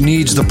 which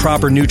needs the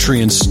proper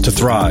nutrients to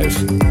thrive.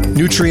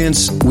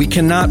 Nutrients we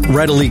cannot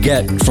readily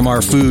get from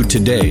our food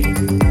today.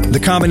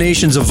 The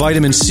combinations of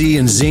vitamin C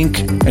and zinc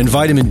and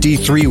vitamin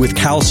D3 with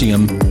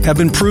calcium have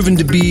been proven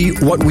to be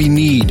what we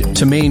need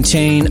to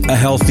maintain a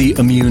healthy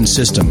immune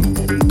system.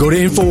 Go to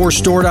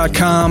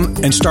InfoWarsStore.com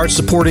and start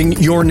supporting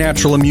your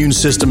natural immune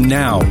system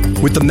now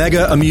with the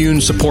Mega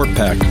Immune Support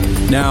Pack.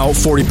 Now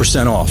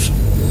 40% off.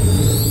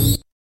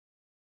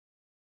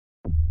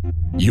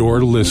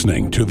 You're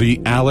listening to The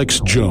Alex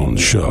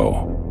Jones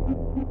Show.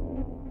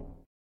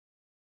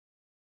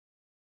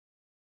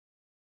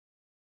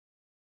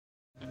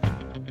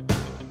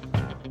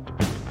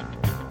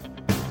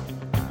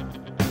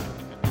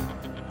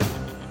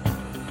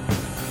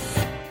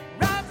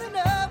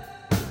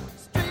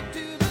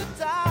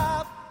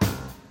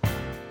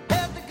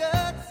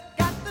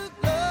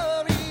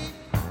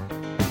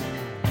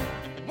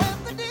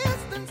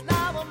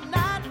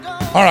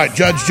 All right,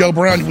 Judge Joe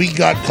Brown, we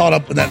got caught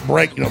up in that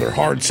break. You know, they're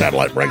hard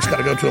satellite breaks. Got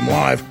to go to them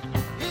live.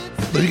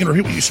 But you can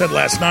repeat what you said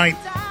last night,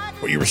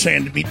 what you were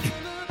saying to me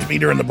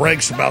during the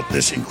breaks about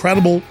this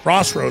incredible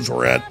crossroads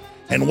we're at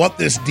and what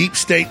this deep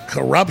state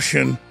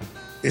corruption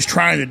is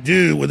trying to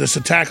do with this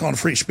attack on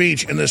free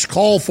speech and this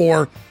call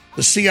for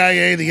the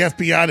CIA, the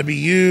FBI to be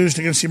used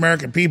against the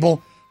American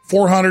people.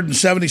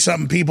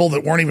 470-something people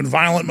that weren't even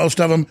violent,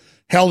 most of them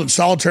held in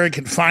solitary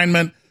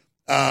confinement.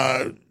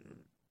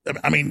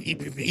 I mean,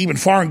 even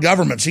foreign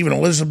governments, even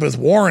Elizabeth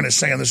Warren is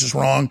saying this is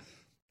wrong.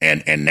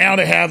 And now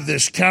to have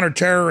this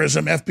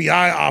counterterrorism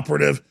FBI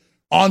operative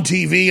on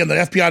TV and the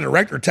FBI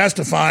director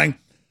testifying,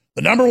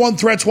 the number one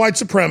threat's white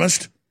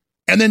supremacist,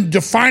 and then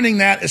defining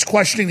that as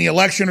questioning the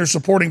election or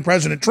supporting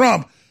President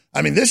Trump.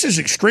 I mean, this is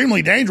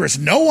extremely dangerous.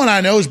 No one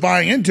I know is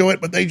buying into it,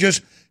 but they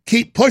just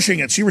keep pushing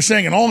it. So you were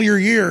saying in all your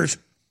years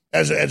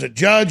as a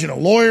judge and a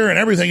lawyer and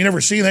everything, you never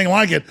see anything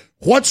like it.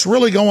 What's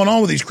really going on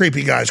with these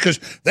creepy guys?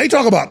 Because they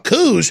talk about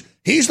coups.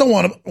 He's the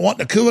one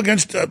wanting a coup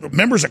against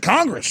members of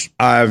Congress.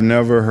 I've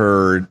never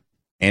heard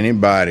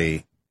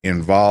anybody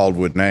involved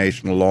with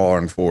national law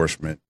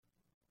enforcement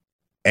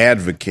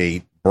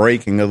advocate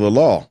breaking of the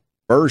law.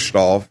 First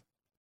off,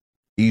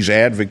 he's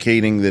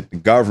advocating that the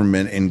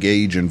government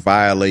engage in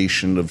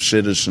violation of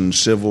citizen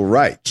civil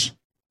rights.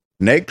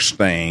 Next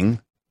thing,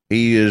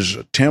 he is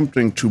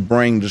attempting to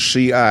bring the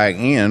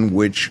CIA in,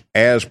 which,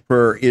 as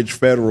per its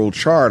federal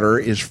charter,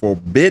 is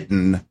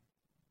forbidden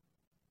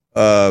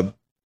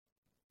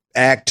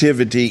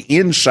activity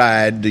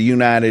inside the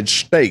United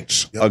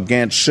States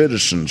against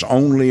citizens,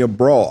 only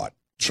abroad.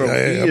 So he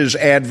is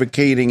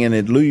advocating in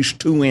at least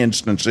two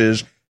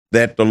instances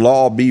that the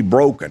law be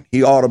broken.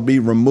 He ought to be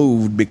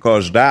removed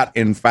because that,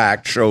 in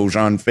fact, shows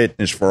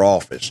unfitness for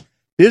office.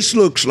 This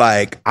looks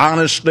like,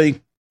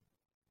 honestly,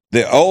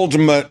 the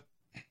ultimate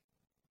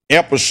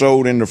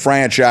episode in the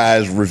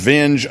franchise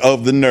Revenge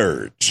of the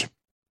Nerds.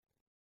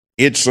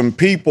 It's some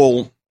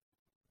people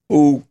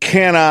who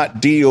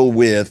cannot deal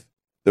with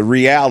the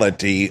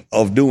reality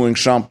of doing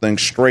something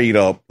straight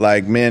up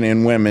like men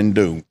and women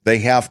do. They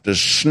have to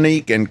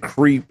sneak and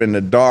creep in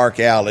the dark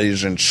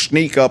alleys and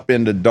sneak up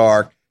in the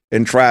dark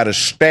and try to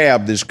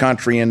stab this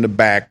country in the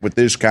back with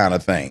this kind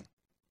of thing.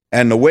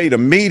 And the way the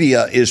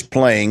media is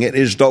playing it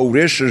is though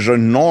this is a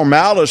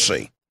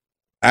normalcy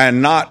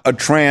and not a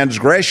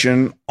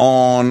transgression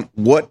on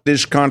what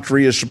this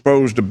country is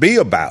supposed to be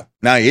about.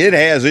 Now, it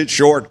has its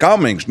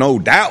shortcomings, no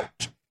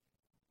doubt.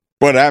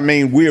 But, I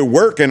mean, we're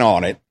working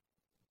on it.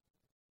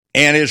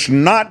 And it's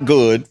not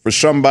good for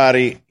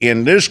somebody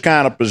in this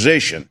kind of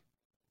position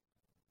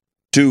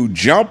to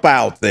jump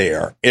out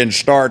there and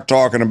start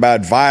talking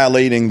about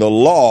violating the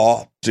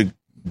law to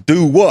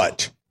do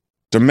what?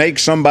 To make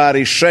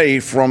somebody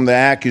safe from the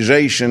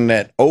accusation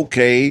that,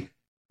 okay,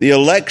 the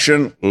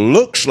election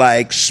looks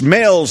like,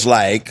 smells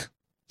like,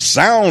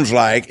 sounds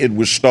like it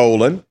was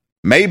stolen.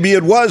 Maybe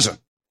it wasn't.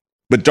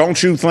 But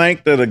don't you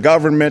think that a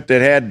government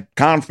that had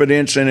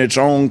confidence in its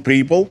own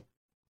people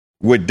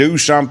would do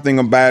something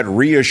about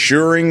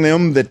reassuring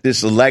them that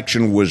this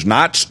election was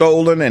not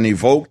stolen and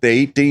evoke the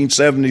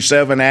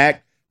 1877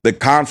 Act, the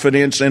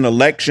Confidence in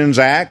Elections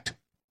Act,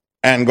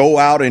 and go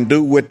out and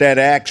do what that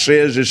act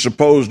says is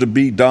supposed to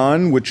be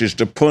done, which is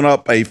to put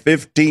up a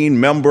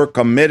 15-member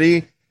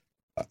committee,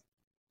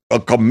 a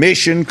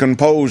commission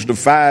composed of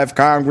 5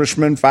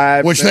 congressmen,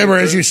 5 which senators. They were,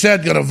 as you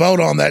said, going to vote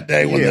on that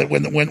day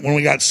when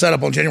we got set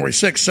up on January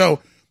 6th.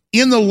 So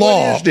in the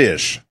law, what is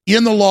this?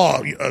 In the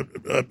law,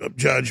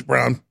 Judge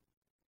Brown,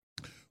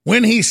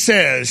 when he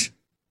says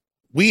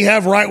we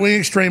have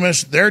right-wing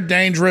extremists, they're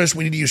dangerous,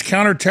 we need to use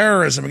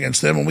counterterrorism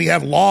against them, and we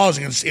have laws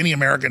against any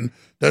American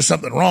does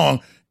something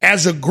wrong,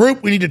 as a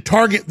group, we need to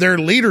target their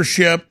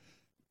leadership.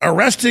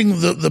 Arresting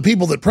the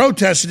people that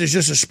protested is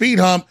just a speed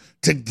hump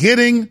to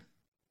getting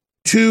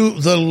to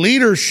the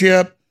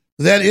leadership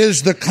that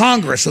is the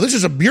Congress. So this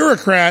is a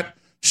bureaucrat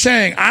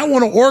saying, I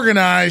want to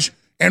organize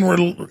and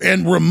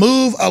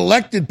remove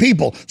elected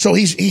people. So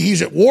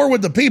he's at war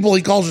with the people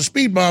he calls a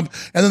speed bump,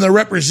 and then the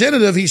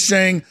representative he's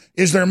saying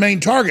is their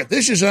main target.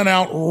 This is an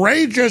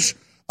outrageous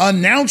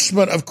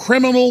announcement of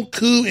criminal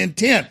coup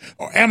intent.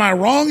 Am I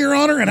wrong, Your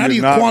Honor? And how do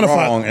you quantify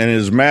wrong. And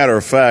as a matter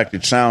of fact,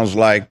 it sounds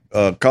like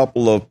a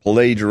couple of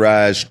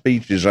plagiarized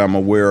speeches I'm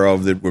aware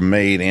of that were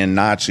made in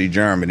Nazi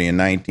Germany in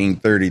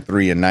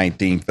 1933 and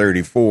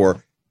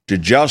 1934 to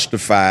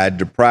justify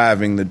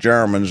depriving the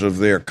Germans of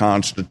their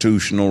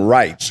constitutional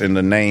rights in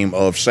the name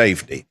of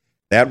safety.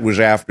 That was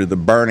after the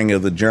burning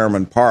of the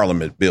German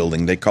Parliament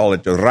building. They call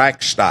it the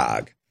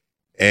Reichstag.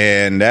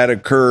 And that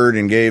occurred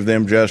and gave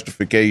them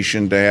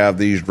justification to have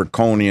these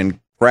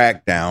draconian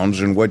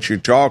crackdowns. And what you're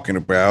talking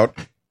about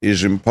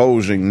is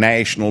imposing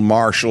national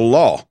martial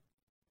law.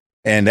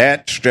 And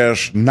that's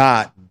just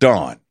not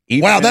done.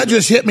 Wow, that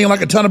just hit me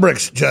like a ton of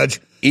bricks, Judge.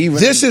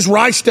 This is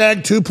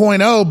Reichstag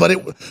 2.0,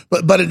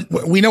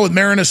 but we know with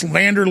Marinus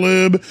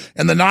Vanderloob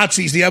and the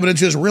Nazis, the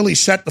evidence is really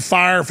set the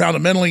fire, found a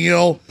mentally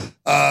ill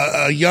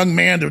a young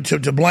man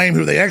to blame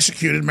who they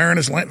executed,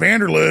 Marinus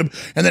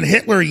Vanderloob, and then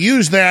Hitler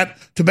used that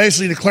to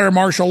basically declare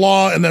martial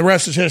law, and the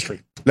rest is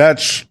history.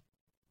 That's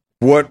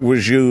what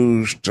was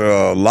used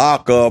to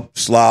lock up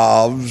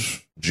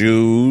Slavs,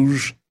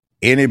 Jews,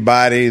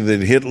 anybody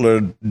that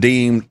Hitler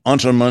deemed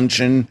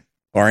Untermenschen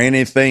or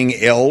anything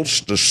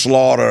else, to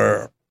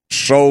slaughter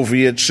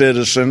Soviet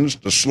citizens,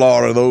 to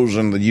slaughter those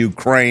in the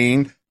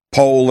Ukraine,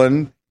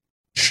 Poland,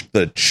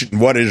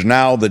 what is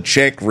now the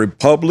Czech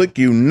Republic,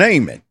 you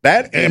name it.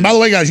 And by the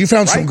way, guys, you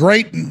found some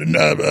great,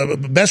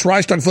 best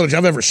Reichstag footage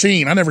I've ever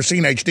seen. I've never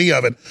seen HD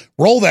of it.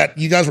 Roll that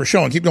you guys were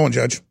showing. Keep going,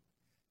 Judge.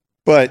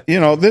 But, you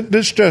know,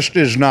 this just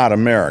is not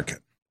American.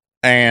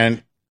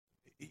 And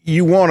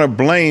you want to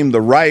blame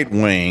the right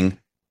wing,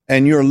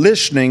 and you're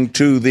listening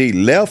to the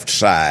left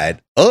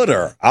side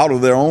utter out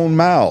of their own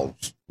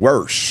mouths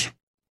worse.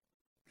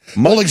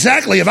 Well,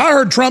 exactly. If I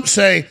heard Trump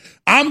say,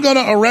 I'm going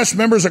to arrest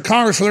members of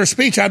Congress for their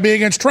speech, I'd be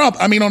against Trump.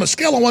 I mean, on a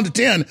scale of 1 to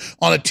 10,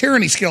 on a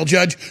tyranny scale,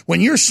 Judge, when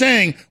you're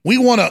saying we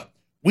want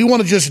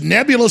to just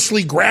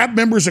nebulously grab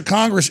members of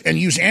Congress and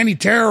use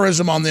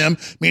anti-terrorism on them,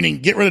 meaning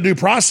get rid of due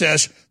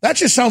process, that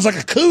just sounds like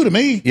a coup to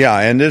me. Yeah,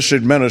 and this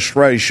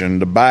administration,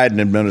 the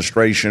Biden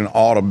administration,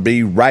 ought to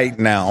be right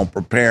now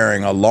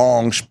preparing a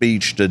long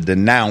speech to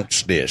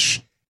denounce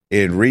this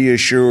and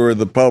reassure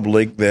the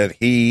public that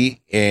he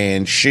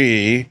and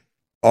she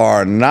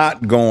are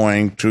not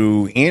going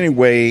to any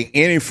way,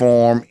 any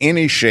form,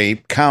 any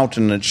shape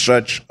countenance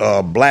such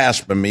a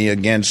blasphemy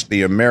against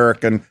the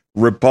American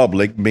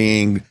Republic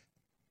being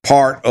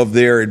part of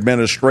their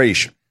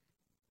administration.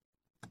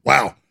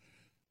 Wow.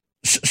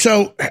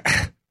 So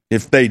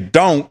if they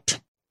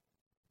don't,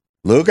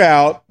 look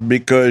out,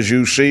 because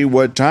you see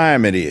what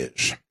time it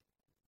is.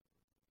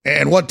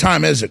 And what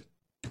time is it?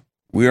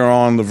 We are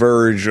on the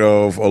verge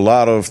of a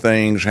lot of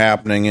things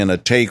happening and a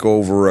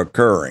takeover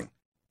occurring.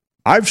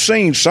 I've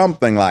seen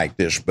something like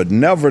this, but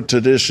never to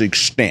this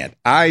extent.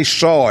 I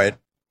saw it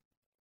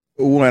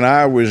when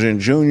I was in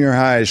junior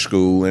high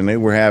school and they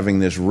were having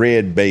this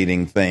red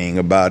baiting thing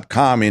about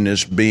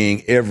communists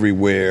being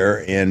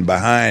everywhere and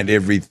behind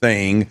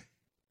everything.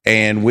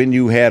 And when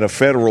you had a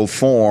federal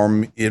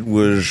form, it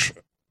was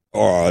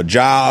a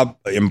job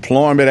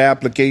employment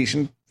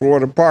application for a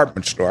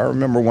department store. I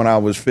remember when I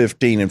was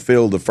 15 and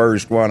filled the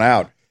first one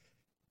out.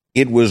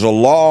 It was a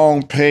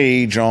long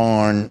page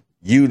on,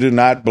 you do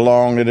not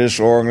belong to this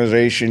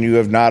organization. You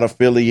have not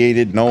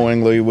affiliated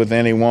knowingly with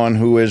anyone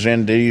who is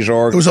in these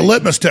organizations. It was a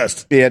litmus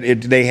test. They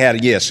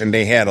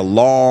had a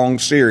long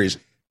series.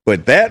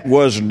 But that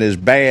wasn't as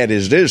bad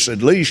as this.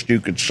 At least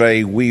you could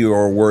say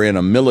were in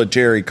a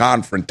military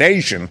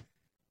confrontation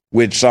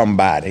with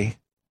somebody.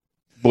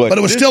 But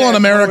it was still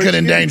un-American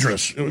and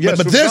dangerous. Yes,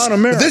 but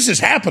this is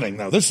happening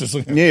now.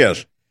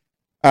 Yes.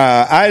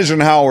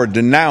 Eisenhower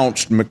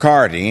denounced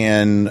McCarthy,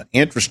 and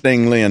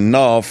interestingly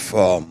enough,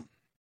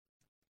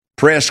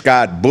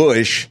 Prescott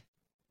Bush,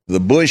 the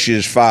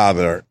Bush's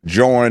father,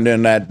 joined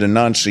in that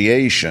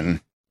denunciation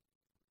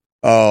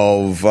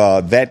of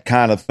that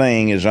kind of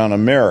thing is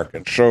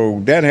un-American.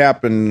 So that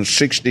happened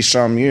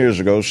 60-some years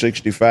ago,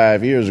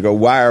 65 years ago.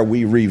 Why are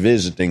we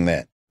revisiting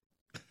that?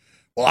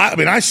 Well, I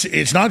mean, I see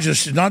it's not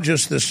just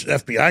this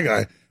FBI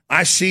guy.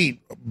 I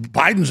see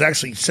Biden's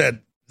actually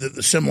said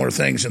the similar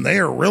things, and they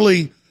are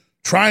really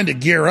trying to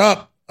gear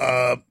up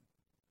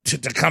to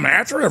come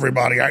after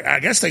everybody.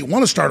 I guess they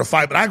want to start a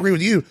fight, but I agree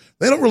with you.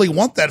 They don't really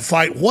want that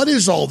fight. What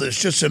is all this?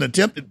 Just an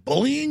attempt at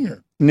bullying?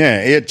 Or?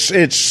 Yeah,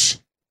 it's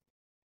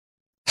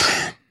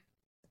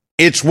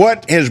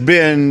what has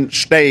been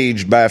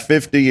staged by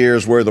 50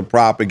 years worth of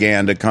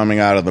propaganda coming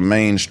out of the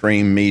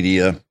mainstream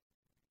media.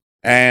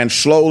 And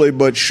slowly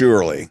but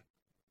surely,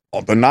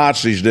 the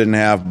Nazis didn't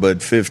have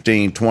but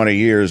 15, 20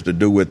 years to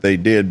do what they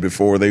did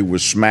before they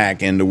was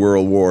smack into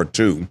World War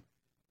II.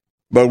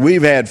 But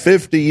we've had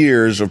 50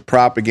 years of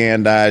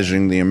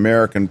propagandizing the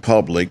American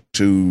public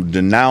to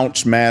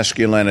denounce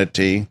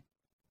masculinity,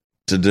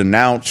 to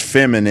denounce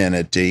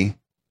femininity,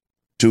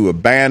 to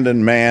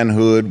abandon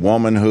manhood,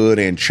 womanhood,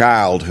 and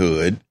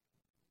childhood,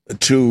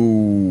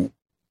 to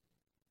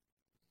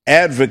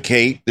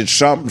advocate that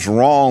something's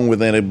wrong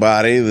with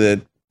anybody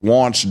that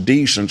wants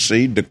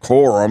decency,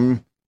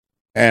 decorum,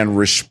 and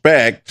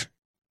respect,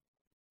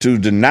 to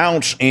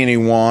denounce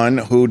anyone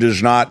who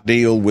does not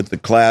deal with the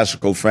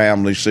classical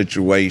family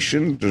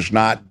situation, does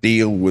not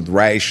deal with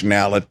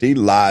rationality,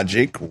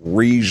 logic,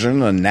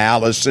 reason,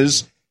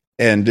 analysis,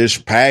 and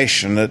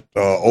dispassionate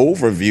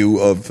overview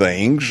of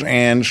things,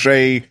 and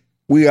say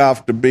we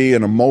have to be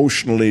an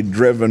emotionally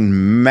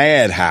driven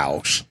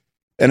madhouse.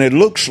 And it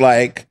looks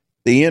like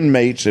the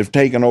inmates have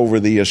taken over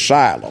the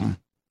asylum.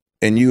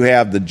 And you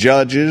have the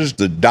judges,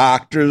 the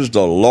doctors,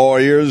 the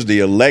lawyers,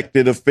 the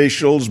elected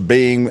officials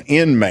being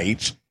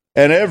inmates,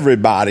 and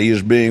everybody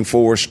is being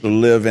forced to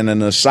live in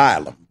an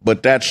asylum.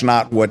 But that's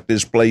not what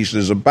this place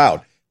is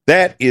about.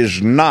 That is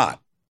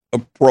not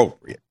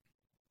appropriate.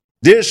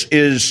 This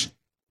is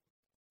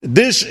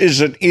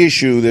an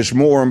issue that's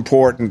more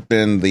important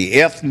than the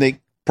ethnic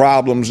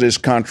problems this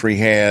country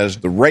has,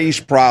 the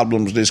race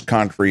problems this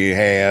country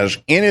has,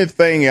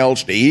 anything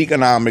else, the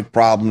economic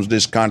problems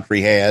this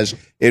country has.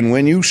 And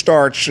when you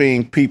start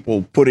seeing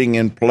people putting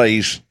in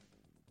place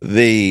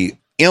the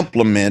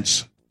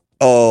implements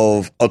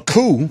of a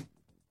coup,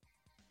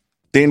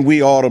 then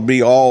we ought to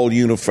be all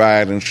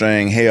unified in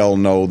saying, hell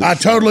no. I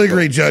totally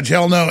agree, Judge.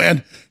 Hell no.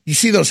 And you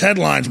see those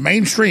headlines,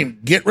 mainstream,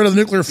 get rid of the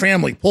nuclear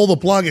family, pull the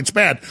plug, it's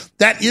bad.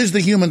 That is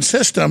the human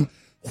system.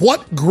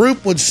 What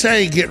group would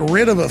say get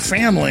rid of a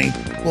family?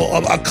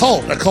 Well, a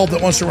cult that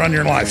wants to run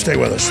your life. Stay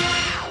with us.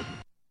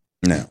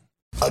 No.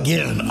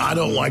 Again, I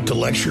don't like to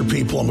lecture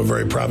people. I'm a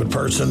very private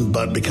person,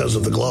 but because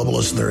of the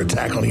globalists and their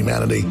attack on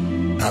humanity,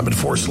 I've been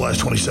forced the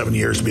last 27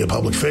 years to be a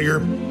public figure,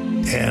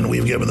 and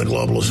we've given the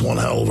globalists one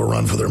hell of a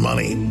run for their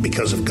money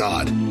because of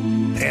God.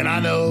 And I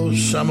know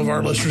some of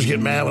our listeners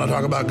get mad when I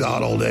talk about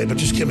God all day, but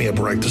just give me a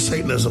break. The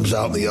Satanism's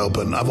out in the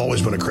open. I've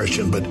always been a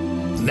Christian, but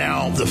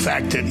now the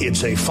fact that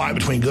it's a fight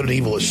between good and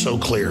evil is so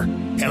clear.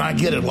 And I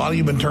get it. A lot of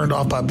you have been turned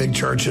off by big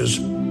churches.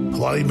 A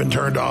lot of you have been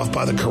turned off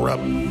by the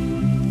corrupt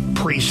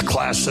priest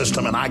class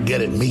system, and I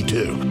get it. Me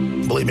too.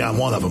 Believe me, I'm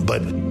one of them.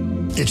 But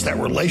it's that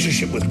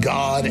relationship with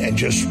God and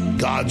just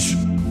God's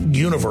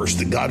universe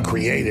that God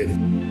created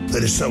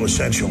that is so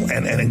essential.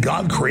 And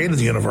God created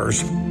the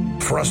universe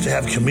for us to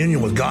have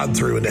communion with God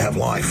through and to have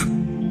life.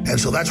 And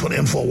so that's what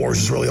InfoWars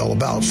is really all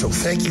about. So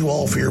thank you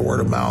all for your word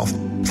of mouth.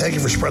 Thank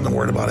you for spreading the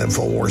word about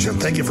InfoWars, and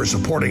thank you for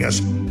supporting us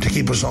to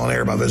keep us on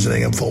air by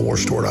visiting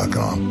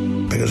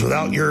InfoWarsStore.com. Because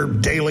without your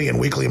daily and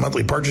weekly and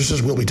monthly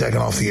purchases, we'll be taken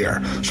off the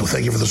air. So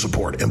thank you for the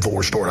support.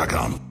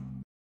 InfoWarsStore.com.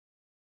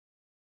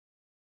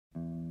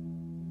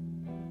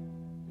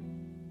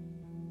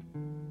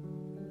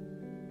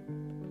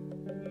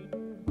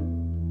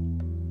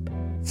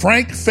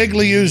 Frank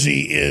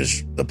Figliuzzi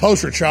is the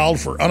poster child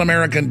for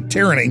un-American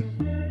tyranny,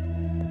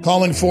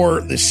 calling for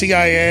the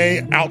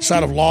CIA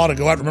outside of law to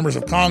go after members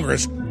of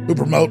Congress who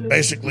promote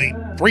basically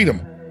freedom.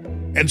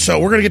 And so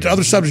we're going to get to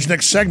other subjects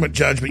next segment,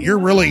 Judge, but you're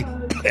really,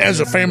 as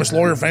a famous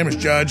lawyer, famous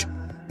judge,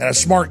 and a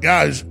smart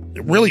guy who's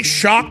really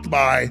shocked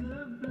by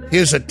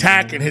his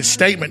attack and his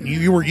statement.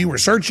 You were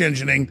search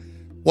engineing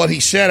what he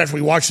said after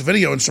we watched the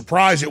video, and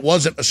surprised it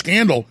wasn't a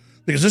scandal,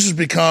 because this has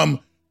become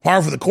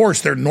par for the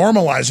course. They're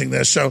normalizing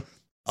this. So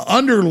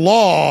under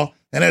law,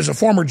 and as a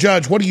former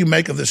judge, what do you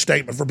make of this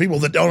statement for people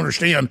that don't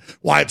understand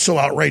why it's so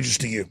outrageous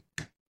to you?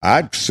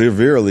 I'd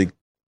severely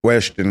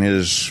question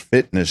his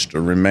fitness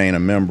to remain a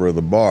member of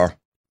the bar.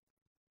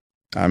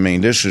 I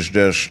mean, this is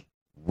just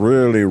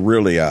really,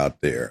 really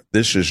out there.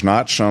 This is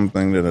not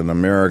something that an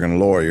American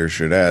lawyer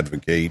should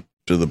advocate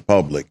to the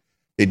public.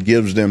 It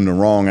gives them the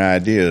wrong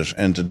ideas.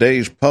 And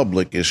today's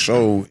public is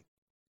so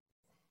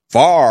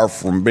far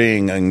from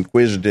being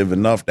inquisitive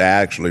enough to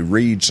actually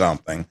read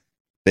something.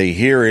 They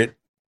hear it,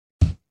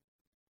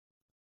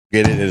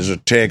 get it as a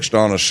text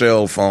on a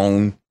cell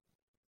phone,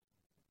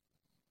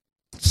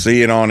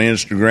 see it on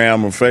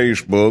Instagram or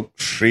Facebook,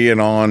 see it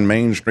on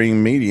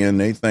mainstream media, and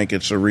they think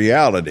it's a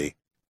reality.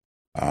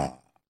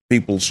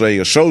 People say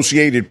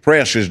Associated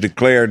Press has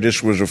declared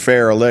this was a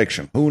fair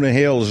election. Who the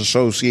hell is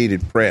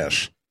Associated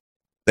Press?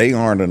 They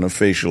aren't an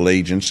official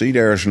agency.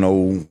 There's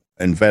no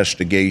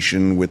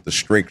investigation with the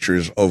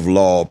strictures of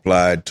law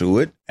applied to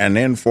it. And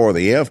then for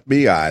the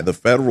FBI, the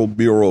Federal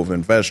Bureau of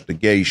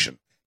Investigation,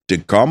 to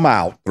come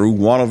out through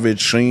one of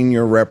its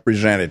senior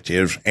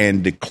representatives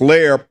and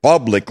declare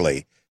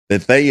publicly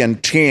that they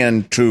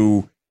intend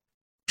to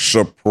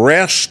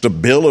suppress the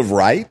Bill of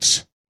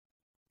Rights,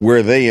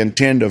 where they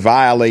intend to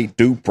violate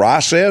due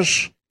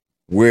process,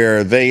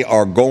 where they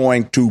are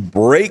going to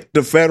break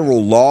the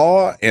federal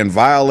law and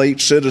violate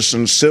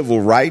citizens'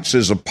 civil rights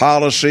as a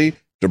policy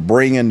to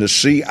bring in the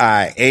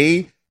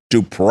CIA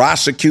to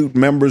prosecute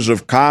members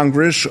of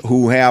Congress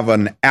who have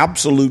an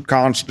absolute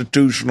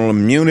constitutional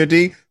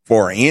immunity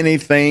for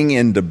anything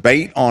in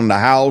debate on the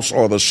House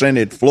or the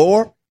Senate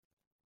floor.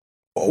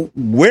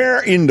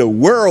 Where in the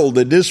world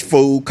did this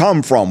fool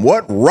come from?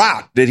 What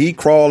rock did he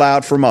crawl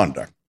out from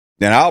under?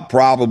 And I'll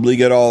probably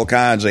get all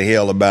kinds of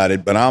hell about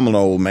it, but I'm an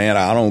old man.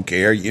 I don't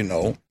care, you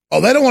know. Oh,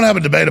 they don't want to have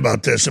a debate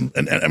about this. And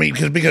I mean,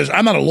 because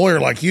I'm not a lawyer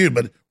like you,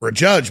 or a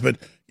judge, but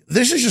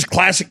this is just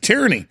classic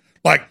tyranny.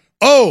 Like,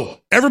 oh,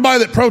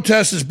 everybody that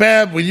protests is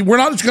bad. We're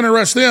not just going to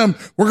arrest them.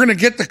 We're going to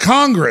get the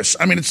Congress.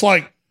 I mean, it's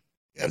like,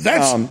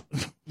 that's...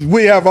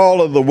 we have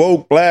all of the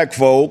woke black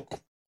folk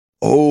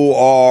who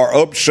are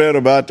upset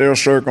about their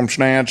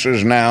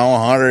circumstances now,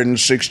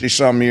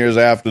 160-some years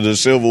after the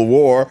Civil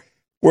War,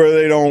 where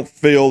they don't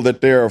feel that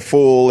they're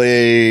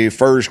fully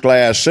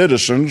first-class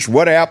citizens.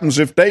 What happens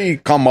if they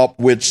come up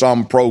with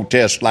some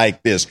protest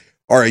like this?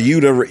 Are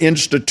you to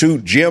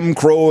institute Jim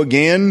Crow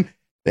again?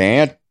 The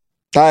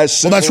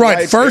anti-civil Well, that's right.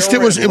 rights First, it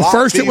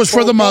bill was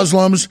for the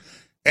Muslims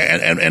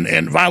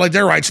and violate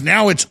their rights.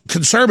 Now it's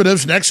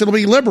conservatives. Next, it'll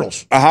be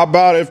liberals. How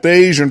about if the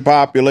Asian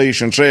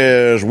population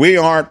says we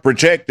aren't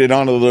protected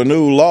under the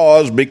new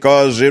laws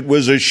because it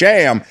was a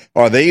sham?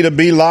 Are they to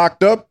be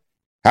locked up?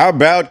 How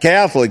about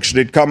Catholics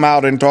that come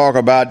out and talk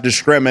about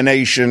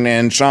discrimination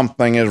and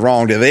something is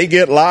wrong? Do they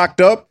get locked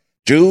up?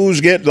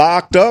 Jews get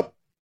locked up?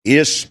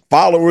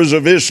 Followers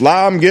of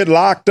Islam get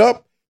locked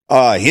up?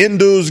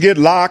 Hindus get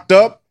locked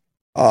up?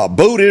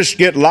 Buddhists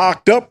get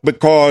locked up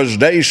because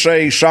they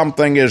say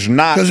something is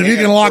not. Because if you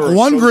can lock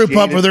one group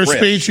up for their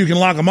speech, you can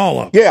lock them all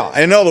up. Yeah,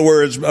 in other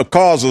words,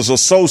 because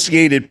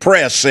Associated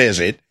Press says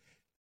it,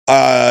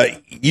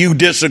 you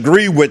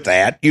disagree with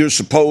that, you're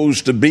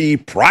supposed to be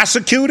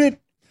prosecuted?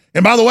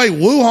 And by the way,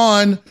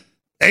 Wuhan,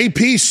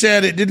 AP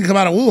said it didn't come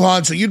out of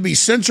Wuhan, so you'd be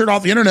censored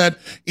off the internet,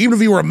 even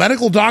if you were a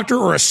medical doctor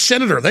or a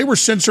senator. They were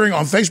censoring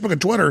on Facebook and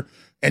Twitter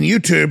and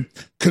YouTube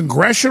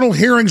congressional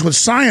hearings with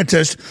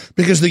scientists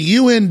because the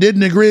UN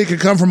didn't agree it could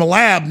come from a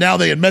lab. Now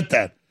they admit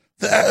that.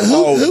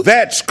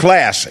 That's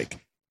classic.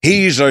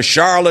 He's a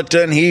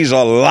charlatan. He's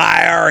a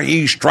liar.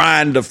 He's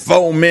trying to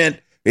foment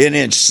and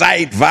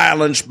incite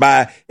violence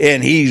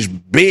and he's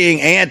being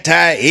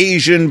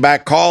anti-Asian by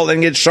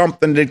calling it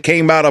something that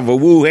came out of a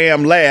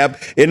Wuhan lab.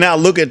 And now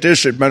look at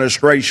this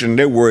administration.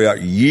 They were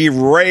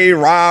ray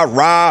rah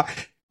rah,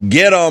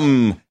 get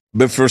them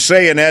for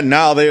saying that.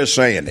 Now they're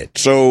saying it.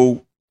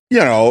 So, you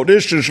know,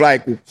 this is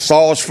like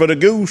sauce for the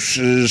goose,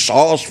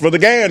 sauce for the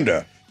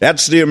gander.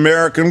 That's the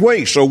American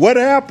way. So what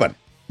happened?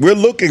 We're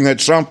looking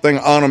at something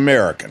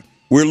un-American.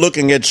 We're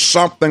looking at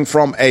something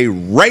from a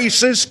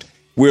racist.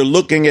 We're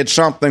looking at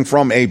something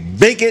from a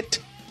bigot,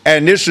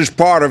 and this is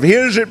part of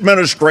his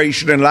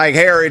administration. And like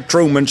Harry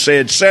Truman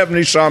said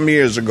 70-some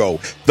years ago,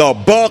 the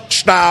buck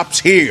stops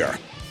here.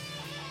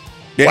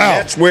 And wow.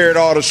 That's where it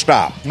ought to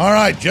stop. All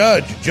right,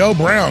 Judge Joe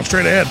Brown,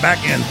 straight ahead, back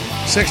in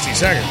 60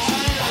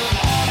 seconds.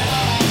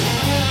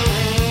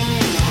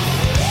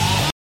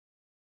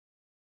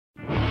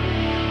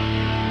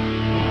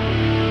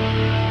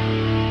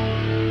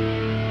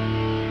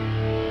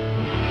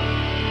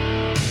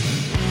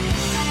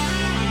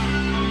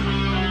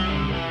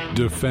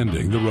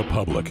 Defending the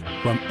Republic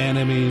from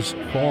enemies,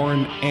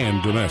 foreign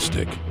and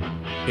domestic.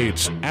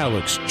 It's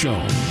Alex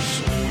Jones.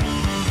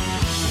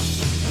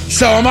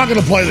 So I'm not going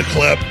to play the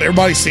clip.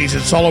 Everybody sees it.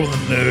 It's all over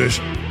the news.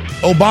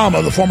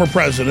 Obama, the former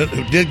president,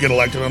 who did get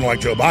elected, unlike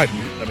Joe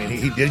Biden. I mean,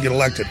 he did get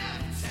elected.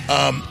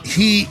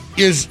 he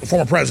is a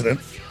former president.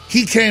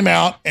 He came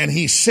out and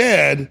he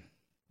said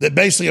that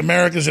basically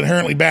America is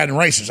inherently bad and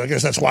racist. I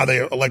guess that's why they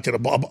elected a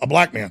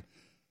black man.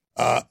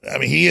 I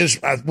mean, he is,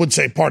 I would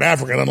say, part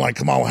African, unlike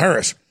Kamala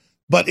Harris.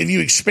 But if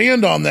you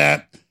expand on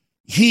that,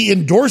 he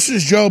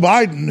endorses Joe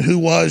Biden, who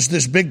was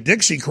this big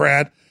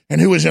Dixiecrat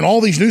and who was in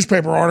all these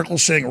newspaper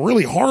articles saying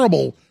really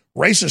horrible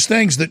racist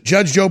things that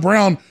Judge Joe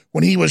Brown,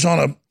 when he was on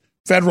a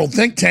federal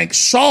think tank,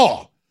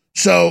 saw.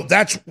 So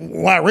that's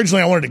why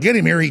originally I wanted to get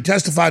him here. He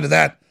testified to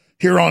that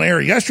here on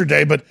air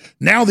yesterday. But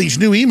now these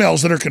new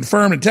emails that are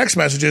confirmed in text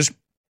messages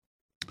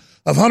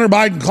of Hunter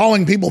Biden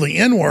calling people the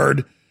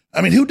N-word.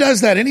 I mean, who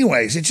does that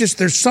anyways? It's just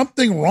there's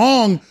something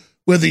wrong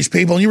with these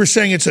people. And you were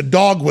saying it's a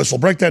dog whistle.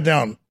 Break that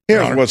down.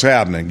 Here's what's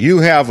happening. You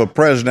have a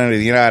president of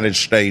the United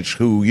States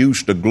who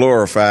used to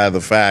glorify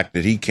the fact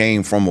that he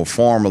came from a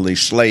formerly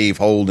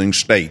slave-holding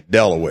state,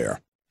 Delaware.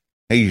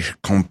 He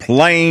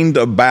complained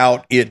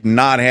about it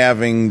not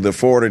having the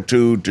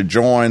fortitude to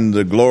join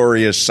the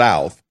glorious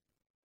South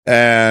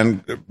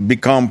and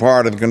become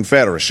part of the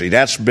Confederacy.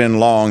 That's been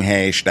long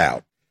hashed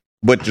out.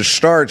 But to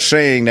start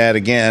saying that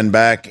again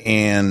back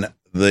in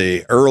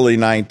the early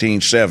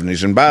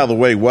 1970s, and by the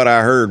way, what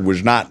I heard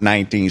was not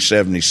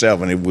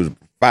 1977, it was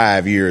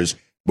 5 years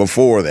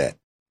before that.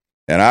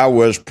 And I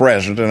was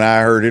present, and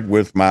I heard it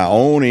with my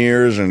own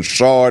ears and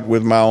saw it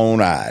with my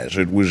own eyes.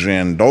 It was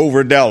in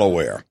Dover,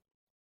 Delaware.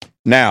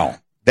 Now,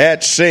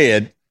 that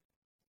said,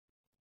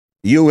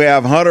 you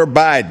have Hunter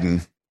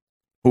Biden,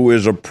 who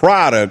is a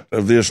product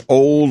of this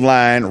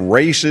old-line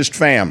racist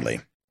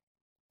family.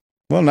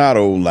 Well, not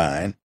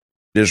old-line.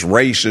 This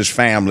racist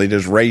family,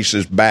 this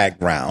racist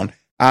background.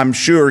 I'm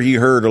sure he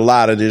heard a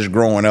lot of this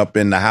growing up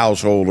in the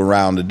household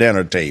around the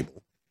dinner table.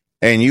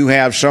 And you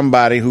have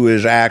somebody who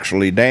is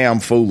actually damn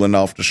fool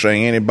enough to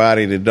say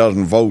anybody that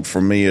doesn't vote for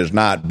me is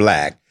not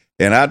black.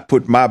 And I'd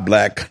put my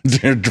black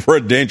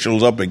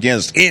credentials up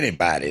against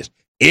anybody's,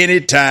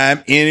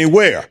 anytime,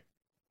 anywhere.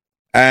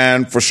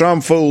 And for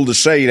some fool to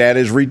say that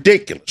is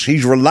ridiculous.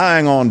 He's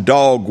relying on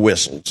dog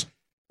whistles,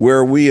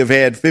 where we have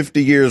had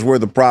 50 years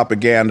worth of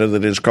propaganda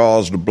that has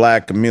caused the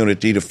black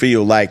community to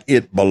feel like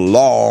it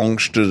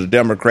belongs to the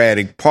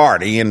Democratic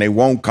Party and they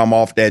won't come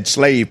off that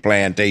slave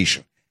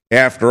plantation.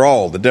 After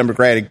all, the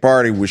Democratic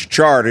Party was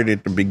chartered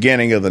at the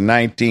beginning of the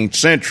 19th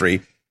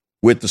century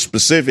with the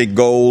specific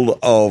goal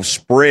of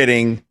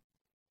spreading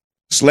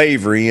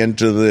slavery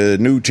into the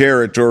new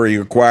territory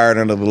acquired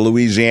under the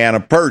Louisiana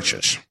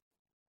Purchase.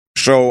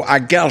 So I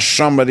guess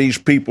some of these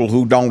people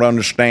who don't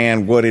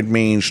understand what it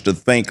means to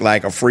think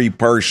like a free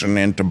person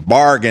and to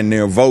bargain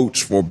their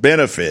votes for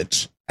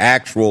benefits,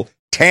 actual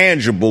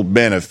tangible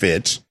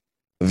benefits,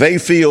 they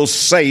feel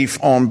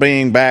safe on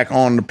being back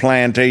on the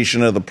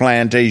plantation of the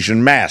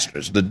plantation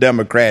masters, the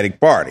Democratic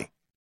Party.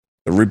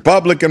 The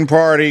Republican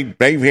Party,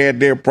 they've had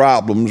their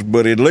problems,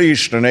 but at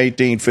least in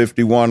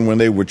 1851 when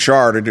they were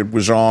chartered, it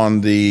was on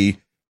the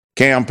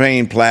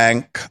campaign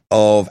plank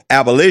of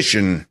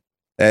abolition.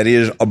 That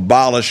is,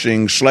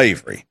 abolishing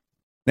slavery.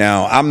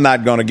 Now, I'm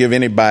not going to give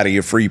anybody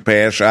a free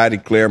pass. I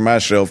declare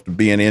myself to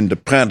be an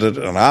independent,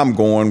 and I'm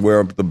going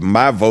where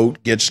my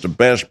vote gets the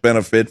best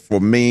benefit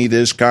for me,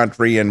 this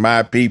country, and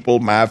my people,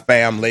 my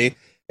family,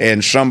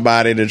 and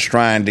somebody that's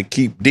trying to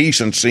keep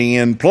decency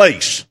in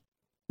place.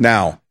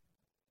 Now,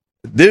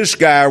 this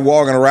guy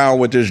walking around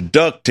with this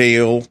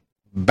ducktail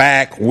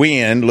back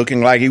wind,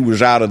 looking like he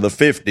was out of the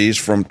 50s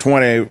from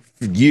 20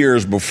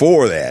 years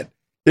before that,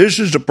 this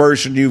is the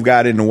person you've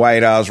got in the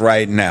White House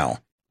right now.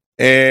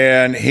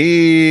 And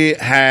he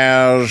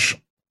has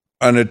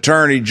an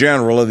Attorney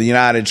General of the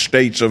United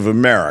States of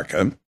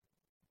America.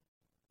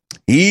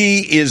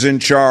 He is in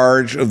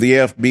charge of the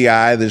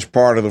FBI, this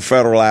part of the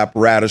federal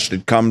apparatus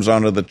that comes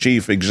under the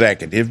chief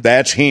executive.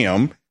 That's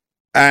him.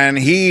 And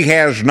he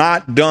has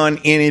not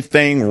done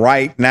anything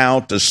right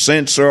now to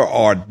censor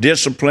or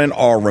discipline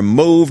or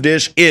remove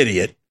this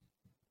idiot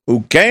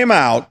who came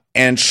out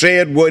and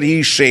said what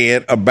he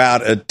said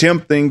about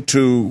attempting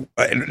to,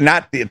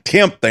 not the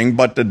attempting,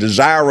 but the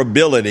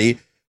desirability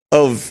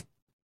of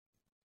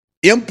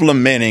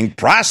implementing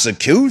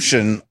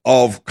prosecution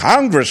of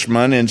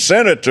congressmen and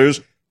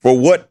senators for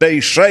what they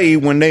say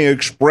when they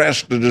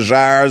express the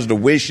desires, the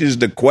wishes,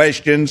 the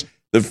questions,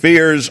 the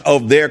fears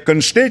of their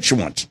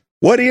constituents.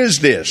 What is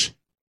this?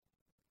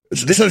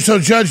 So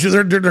Judge,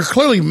 they're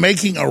clearly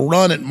making a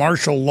run at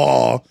martial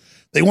law.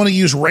 They want to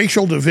use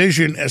racial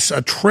division as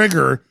a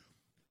trigger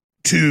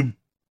to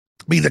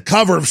be the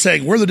cover of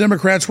saying, we're the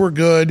Democrats, we're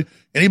good.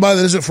 Anybody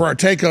that isn't for our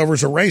takeover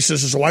is a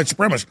racist, is a white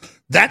supremacist.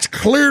 That's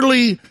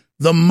clearly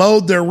the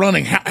mode they're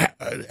running.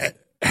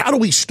 How do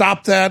we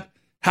stop that?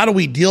 How do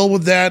we deal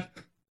with that?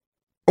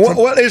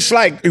 Well, it's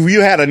like if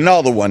you had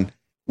another one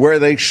where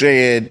they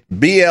said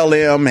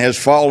BLM has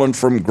fallen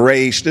from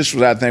grace. This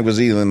was, I think, was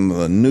either in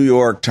the New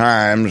York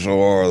Times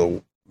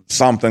or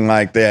something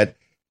like that.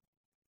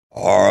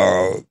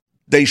 Or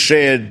they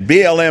said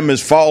BLM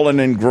has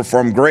fallen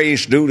from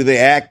grace due to the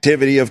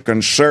activity of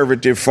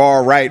conservative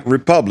far-right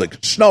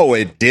Republicans. No,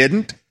 it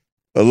didn't.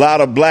 a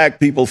lot of black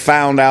people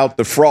found out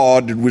the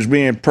fraud that was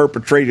being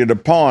perpetrated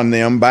upon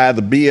them by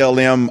the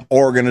BLM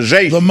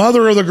organization. The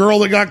mother of the girl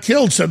that got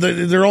killed said that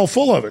they're all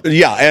full of it.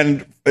 Yeah,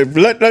 and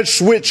let's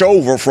switch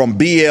over from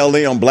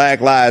BLM, Black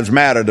Lives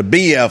Matter, to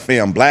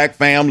BFM, Black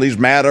Families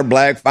Matter,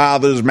 Black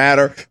Fathers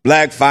Matter,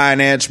 Black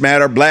Finance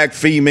Matter, Black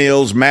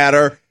Females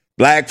Matter,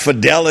 Black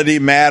Fidelity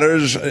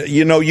Matters.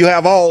 You know, you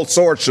have all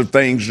sorts of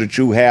things that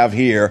you have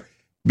here,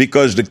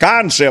 because the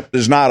concept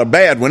is not a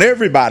bad one.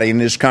 Everybody in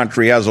this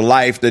country has a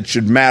life that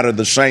should matter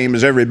the same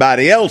as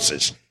everybody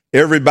else's.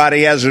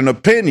 Everybody has an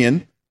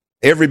opinion.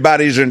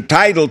 Everybody's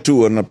entitled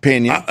to an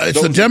opinion.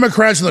 It's the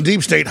Democrats and the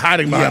deep state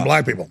hiding behind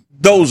black people.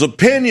 Those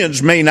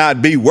opinions may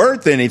not be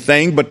worth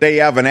anything, but they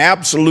have an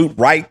absolute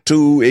right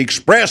to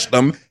express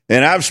them.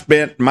 And I've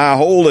spent my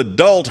whole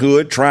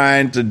adulthood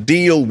trying to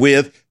deal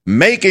with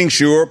making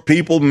sure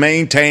people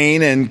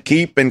maintain and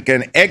keep and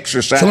can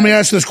exercise. So let me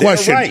ask this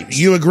question. Rights.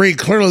 You agree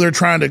clearly they're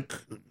trying to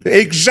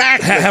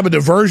have a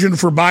diversion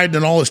for Biden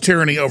and all his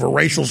tyranny over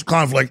racial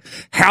conflict.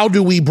 How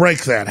do we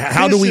break that?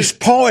 This is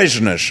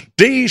poisonous.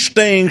 These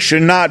things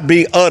should not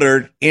be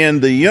uttered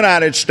in the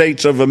United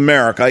States of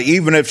America,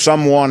 even if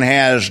someone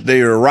has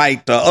the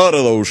right to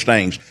utter those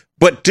things.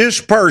 But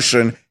this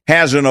person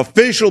has an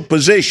official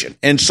position,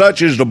 and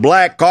such as the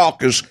Black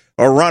Caucus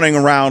are running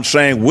around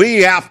saying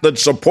we have to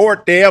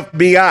support the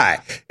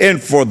FBI.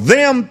 And for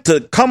them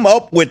to come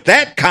up with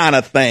that kind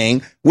of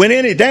thing when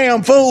any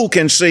damn fool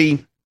can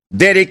see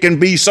that it can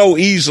be so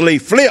easily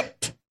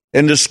flipped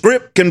and the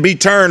script can be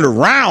turned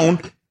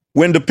around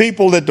when the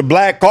people that the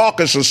Black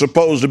Caucus are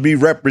supposed to be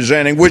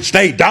representing, which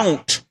they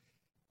don't,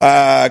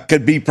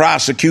 could be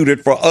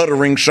prosecuted for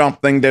uttering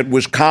something that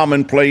was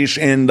commonplace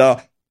in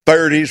the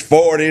 30s,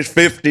 40s,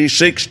 50s,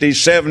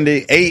 60s,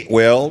 70s, 80s,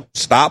 well,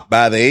 stopped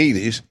by the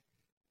 80s.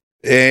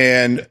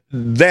 And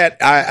that,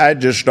 I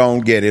just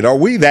don't get it. Are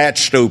we that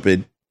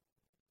stupid?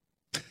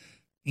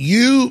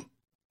 You've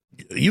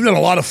done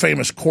a lot of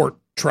famous court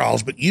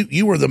trials, but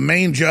you were the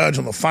main judge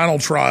on the final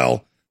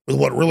trial with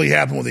what really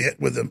happened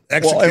with the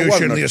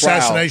execution, the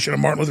assassination of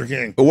Martin Luther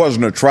King. It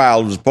wasn't a trial.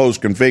 It was a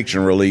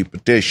post-conviction relief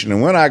petition.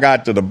 And when I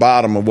got to the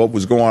bottom of what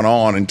was going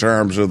on in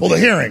terms of the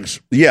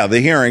hearings. Yeah, the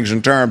hearings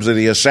in terms of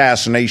the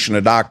assassination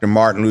of Dr.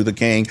 Martin Luther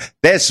King,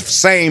 that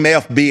same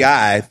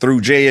FBI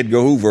through J. Edgar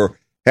Hoover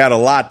had a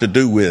lot to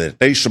do with it.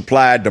 They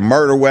supplied the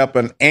murder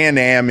weapon and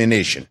the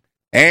ammunition,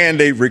 and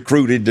they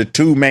recruited the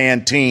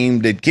two-man team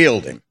that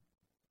killed him.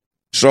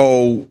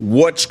 So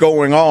what's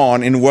going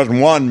on? And it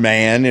wasn't one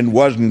man, and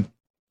wasn't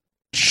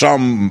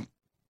some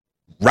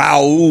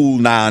Raoul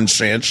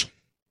nonsense.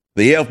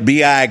 The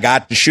FBI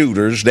got the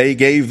shooters. They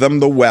gave them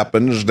the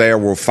weapons. There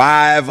were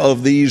 5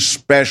 of these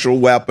special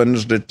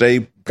weapons that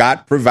they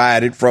got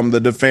provided from the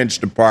Defense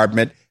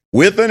Department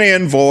with an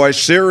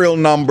invoice, serial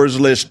numbers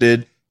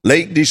listed.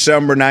 Late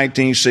December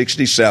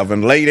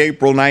 1967, late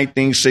April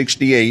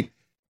 1968,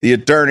 the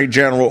Attorney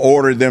General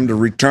ordered them to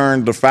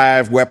return the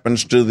 5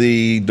 weapons to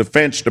the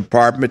Defense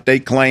Department. They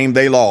claimed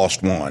they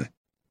lost one.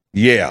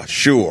 Yeah,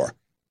 sure.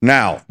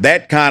 Now,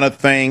 that kind of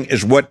thing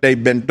is what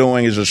they've been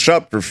doing as a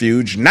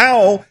subterfuge.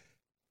 Now,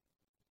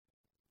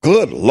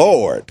 good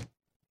Lord,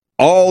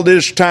 all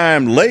this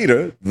time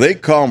later, they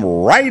come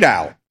right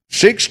out,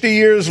 60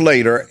 years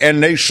later,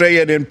 and they say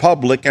it in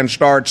public and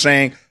start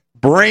saying,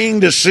 bring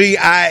the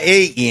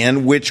CIA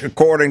in, which,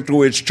 according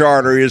to its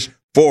charter, is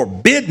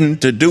forbidden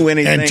to do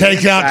anything and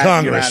take out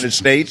Congress. The United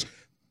States.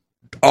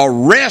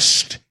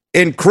 Arrest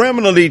and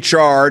criminally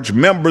charge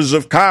members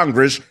of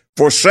Congress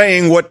for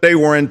saying what they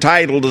were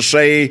entitled to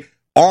say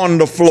on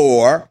the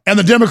floor. And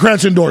the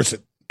Democrats endorse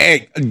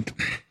it.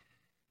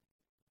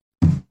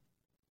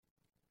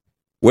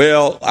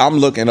 Well, I'm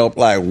looking up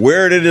like,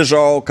 where did this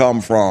all come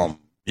from?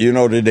 You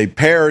know, did they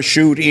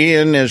parachute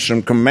in as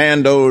some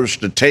commandos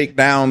to take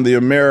down the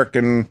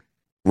American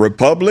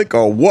Republic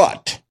or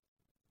what?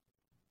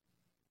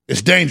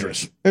 It's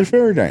dangerous. It's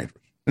very dangerous.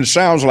 It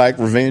sounds like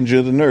Revenge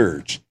of the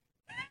Nerds.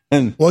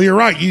 And well, you're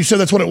right. You said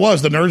that's what it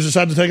was. The nerds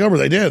decided to take over.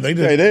 They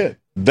did.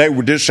 They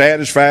were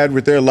dissatisfied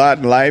with their lot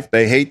in life.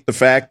 They hate the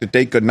fact that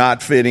they could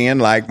not fit in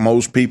like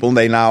most people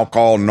they now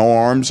call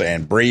norms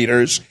and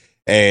breeders.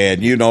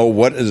 And, you know,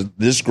 what is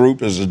this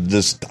group is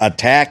this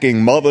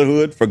attacking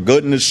motherhood, for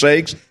goodness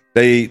sakes.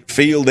 They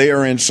feel they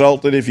are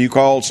insulted if you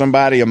call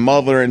somebody a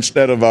mother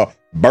instead of a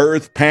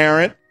birth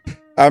parent.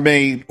 I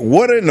mean,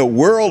 what in the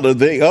world are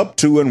they up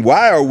to, and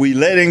why are we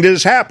letting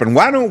this happen?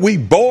 Why don't we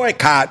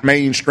boycott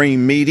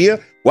mainstream media?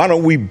 Why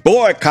don't we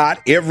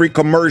boycott every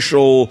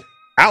commercial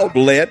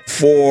outlet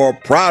for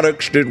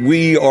products that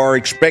we are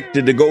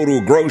expected to go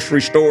to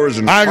grocery stores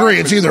and I agree.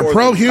 It's either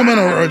pro-human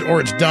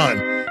or it's done.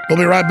 We'll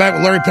be right back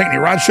with Larry Pinckney.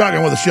 Rod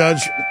Shotgun with us,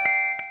 Judge.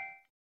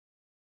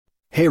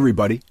 Hey,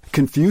 everybody.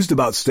 Confused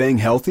about staying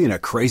healthy in a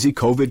crazy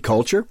COVID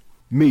culture?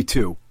 Me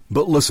too.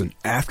 But listen,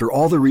 after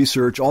all the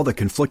research, all the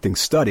conflicting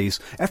studies,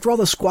 after all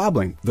the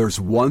squabbling, there's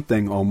one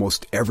thing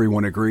almost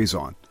everyone agrees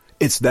on.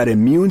 It's that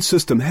immune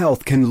system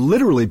health can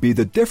literally be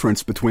the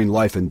difference between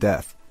life and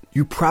death.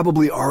 You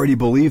probably already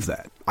believe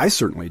that. I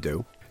certainly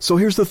do. So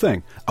here's the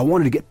thing. I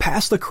wanted to get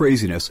past the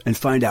craziness and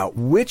find out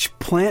which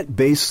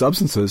plant-based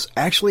substances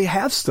actually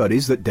have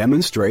studies that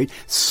demonstrate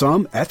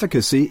some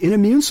efficacy in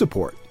immune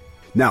support.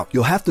 Now,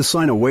 you'll have to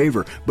sign a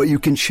waiver, but you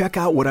can check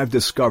out what I've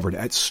discovered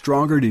at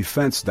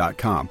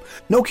StrongerDefense.com.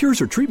 No cures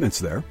or treatments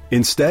there.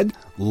 Instead,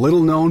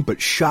 little-known but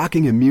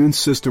shocking immune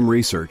system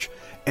research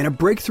and a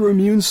breakthrough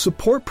immune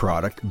support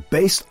product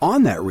based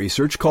on that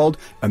research called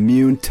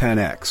Immune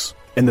 10X.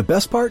 And the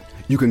best part?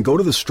 You can go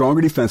to the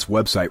Stronger Defense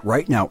website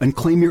right now and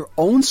claim your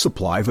own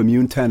supply of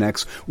Immune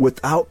 10X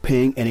without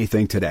paying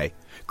anything today.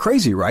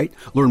 Crazy, right?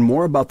 Learn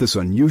more about this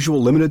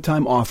unusual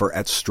limited-time offer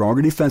at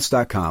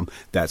StrongerDefense.com.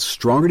 That's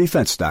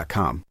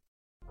StrongerDefense.com.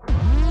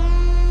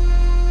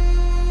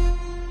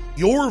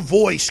 Your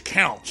voice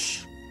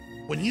counts.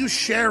 When you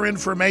share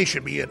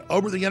information, be it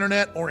over the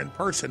internet or in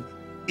person,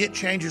 it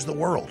changes the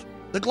world.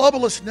 The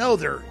globalists know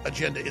their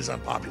agenda is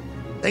unpopular.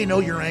 They know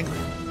you're angry.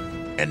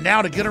 And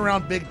now to get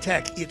around big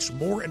tech, it's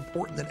more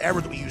important than ever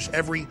that we use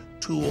every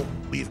tool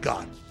we've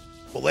got.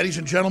 Well, ladies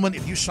and gentlemen,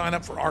 if you sign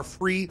up for our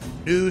free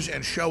news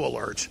and show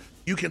alerts,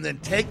 you can then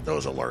take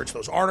those alerts,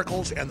 those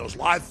articles, and those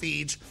live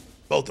feeds,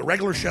 both the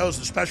regular shows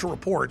and special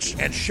reports,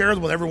 and share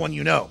them with everyone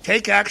you know.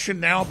 Take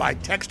action now by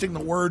texting the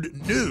word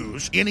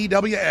NEWS,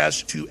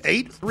 N-E-W-S, to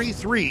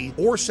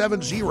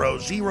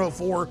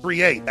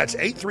 833-470-0438. That's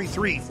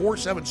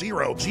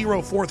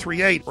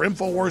 833-470-0438 for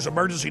InfoWars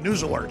Emergency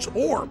News Alerts.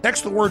 Or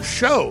text the word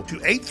SHOW to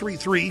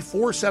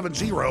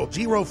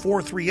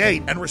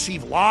 833-470-0438 and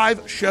receive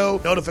live show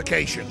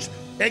notifications.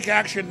 Take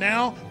action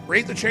now,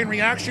 create the chain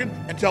reaction,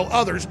 and tell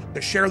others to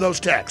share those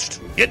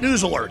texts. Get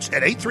news alerts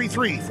at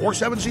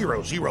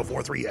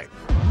 833-470-0438.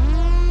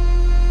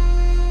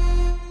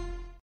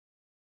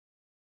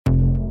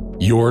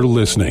 You're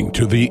listening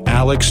to The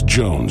Alex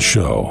Jones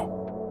Show.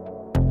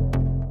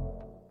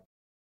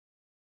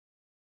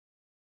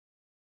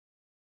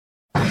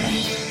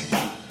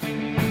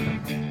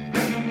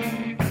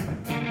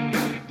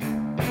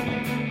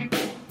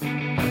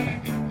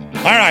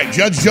 All right,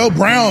 Judge Joe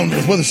Brown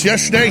was with us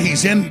yesterday.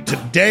 He's in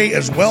today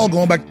as well,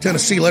 going back to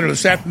Tennessee later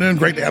this afternoon.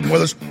 Great to have him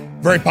with us.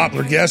 Very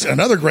popular guest.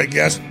 Another great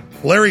guest,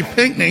 Larry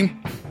Pinckney,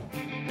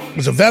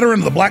 was a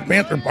veteran of the Black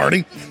Panther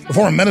Party, a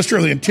former minister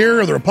of the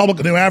Interior of the Republic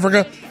of New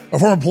Africa, a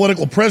former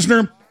political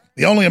prisoner,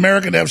 the only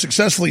American to have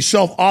successfully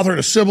self-authored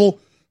a civil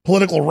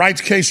political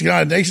rights case in the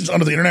United Nations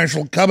under the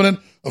International Covenant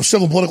of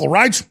Civil Political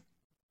Rights.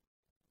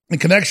 In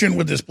connection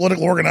with his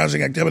political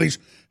organizing activities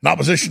in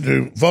opposition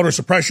to voter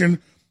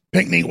suppression,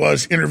 Pinckney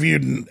was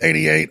interviewed in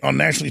 '88 on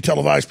nationally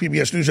televised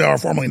PBS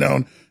NewsHour, formerly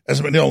known as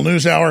the McNeil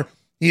NewsHour.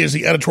 He is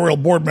the editorial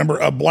board member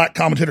of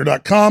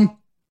BlackCommentator.com,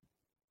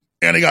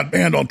 and he got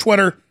banned on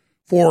Twitter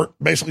for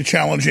basically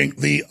challenging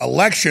the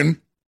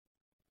election.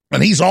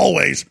 And he's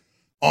always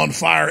on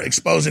fire,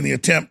 exposing the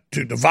attempt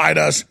to divide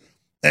us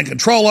and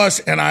control us.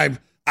 And I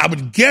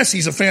would guess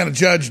he's a fan of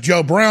Judge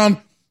Joe Brown.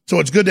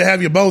 So it's good to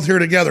have you both here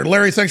together.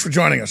 Larry, thanks for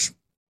joining us.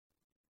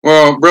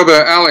 Well,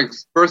 Brother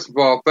Alex, first of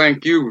all,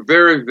 thank you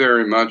very,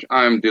 very much.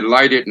 I'm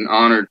delighted and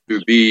honored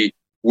to be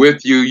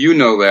with you. You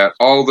know that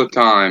all the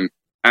time.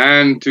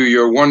 And to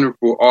your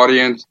wonderful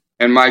audience.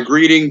 And my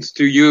greetings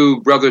to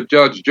you, Brother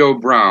Judge Joe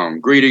Brown.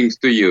 Greetings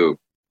to you.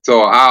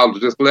 So I'll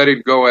just let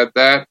it go at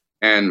that.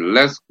 And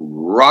let's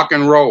rock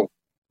and roll.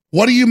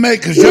 What do you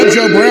make? Because Judge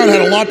Joe Brown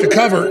had a lot to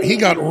cover. He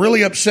got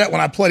really upset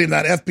when I played him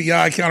that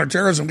FBI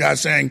counterterrorism guy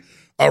saying,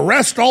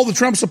 arrest all the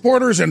Trump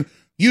supporters and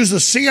use the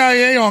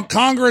CIA on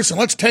Congress and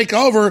let's take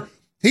over.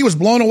 He was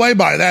blown away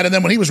by that. And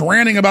then when he was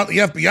ranting about the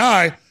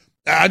FBI,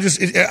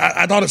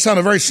 I thought it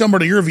sounded very similar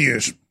to your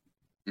views.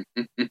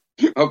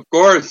 Of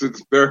course,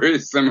 it's very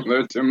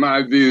similar to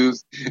my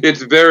views.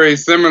 It's very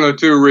similar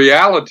to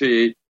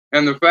reality.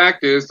 And the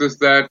fact is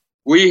that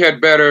we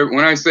had better,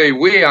 when I say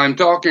we, I'm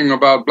talking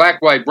about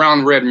black, white,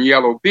 brown, red, and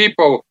yellow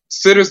people,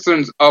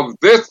 citizens of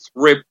this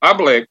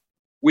republic.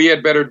 We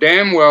had better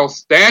damn well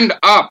stand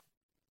up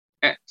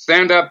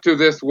to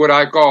this, what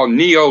I call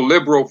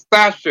neoliberal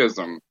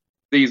fascism.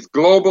 These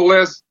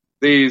globalists,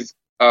 these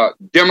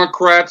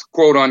Democrats,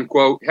 quote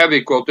unquote,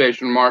 heavy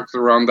quotation marks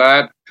around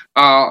that.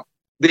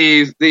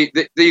 These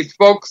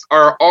folks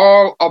are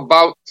all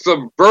about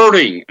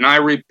subverting, and I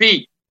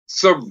repeat,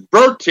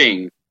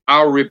 subverting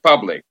our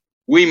republic.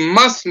 We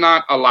must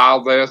not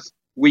allow this.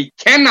 We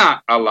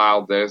cannot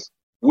allow this.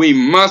 We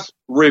must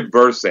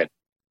reverse it.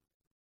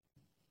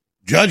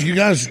 Judge, you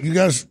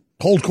guys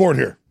hold court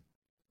here.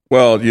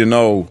 Well,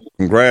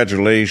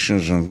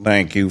 congratulations and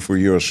thank you for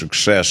your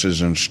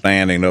successes in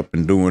standing up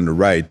and doing the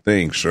right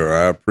thing, sir.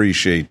 I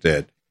appreciate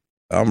that.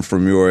 I'm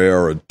from your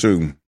era,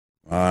 too.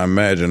 I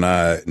imagine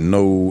I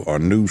know or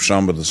knew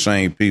some of the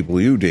same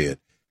people you did.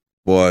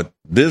 But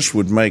this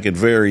would make it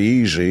very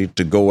easy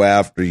to go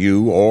after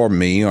you or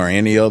me or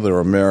any other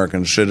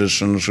American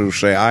citizens who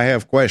say, I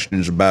have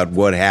questions about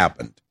what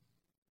happened.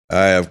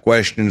 I have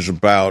questions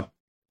about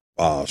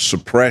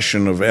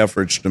suppression of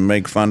efforts to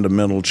make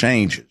fundamental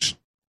changes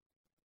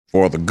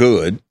for the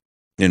good,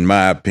 in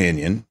my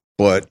opinion.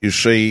 But you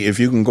see, if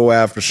you can go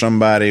after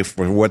somebody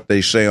for what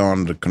they say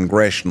on the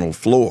congressional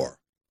floor,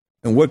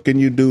 then what can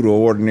you do to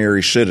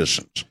ordinary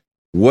citizens?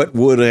 what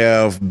would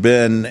have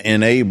been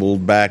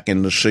enabled back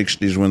in the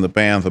 60s when the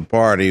Panther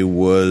Party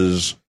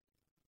was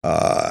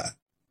at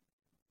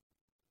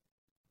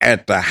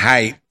the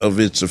height of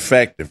its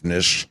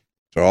effectiveness,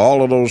 to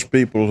all of those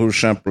people who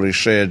simply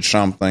said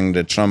something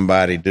that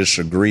somebody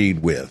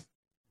disagreed with.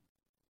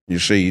 You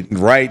see,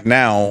 right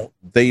now,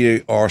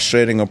 they are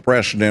setting a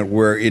precedent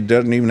where it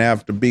doesn't even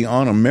have to be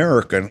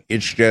un-American.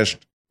 It's just,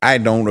 I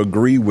don't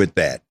agree with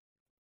that.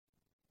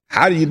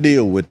 How do you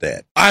deal with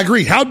that? I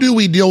agree. How do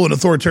we deal with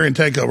authoritarian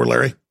takeover,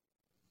 Larry?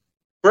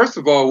 First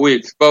of all, we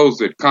expose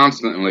it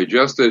constantly,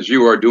 just as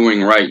you are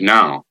doing right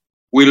now.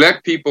 We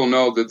let people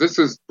know that this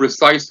is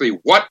precisely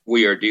what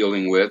we are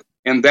dealing with,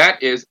 and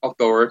that is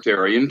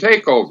authoritarian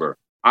takeover.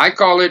 I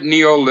call it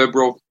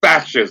neoliberal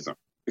fascism,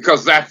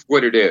 because that's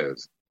what it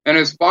is. And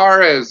as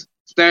far as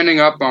standing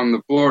up on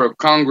the floor of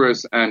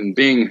Congress and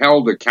being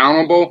held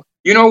accountable,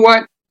 you know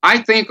what?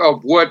 I think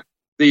of what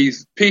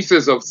these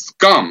pieces of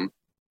scum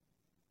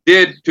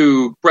did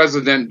to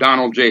President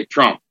Donald J.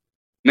 Trump.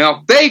 Now,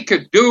 if they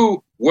could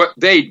do what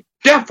they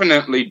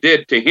definitely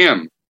did to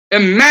him,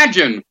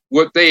 imagine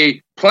what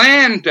they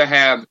plan to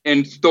have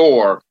in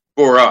store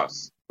for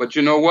us. But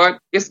you know what?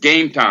 It's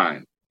game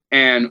time.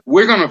 And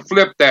we're going to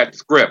flip that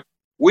script.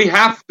 We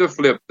have to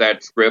flip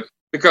that script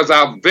because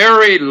our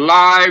very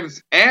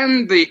lives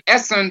and the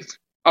essence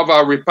of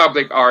our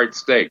republic are at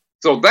stake.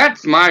 So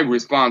that's my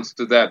response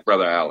to that,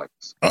 Brother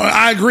Alex.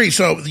 I agree.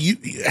 So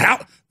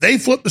how they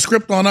flip the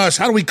script on us.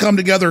 How do we come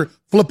together,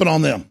 flip it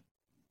on them?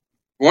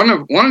 One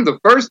of the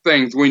first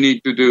things we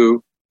need to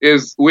do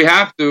is we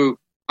have to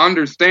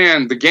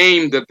understand the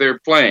game that they're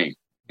playing.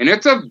 And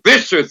it's a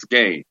vicious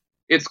game.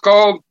 It's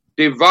called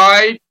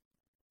divide,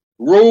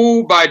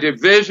 rule by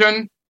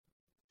division,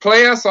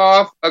 play us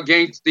off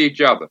against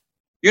each other.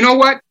 You know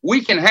what?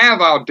 We can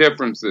have our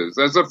differences.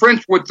 As the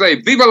French would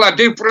say, vive la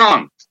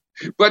différence.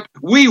 But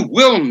we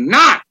will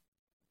not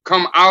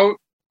come out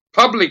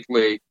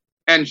publicly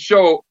and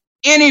show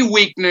any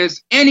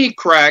weakness, any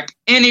crack,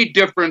 any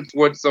difference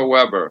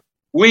whatsoever.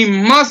 We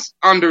must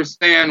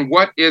understand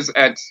what is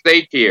at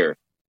stake here.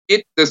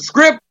 The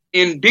script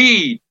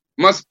indeed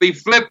must be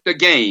flipped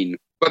again,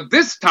 but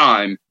this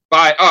time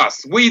by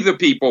us, we the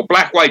people,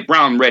 black, white,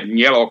 brown, red, and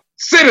yellow,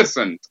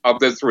 citizens of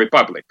this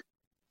republic.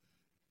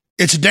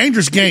 It's a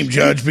dangerous game,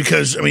 Judge,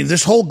 because, I mean,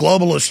 this whole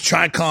globalist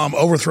Chi-Com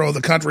overthrow of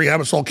the country, have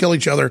us all kill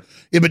each other,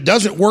 if it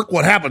doesn't work,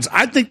 what happens?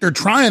 I think they're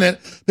trying it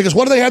because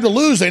what do they have to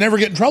lose? They never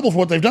get in trouble for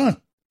what they've done.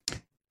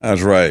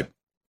 That's right.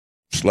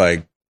 It's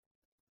like,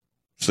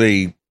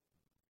 see,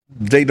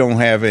 they don't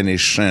have any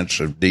sense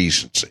of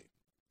decency.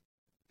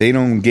 They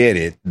don't get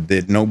it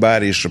that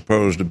nobody's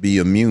supposed to be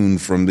immune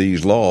from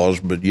these laws,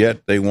 but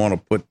yet they want to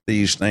put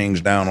these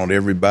things down on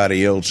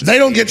everybody else. They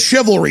don't get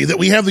chivalry, that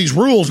we have these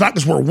rules, not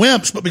because we're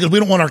wimps, but because we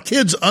don't want our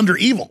kids under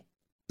evil.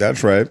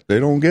 That's right. They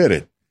don't get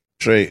it.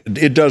 Say,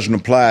 it doesn't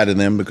apply to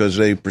them because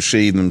they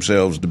perceive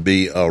themselves to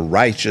be a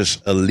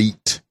righteous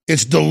elite.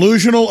 It's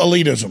delusional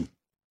elitism.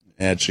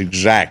 That's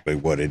exactly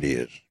what it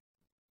is.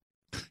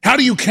 How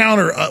do you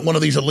counter one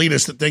of these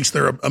elitists that thinks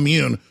they're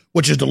immune,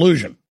 which is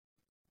delusion?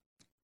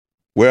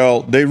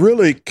 Well, they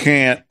really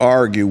can't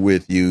argue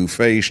with you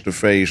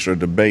face-to-face or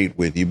debate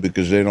with you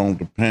because they don't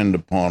depend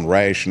upon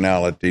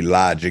rationality,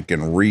 logic,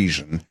 and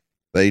reason.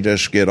 They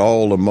just get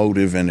all the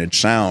motive and it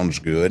sounds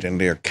good,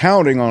 and they're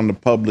counting on the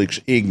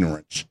public's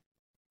ignorance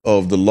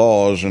of the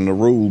laws and the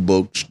rule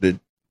books,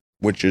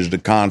 which is the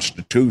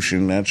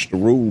Constitution. That's the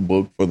rule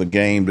book for the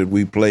game that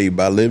we play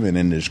by living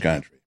in this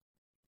country.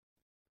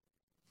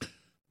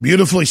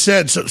 Beautifully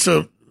said.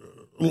 So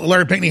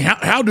Larry Pinckney,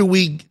 how do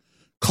we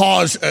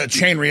cause a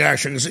chain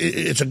reaction?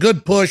 It's a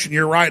good push, and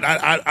you're right.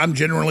 I'm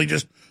generally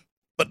just,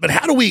 but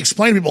how do we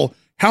explain to people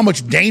how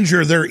much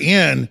danger they're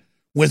in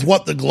with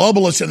what the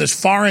globalists and this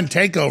foreign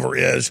takeover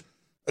is?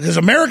 Because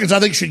Americans,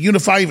 I think, should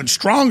unify even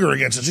stronger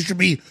against this. It should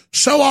be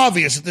so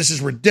obvious that this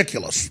is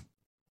ridiculous.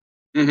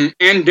 Mm-hmm.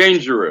 And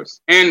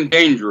dangerous.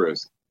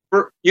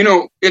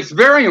 It's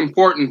very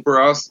important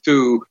for us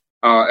to,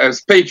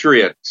 as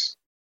patriots,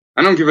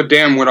 I don't give a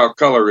damn what our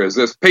color is,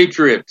 as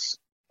patriots,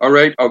 all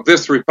right, of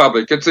this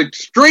republic, it's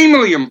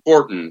extremely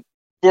important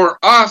for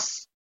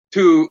us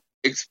to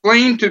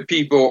explain to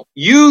people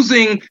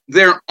using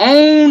their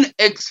own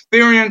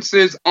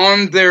experiences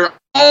on their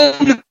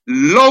own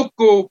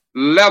local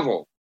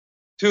level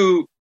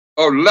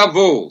or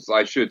levels,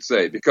 I should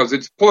say, because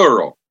it's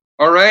plural,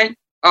 all right,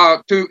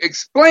 to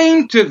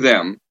explain to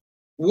them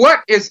what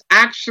is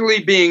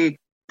actually being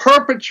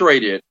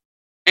perpetrated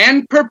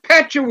and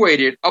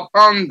perpetuated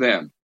upon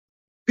them.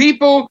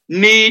 People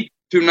need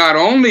to not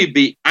only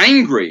be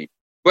angry,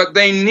 but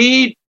they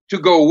need to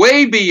go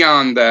way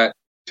beyond that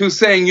to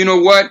saying, you know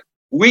what,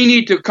 we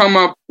need to come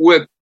up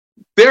with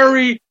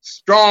very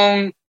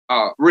strong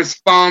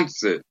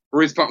responses.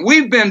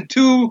 We've been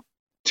too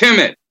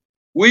timid.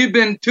 We've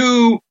been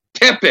too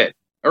tepid,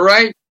 all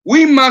right?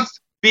 We must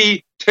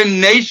be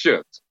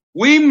tenacious.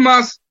 We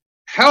must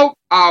help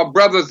our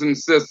brothers and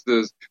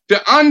sisters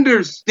to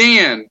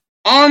understand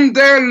on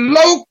their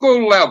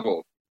local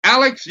level.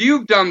 Alex,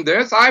 you've done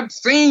this. I've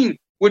seen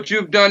what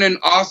you've done in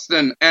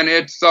Austin and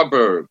its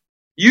suburbs.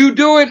 You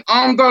do it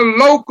on the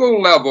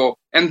local level,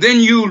 and then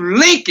you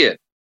link it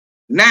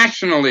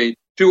nationally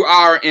to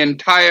our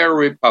entire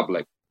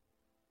republic.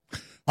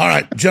 All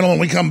right, gentlemen,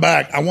 we come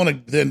back. I want to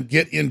then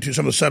get into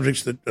some of the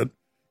subjects that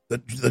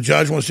the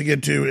judge wants to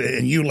get to,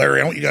 and you,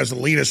 Larry, I want you guys to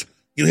lead us.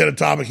 You hit a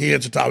topic, he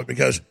hits a topic,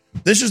 because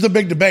this is the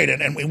big debate,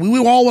 and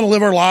we all want to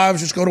live our lives,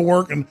 just go to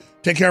work and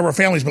take care of our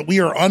families, but we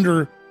are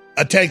under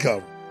a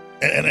takeover.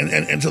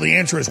 And so the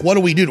answer is, what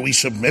do we do? Do we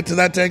submit to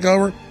that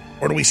takeover,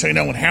 or do we say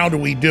no, and how do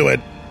we do it?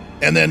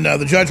 And then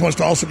the judge wants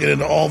to also get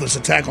into all this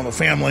attack on the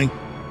family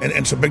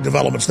and some big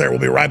developments there. We'll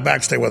be right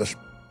back. Stay with us.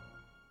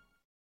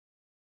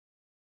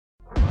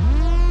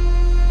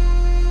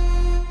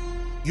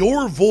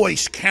 Your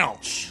voice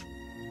counts.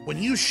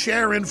 When you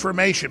share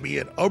information, be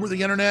it over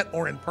the internet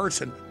or in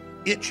person,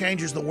 it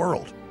changes the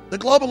world. The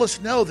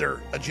globalists know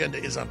their agenda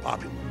is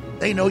unpopular.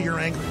 They know you're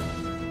angry.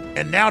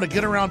 And now to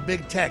get around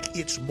big tech,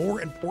 it's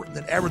more important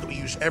than ever that we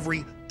use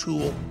every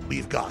tool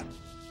we've got.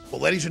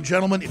 Well, ladies and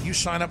gentlemen, if you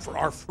sign up for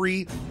our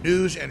free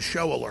news and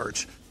show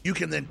alerts, you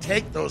can then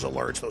take those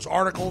alerts, those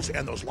articles,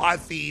 and those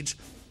live feeds,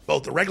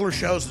 both the regular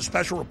shows and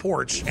special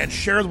reports, and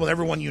share them with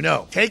everyone you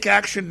know. Take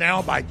action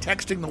now by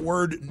texting the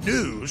word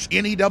NEWS,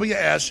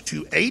 N-E-W-S,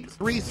 to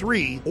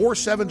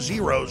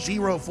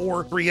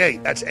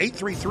 833-470-0438. That's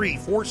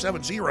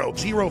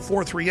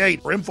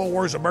 833-470-0438 for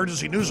InfoWars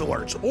Emergency News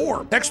Alerts.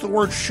 Or text the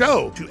word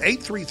SHOW to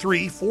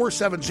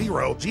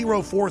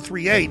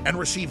 833-470-0438 and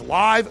receive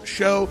live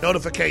show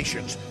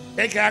notifications.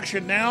 Take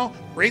action now,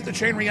 create the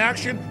chain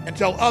reaction, and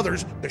tell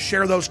others to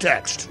share those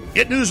texts.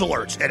 Get news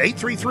alerts at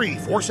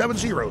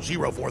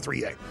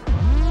 833-470-0438.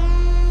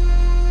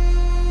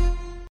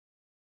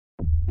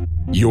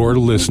 You're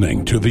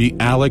listening to The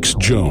Alex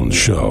Jones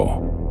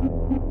Show.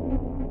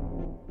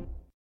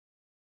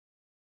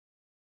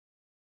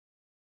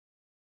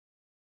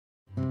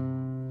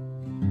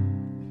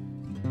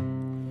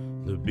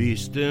 The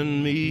beast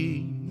in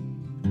me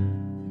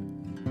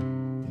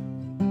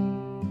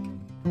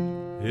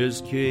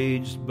is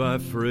caged by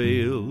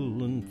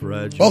frail and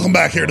fragile. Welcome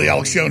back here to the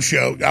Alex Jones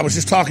Show. I was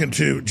just talking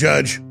to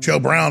Judge Joe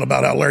Brown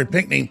about how Larry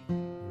Pinckney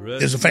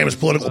is a famous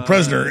political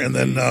prisoner, and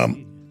then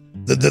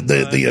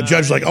the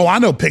judge was like, oh, I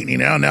know Pinckney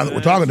now that we're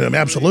talking to him.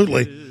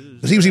 Absolutely.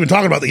 Because he was even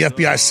talking about the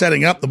FBI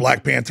setting up the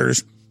Black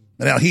Panthers,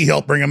 and how he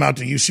helped bring them out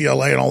to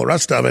UCLA and all the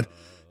rest of it.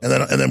 And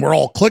then we're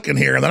all clicking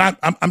here. And then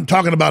I'm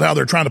talking about how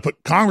they're trying to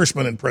put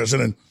congressmen in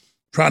prison and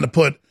trying to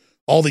put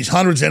all these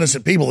hundreds of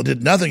innocent people that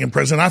did nothing in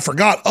prison. I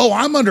forgot,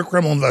 I'm under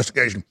criminal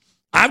investigation.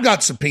 I've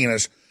got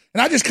subpoenas.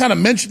 And I just kind of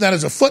mentioned that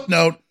as a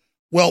footnote.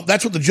 Well,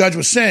 that's what the judge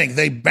was saying.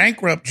 They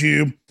bankrupt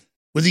you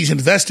with these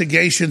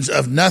investigations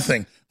of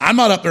nothing. I'm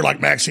not up there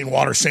like Maxine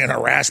Waters saying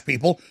harass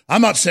people.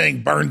 I'm not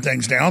saying burn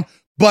things down,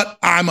 but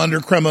I'm under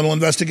criminal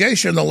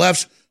investigation. The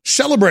left's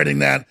celebrating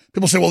that.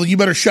 People say, well, you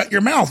better shut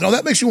your mouth. No,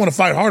 that makes you want to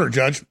fight harder,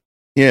 Judge.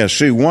 Yeah,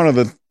 see, one of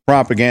the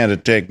propaganda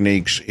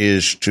techniques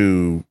is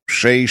to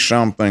say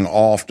something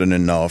often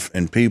enough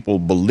and people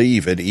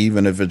believe it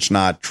even if it's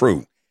not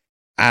true.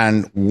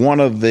 And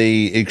one of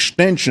the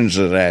extensions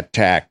of that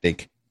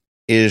tactic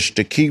is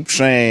to keep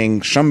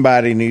saying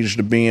somebody needs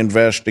to be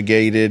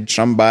investigated,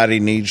 somebody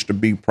needs to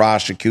be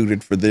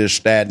prosecuted for this,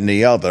 that, and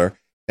the other.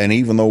 And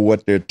even though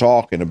what they're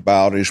talking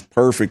about is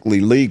perfectly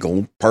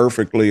legal,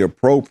 perfectly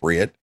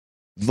appropriate,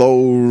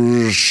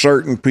 those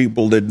certain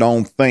people that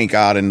don't think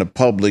out in the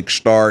public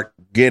start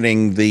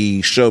getting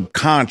the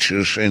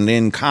subconscious and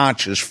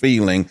unconscious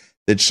feeling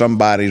that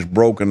somebody's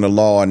broken the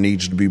law and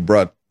needs to be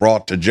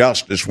brought to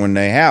justice when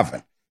they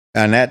haven't.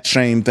 And that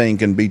same thing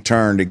can be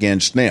turned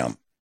against them.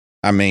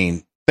 I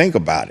mean, think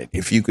about it.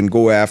 If you can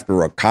go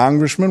after a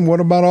congressman, what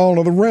about all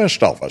of the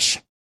rest of us?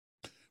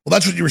 Well,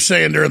 that's what you were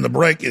saying during the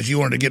break, is you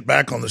wanted to get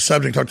back on the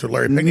subject, talk to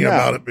Larry Pinckney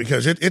about it,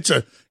 because it's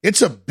a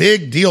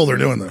big deal they're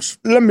doing this.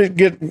 Let me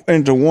get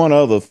into one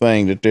other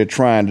thing that they're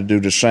trying to do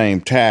the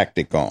same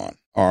tactic on.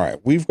 All right,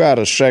 we've got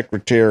a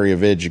Secretary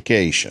of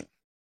Education.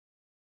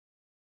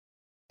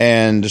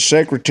 And the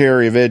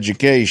Secretary of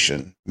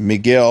Education,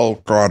 Miguel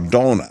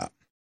Cardona,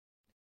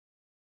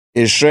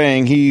 is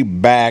saying he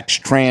backs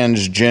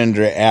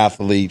transgender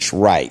athletes'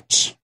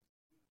 rights.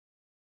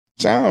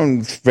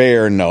 Sounds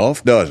fair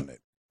enough, doesn't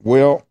it?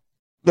 Well,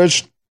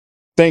 let's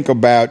think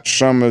about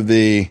some of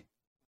the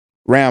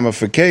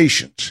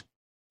ramifications.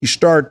 You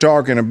start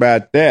talking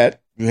about that,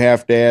 you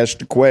have to ask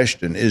the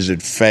question, is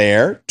it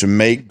fair to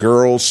make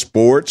girls'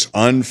 sports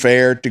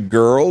unfair to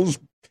girls,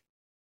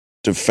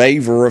 to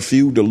favor a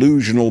few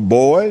delusional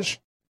boys?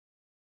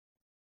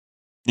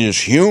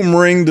 Is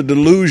humoring the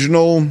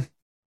delusional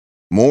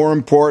more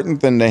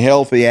important than the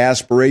healthy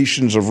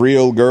aspirations of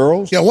real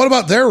girls? Yeah, what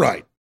about their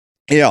right?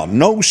 Yeah,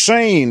 no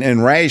sane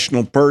and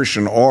rational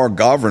person or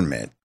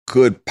government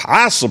could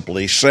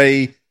possibly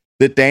say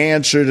that the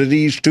answer to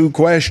these two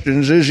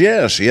questions is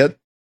yes, yet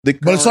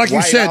but it's like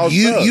you said,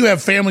 you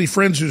have family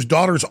friends whose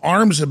daughters'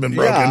 arms have been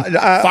broken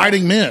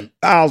fighting men.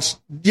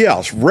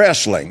 Yes,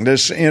 wrestling,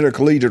 this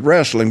intercollegiate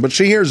wrestling. But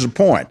see, here's the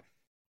point.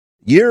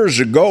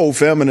 Years ago,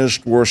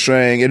 feminists were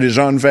saying it is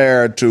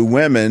unfair to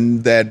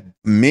women that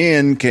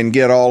men can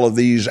get all of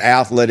these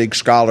athletic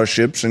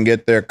scholarships and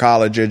get their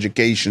college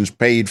educations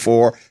paid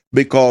for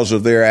because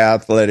of their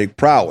athletic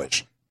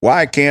prowess.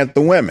 Why can't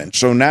the women?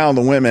 So now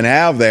the women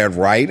have that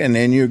right, and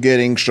then you're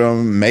getting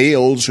some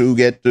males who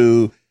get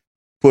to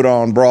put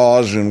on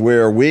bras and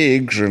wear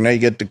wigs, and they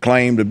get to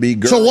claim to be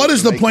girls. So what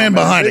is the plan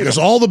behind it? Because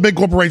all the big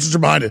corporations are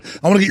behind it.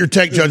 I want to get your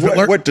take, Judge.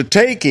 What the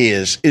take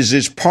is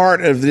it's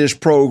part of this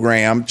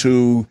program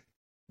to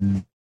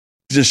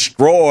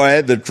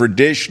destroy the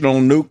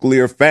traditional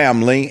nuclear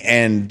family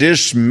and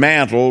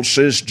dismantle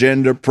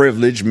cisgender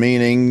privilege,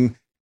 meaning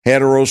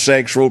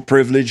heterosexual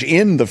privilege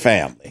in the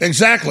family.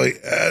 Exactly.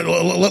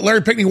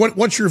 Larry Pinkney,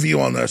 what's your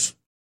view on this?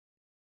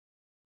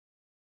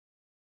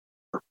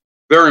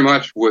 Very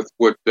much with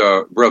what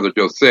Brother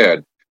Joe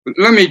said.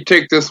 Let me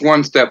take this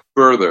one step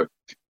further.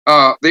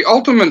 The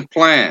ultimate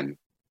plan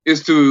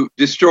is to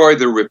destroy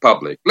the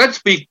republic. Let's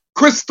be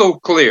crystal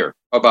clear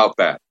about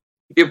that.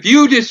 If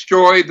you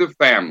destroy the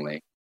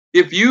family,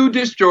 if you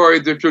destroy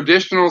the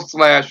traditional /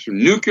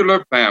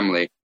 nuclear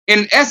family,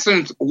 in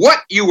essence,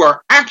 what you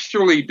are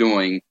actually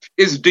doing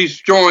is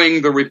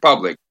destroying the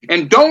republic.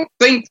 And don't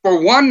think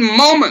for one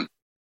moment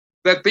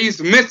that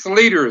these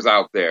misleaders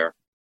out there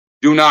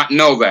do not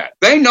know that.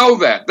 They know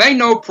that. They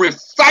know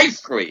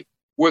precisely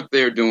what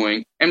they're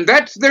doing, and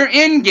that's their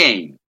end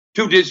game,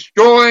 to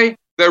destroy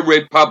the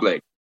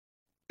republic.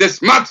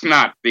 This must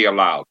not be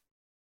allowed.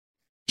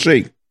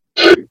 See,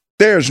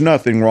 there's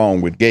nothing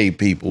wrong with gay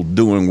people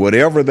doing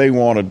whatever they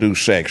want to do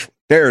sexually.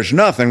 There's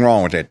nothing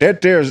wrong with that.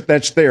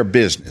 That's their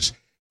business.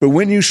 But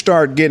when you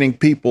start getting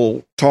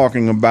people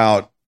talking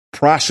about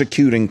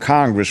prosecuting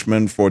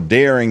congressmen for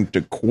daring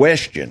to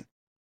question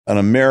an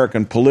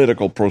American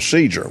political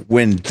procedure,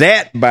 when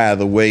that, by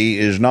the way,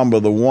 is number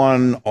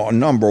one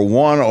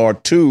or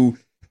two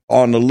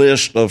on the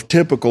list of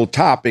typical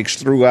topics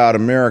throughout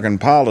American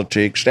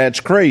politics, that's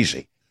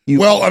crazy.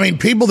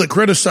 People that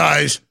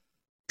criticize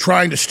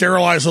trying to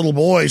sterilize little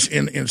boys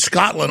in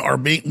Scotland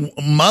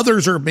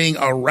mothers are being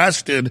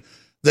arrested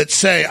that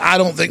say, I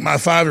don't think my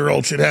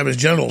 5-year-old should have his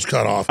genitals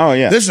cut off. Oh,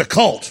 yeah. This is a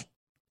cult.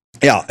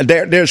 Yeah,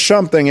 there's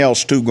something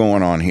else, too,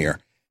 going on here.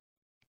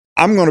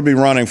 I'm going to be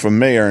running for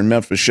mayor in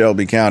Memphis,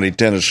 Shelby County,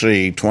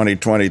 Tennessee,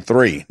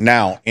 2023.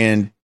 Now,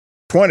 in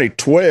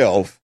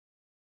 2008,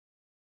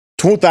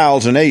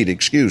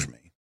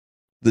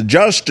 the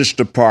Justice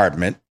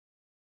Department,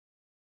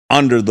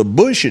 under the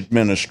Bush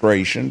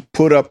administration,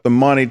 put up the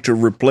money to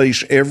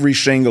replace every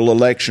single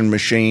election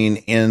machine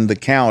in the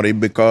county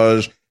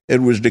because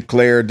it was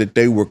declared that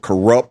they were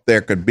corrupt.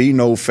 There could be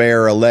no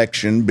fair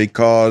election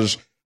because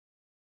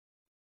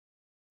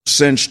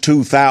since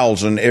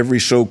 2000, every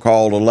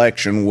so-called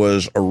election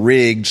was a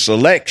rigged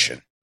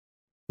selection.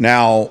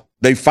 Now,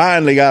 they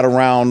finally got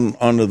around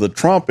under the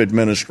Trump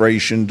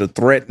administration to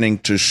threatening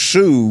to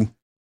sue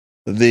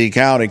the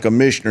county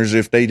commissioners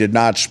if they did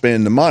not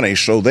spend the money.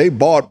 So they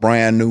bought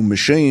brand new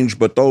machines,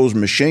 but those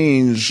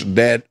machines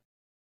that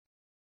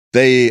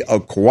they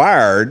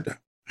acquired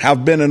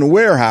have been in the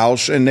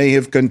warehouse, and they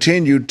have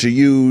continued to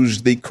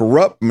use the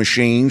corrupt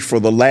machines for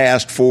the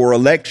last 4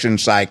 election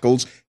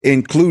cycles,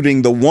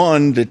 including the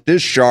one that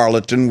this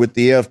charlatan with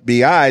the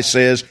FBI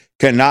says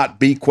cannot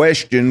be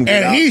questioned.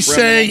 And he's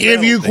saying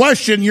if you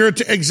question, you're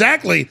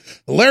exactly.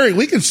 Larry,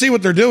 we can see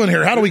what they're doing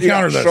here. How do we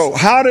counter this? So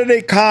how do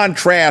they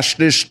contrast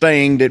this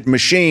thing that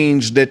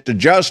machines that the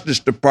Justice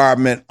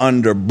Department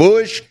under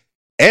Bush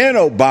and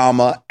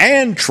Obama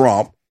and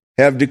Trump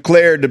have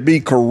declared to be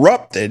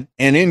corrupted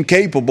and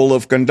incapable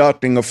of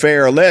conducting a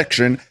fair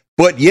election,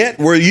 but yet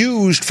were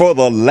used for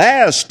the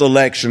last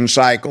election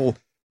cycle?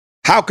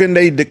 How can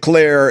they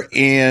declare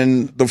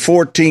in the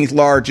 14th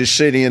largest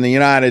city in the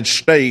United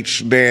States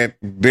that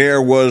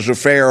there was a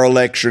fair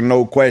election,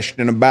 no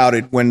question about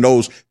it, when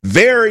those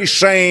very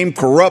same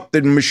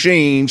corrupted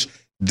machines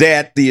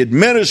that the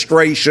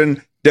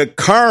administration, the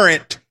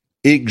current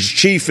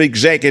chief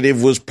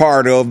executive was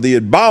part of, the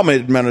Obama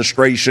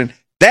administration,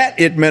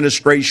 that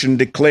administration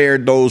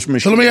declared those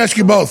machines. So let me ask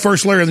you both.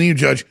 First, Larry, and then you,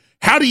 Judge.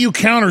 How do you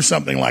counter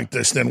something like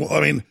this then?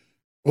 I mean,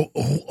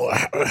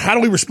 how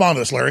do we respond to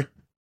this, Larry?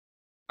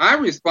 I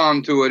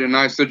respond to it, and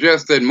I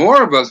suggest that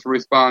more of us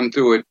respond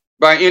to it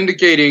by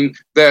indicating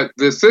that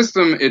the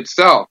system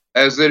itself,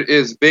 as it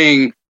is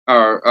being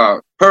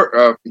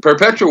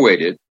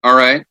perpetuated, all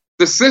right,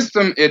 the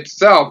system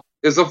itself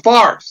is a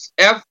farce.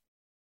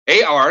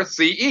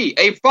 F-A-R-C-E,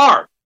 a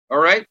farce, all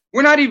right?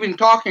 We're not even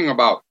talking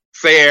about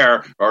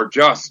fair or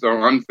just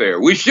or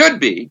unfair. We should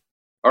be,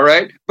 all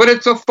right? But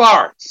it's a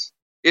farce.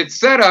 It's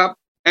set up,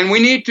 and we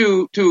need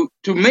to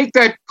make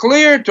that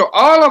clear to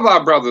all of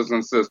our brothers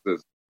and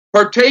sisters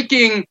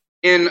partaking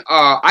in,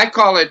 I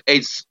call it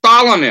a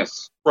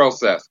Stalinist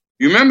process.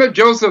 You remember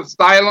Joseph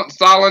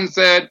Stalin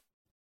said,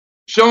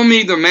 show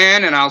me the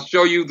man and I'll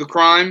show you the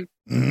crime?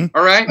 Mm-hmm.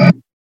 All right?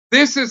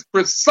 This is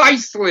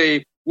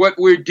precisely what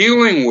we're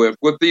dealing with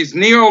these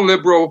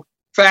neoliberal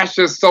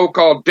fascist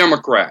so-called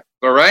Democrats,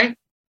 all right?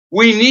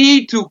 We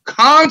need to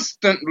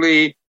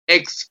constantly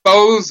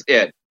expose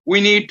it.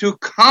 We need to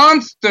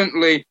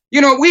constantly,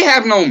 we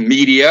have no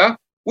media.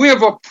 We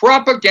have a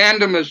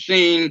propaganda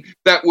machine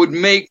that would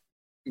make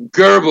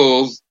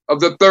Goebbels of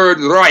the Third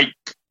Reich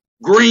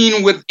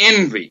green with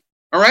envy.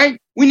 All right?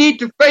 We need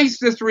to face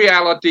this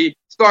reality,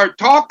 start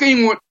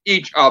talking with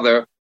each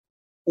other,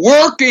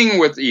 working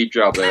with each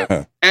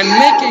other, and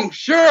making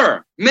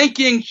sure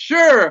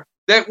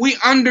that we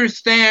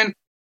understand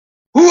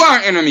who our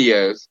enemy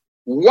is,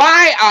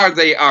 why are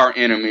they our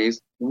enemies,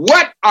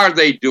 what are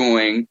they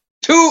doing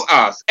to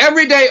us,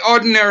 everyday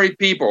ordinary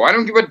people. I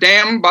don't give a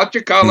damn about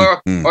your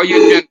color or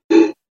your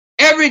gender.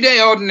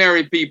 Everyday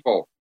ordinary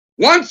people.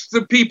 Once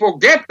the people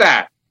get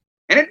that,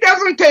 and it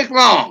doesn't take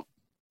long,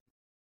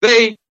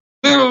 they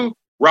will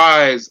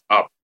rise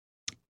up.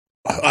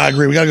 I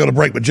agree. We got to go to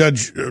break. But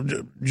Judge,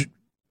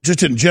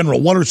 just in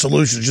general, what are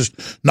solutions?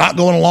 Just not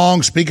going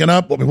along, speaking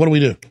up? What do we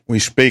do? We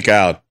speak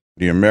out.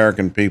 The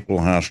American people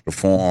has to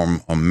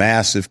form a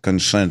massive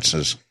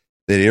consensus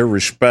that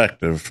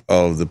irrespective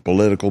of the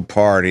political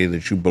party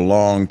that you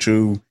belong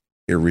to,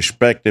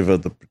 irrespective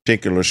of the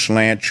particular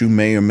slant you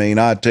may or may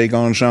not take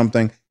on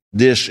something,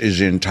 this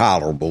is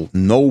intolerable.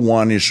 No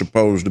one is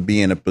supposed to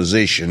be in a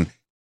position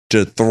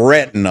to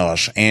threaten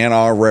us and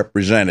our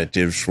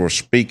representatives for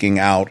speaking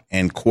out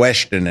and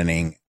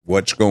questioning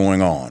what's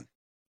going on.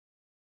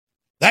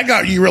 That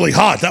got you really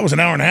hot. That was an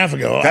hour and a half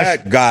ago.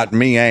 That got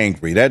me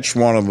angry. That's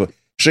one of the...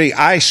 See,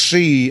 I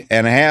see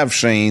and have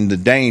seen the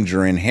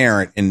danger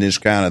inherent in this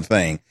kind of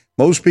thing.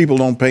 Most people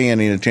don't pay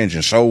any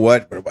attention. So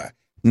what?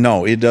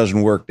 No, it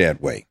doesn't work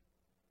that way.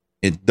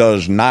 It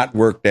does not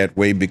work that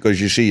way because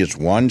you see it's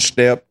 1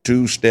 step,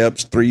 2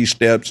 steps, 3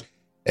 steps,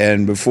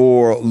 and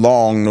before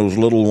long, those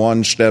little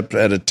 1 step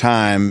at a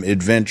time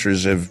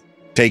adventures have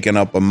taken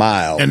up a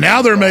mile. And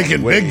now they're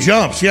making big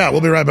jumps. Yeah,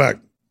 we'll be right back.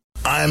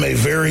 I am a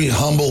very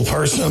humble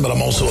person, but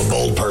I'm also a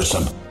bold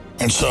person.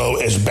 And so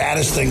as bad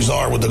as things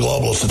are with the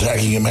globalists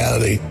attacking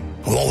humanity,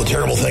 with all the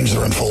terrible things that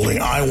are unfolding,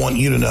 I want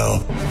you to know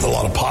that a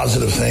lot of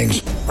positive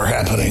things are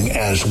happening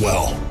as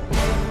well.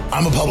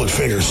 I'm a public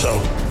figure, so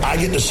I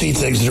get to see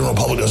things the general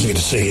public doesn't get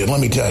to see. And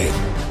let me tell you,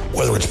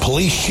 whether it's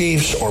police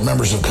chiefs or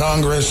members of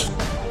Congress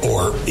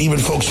or even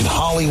folks in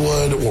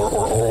Hollywood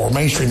or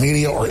mainstream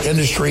media or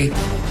industry,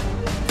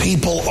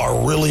 people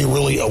are really,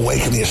 really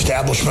awake in the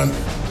establishment.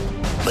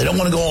 They don't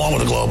want to go along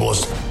with the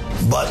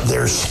globalists, but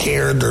they're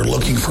scared. They're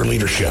looking for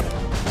leadership.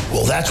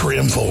 Well, that's where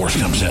InfoWars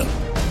comes in.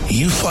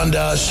 You fund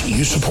us,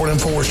 you support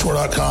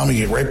InfoWarsStore.com, you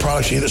get great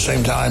products you eat at the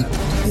same time.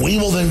 We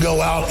will then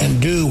go out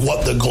and do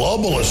what the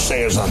globalists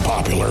say is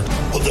unpopular,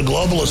 what the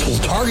globalists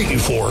will target you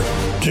for,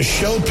 to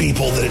show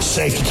people that it's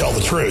safe to tell the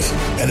truth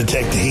and to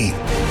take the heat.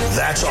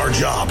 That's our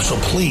job. So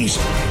please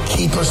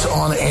keep us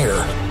on air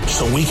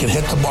so we can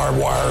hit the barbed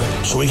wire,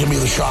 so we can be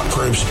the shock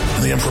troops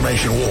in the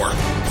information war.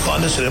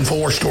 Fund us at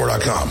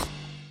InfoWarsStore.com.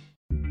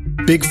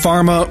 Big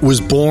Pharma was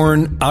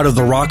born out of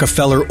the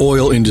Rockefeller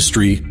oil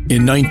industry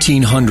in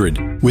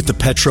 1900 with the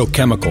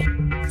petrochemical.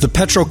 The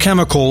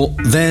petrochemical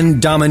then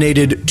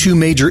dominated 2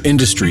 major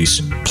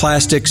industries,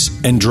 plastics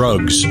and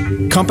drugs.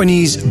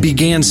 Companies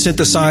began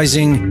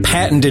synthesizing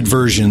patented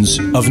versions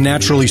of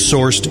naturally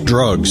sourced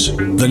drugs.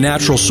 The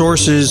natural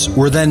sources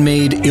were then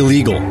made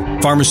illegal.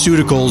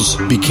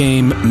 Pharmaceuticals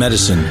became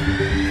medicine.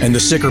 And the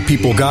sicker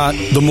people got,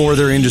 the more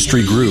their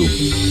industry grew.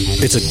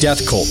 It's a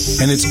death cult,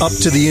 and it's up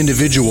to the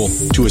individual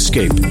to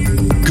escape.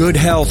 Good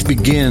health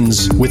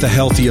begins with a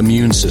healthy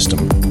immune system,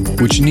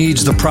 which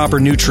needs the proper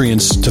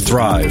nutrients to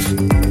thrive.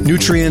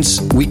 Nutrients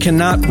we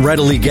cannot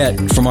readily get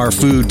from our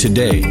food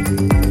today.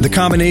 The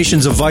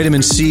combinations of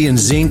vitamin C and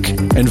zinc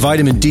and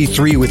vitamin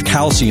D3 with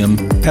calcium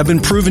have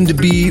been proven to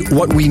be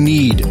what we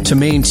need to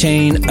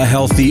maintain a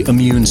healthy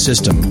immune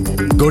system.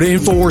 Go to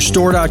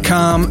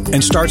InfoWarsStore.com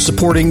and start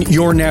supporting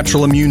your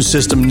natural immune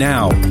system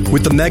now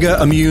with the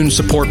Mega Immune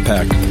Support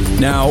Pack.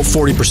 Now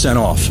 40%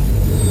 off.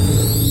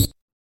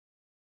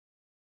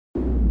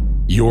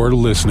 You're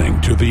listening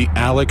to The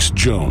Alex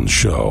Jones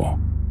Show.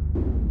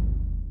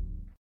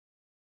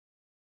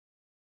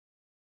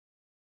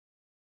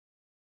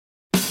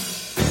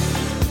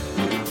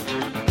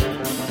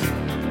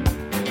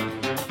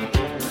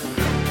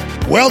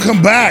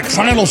 Welcome back.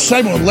 Final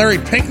segment with Larry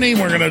Pinckney.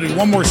 We're going to do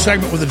one more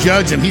segment with the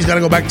judge, and he's got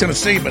to go back to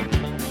Tennessee. But,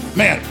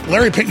 man,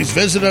 Larry Pinckney's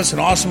visited us in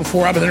Austin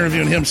before. I've been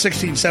interviewing him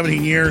 16,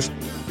 17 years.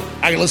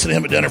 I can listen to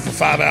him at dinner for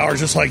 5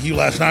 hours, just like you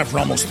last night for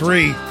almost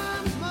 3.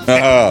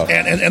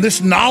 And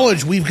this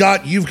knowledge we've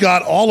got, you've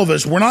got, all of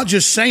us, we're not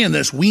just saying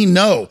this. We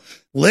know.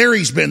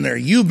 Larry's been there.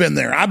 You've been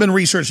there. I've been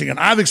researching it.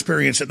 I've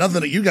experienced it.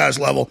 Nothing at you guys'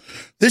 level.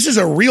 This is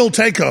a real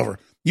takeover.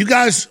 You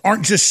guys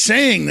aren't just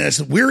saying this.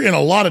 We're in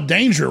a lot of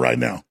danger right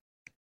now.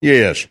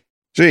 Yes.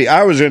 See,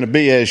 I was in a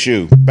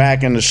BSU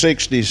back in the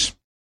 60s.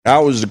 I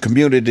was the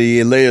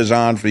community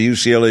liaison for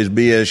UCLA's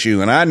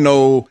BSU, and I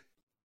know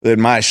that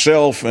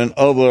myself and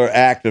other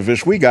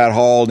activists, we got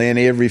hauled in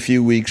every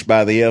few weeks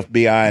by the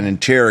FBI and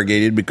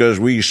interrogated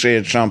because we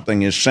said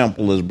something as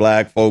simple as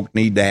black folk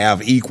need to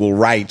have equal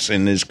rights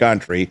in this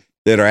country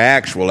that are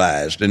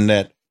actualized, and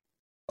that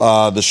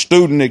the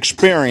student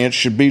experience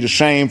should be the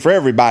same for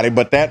everybody,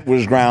 but that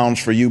was grounds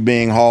for you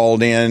being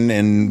hauled in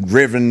and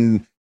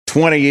driven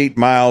 28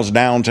 miles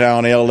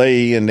downtown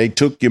L.A. and they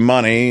took your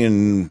money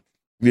and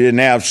you didn't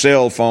have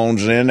cell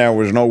phones then. There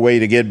was no way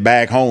to get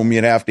back home.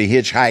 You'd have to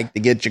hitchhike to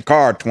get your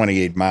car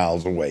 28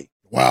 miles away.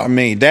 Wow. I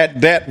mean,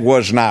 that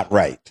was not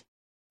right.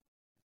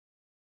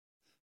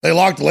 They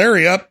locked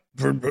Larry up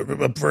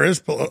for his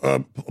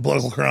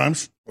political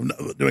crimes,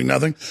 doing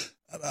nothing.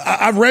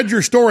 I've read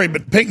your story,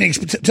 but Pinckney,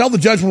 tell the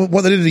judge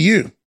what they did to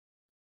you.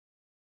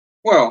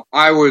 Well,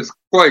 I was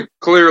quite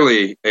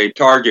clearly a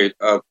target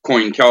of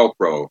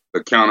COINTELPRO, the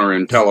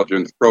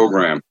counterintelligence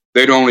program.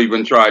 They don't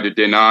even try to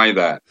deny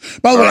that.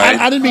 By the way,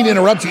 I didn't mean to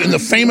interrupt you. In the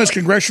famous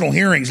congressional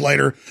hearings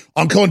later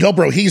on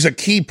COINTELPRO, he's a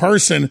key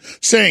person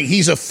saying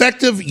he's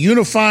effective,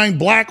 unifying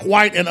black,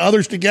 white, and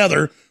others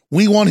together.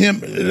 We want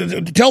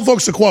him. Tell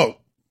folks the quote.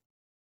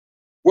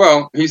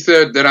 Well, he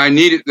said that I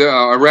needed,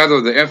 or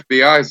rather the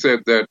FBI said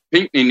that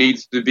Pinckney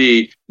needs to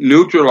be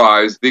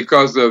neutralized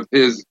because of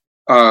his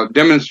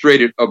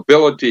demonstrated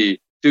ability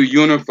to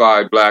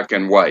unify black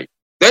and white.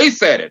 They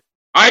said it.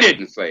 I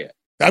didn't say it.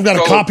 I've got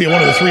a copy of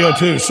one of the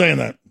 302s saying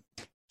that.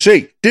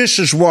 See, this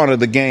is one of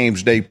the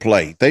games they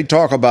play. They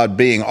talk about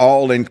being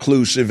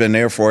all-inclusive and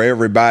therefore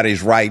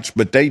everybody's rights,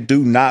 but they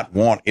do not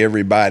want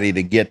everybody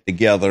to get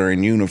together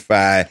and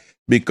unify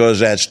because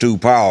that's too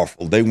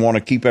powerful. They want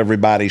to keep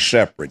everybody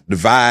separate,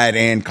 divide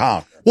and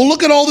conquer. Well,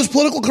 look at all this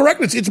political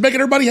correctness. It's making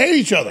everybody hate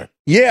each other.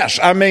 Yes,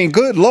 I mean,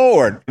 good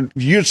Lord.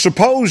 You're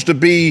supposed to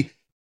be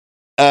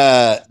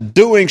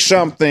doing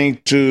something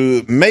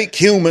to make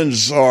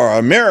humans or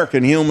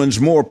American humans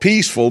more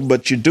peaceful,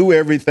 but you do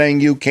everything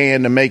you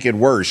can to make it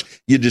worse.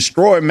 You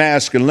destroy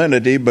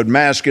masculinity, but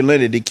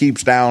masculinity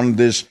keeps down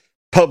this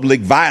public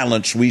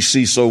violence we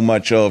see so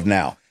much of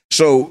now.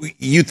 So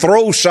you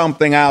throw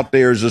something out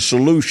there as a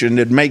solution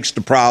that makes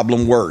the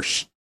problem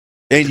worse.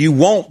 And you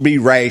won't be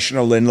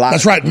rational in life.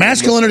 That's right.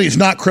 Masculinity is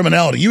not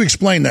criminality. You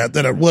explained that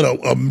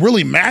a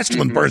really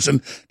masculine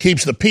person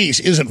keeps the peace,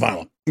 isn't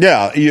violent.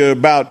 Yeah, you're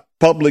about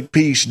public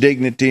peace,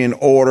 dignity, and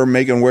order,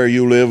 making where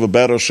you live a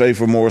better,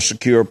 safer, more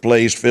secure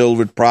place filled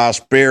with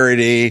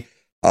prosperity,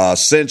 a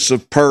sense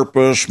of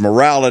purpose,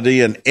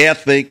 morality, and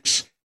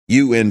ethics.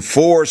 You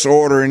enforce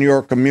order in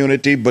your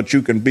community, but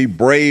you can be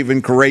brave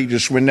and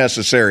courageous when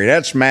necessary.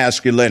 That's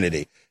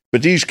masculinity.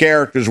 But these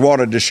characters want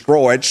to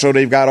destroy it, so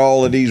they've got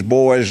all of these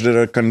boys that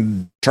are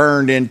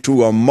turned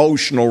into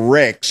emotional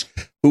wrecks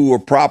who are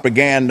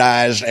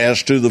propagandized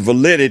as to the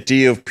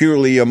validity of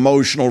purely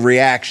emotional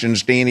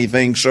reactions to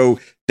anything. So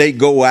they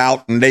go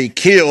out and they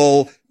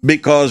kill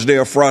because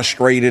they're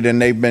frustrated and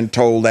they've been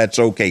told that's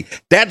okay.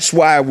 That's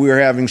why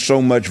we're having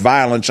so much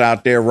violence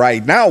out there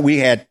right now. We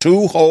had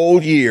 2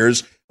 whole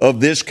years of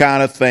this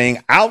kind of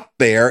thing out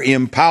there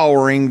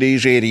empowering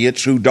these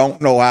idiots who don't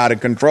know how to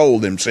control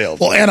themselves.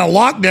 Well, and a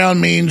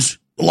lockdown means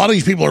a lot of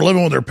these people are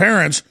living with their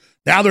parents.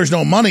 Now there's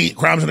no money.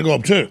 Crime's going to go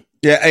up too.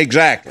 Yeah,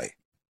 exactly.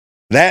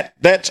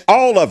 That's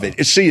all of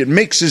it. See, it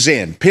mixes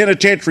in.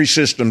 Penitentiary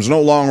system's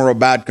no longer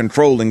about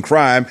controlling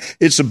crime.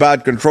 It's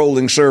about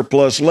controlling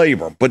surplus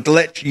labor.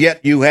 But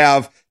yet you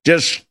have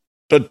just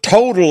a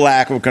total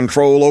lack of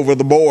control over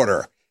the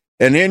border.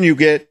 And then you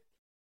get,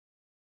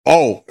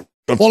 well,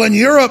 in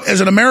Europe, as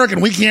an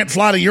American, we can't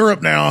fly to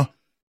Europe now,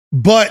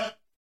 but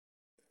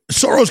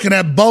Soros can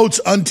have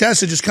boats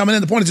untested just coming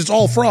in. The point is it's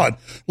all fraud.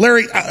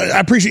 Larry, I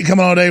appreciate you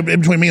coming on today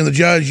in between me and the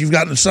judge. You've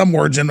gotten some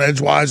words in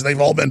edgewise, and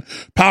they've all been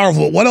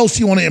powerful. But what else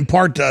do you want to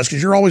impart to us?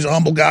 Because you're always a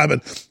humble guy,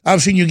 but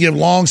I've seen you give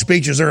long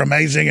speeches. They're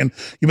amazing, and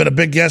you've been a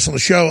big guest on the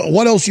show.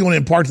 What else do you want to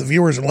impart to the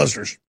viewers and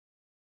listeners?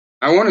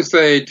 I want to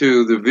say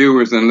to the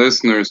viewers and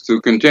listeners to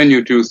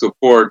continue to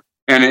support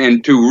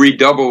and to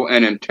redouble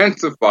and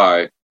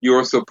intensify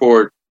your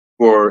support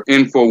for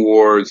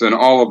InfoWars and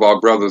all of our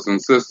brothers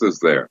and sisters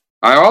there.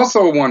 I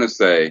also want to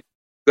say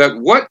that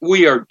what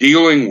we are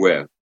dealing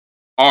with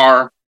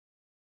are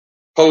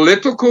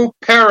political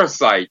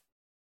parasites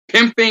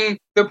pimping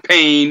the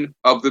pain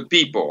of the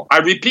people. I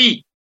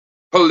repeat,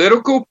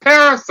 political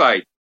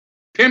parasites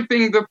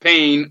pimping the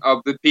pain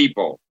of the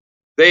people.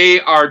 They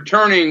are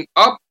turning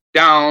up,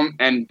 down,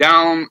 and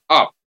down,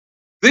 up.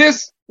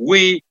 This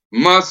we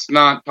must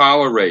not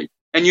tolerate.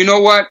 And you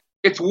know what?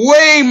 It's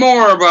way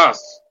more of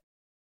us,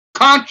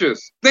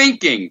 conscious,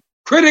 thinking,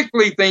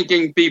 critically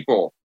thinking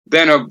people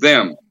than of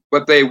them,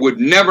 but they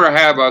would never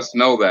have us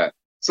know that.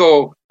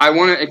 So I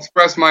want to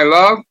express my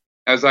love,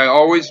 as I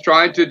always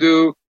try to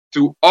do,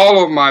 to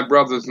all of my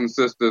brothers and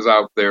sisters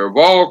out there of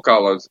all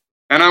colors.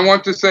 And I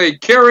want to say,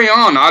 carry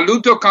on. A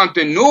luta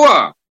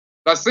continua.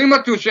 The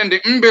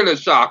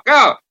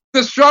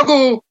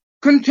struggle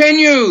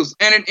continues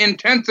and it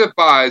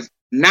intensifies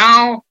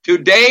now,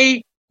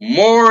 today,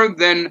 more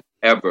than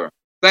ever.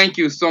 Thank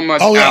you so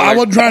much. Oh, yeah, Alex. I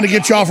wasn't trying to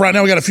get you off right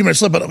now. We got a few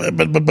minutes left,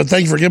 but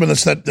thank you for giving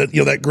us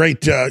that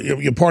great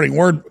your parting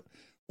word.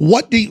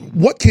 What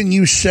can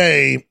you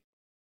say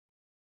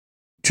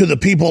to the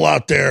people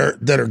out there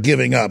that are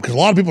giving up? Because a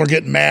lot of people are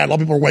getting mad, a lot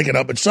of people are waking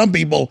up, but some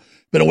people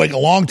have been awake a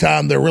long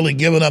time. They're really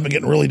giving up and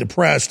getting really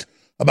depressed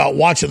about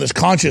watching this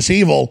conscious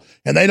evil,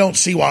 and they don't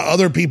see why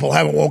other people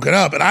haven't woken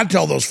up. And I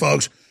tell those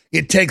folks,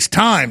 it takes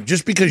time.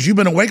 Just because you've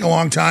been awake a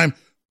long time,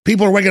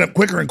 People are waking up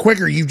quicker and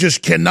quicker. You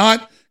just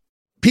cannot.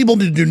 People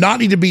do not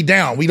need to be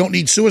down. We don't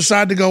need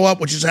suicide to go up,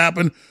 which has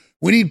happened.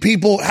 We need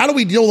people. How do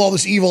we deal with all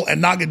this evil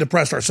and not get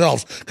depressed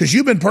ourselves? Because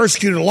you've been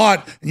persecuted a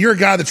lot, and you're a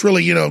guy that's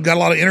really, got a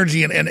lot of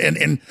energy,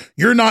 and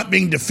you're not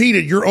being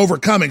defeated. You're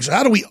overcoming. So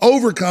how do we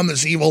overcome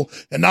this evil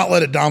and not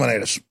let it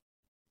dominate us?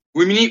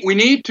 We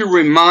need to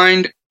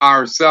remind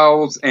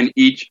ourselves and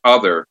each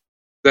other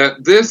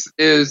that this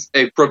is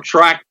a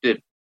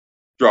protracted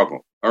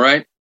struggle. All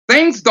right,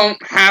 things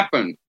don't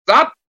happen.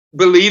 Stop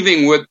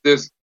believing what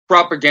this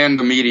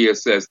propaganda media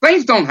says.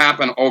 Things don't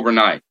happen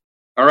overnight.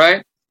 All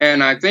right.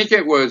 And I think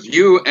it was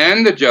you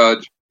and the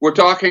judge were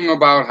talking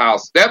about how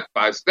step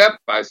by step,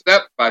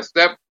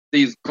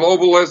 these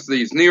globalists,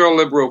 these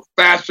neoliberal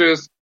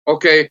fascists,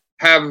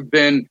 have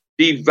been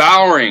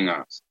devouring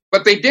us.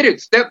 But they did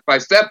it step by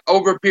step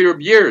over a period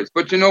of years.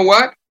 But you know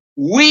what?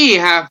 We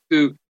have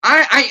to,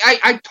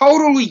 I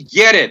totally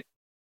get it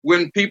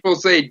when people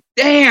say,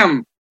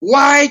 damn,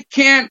 why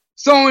can't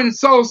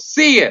so-and-so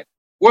see it?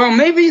 Well,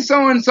 maybe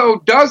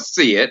so-and-so does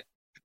see it,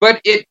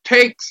 but it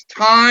takes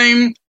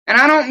time. And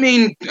I don't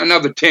mean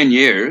another 10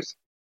 years.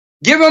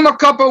 Give them a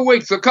couple of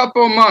weeks, a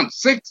couple of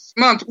months, 6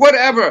 months,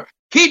 whatever.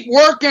 Keep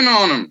working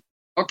on them,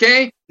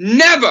 okay?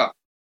 Never,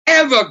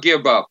 ever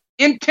give up.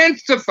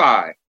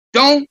 Intensify.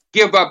 Don't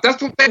give up.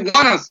 That's what they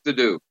want us to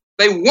do.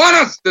 They want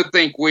us to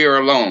think we are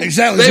alone.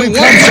 Exactly. We've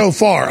come so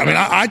far. I mean,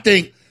 I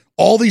think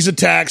all these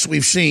attacks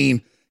we've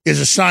seen is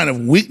a sign of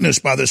weakness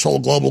by this whole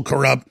global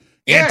corrupt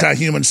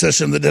anti-human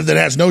system that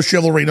has no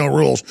chivalry, no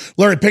rules.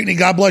 Larry Pinckney,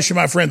 God bless you,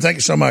 my friend. Thank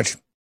you so much.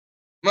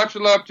 Much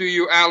love to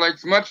you,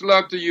 Alex. Much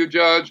love to you,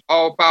 Judge.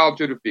 All power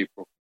to the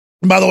people.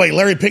 And by the way,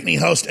 Larry Pinckney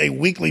hosts a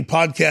weekly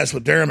podcast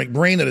with Darren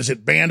McBreen that is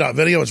at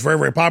band.video. It's very,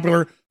 very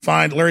popular.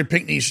 Find Larry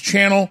Pinckney's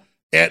channel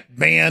at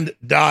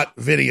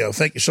band.video.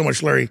 Thank you so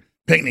much, Larry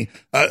Pinckney.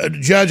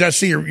 Judge, I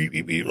see you're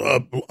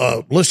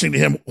listening to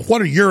him.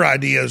 What are your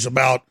ideas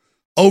about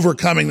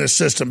overcoming this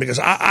system? Because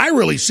I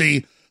really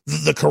see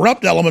the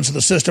corrupt elements of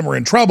the system are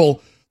in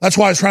trouble. That's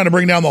why I was trying to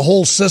bring down the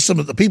whole system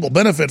that the people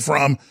benefit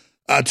from,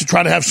 to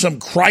try to have some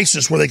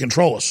crisis where they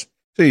control us.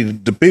 See,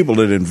 the people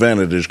that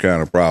invented this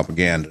kind of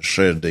propaganda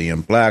said the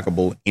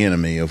implacable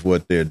enemy of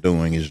what they're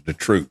doing is the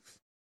truth.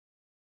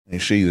 You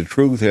see, the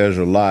truth has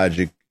a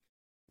logic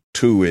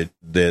to it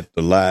that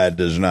the lie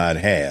does not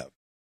have.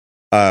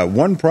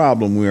 One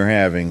problem we're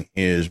having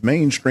is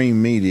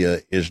mainstream media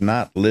is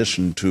not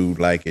listened to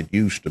like it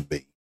used to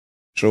be.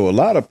 So a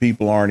lot of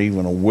people aren't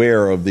even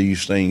aware of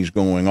these things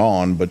going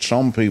on, but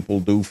some people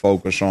do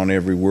focus on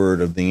every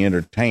word of the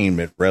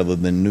entertainment rather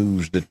than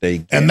news that they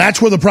get. And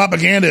that's where the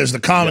propaganda is,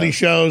 the comedy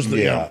shows.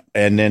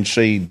 And then,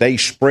 see, they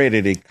spread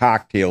it at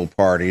cocktail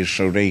parties,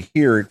 so they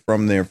hear it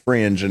from their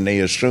friends and they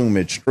assume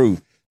it's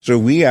truth. So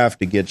we have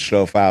to get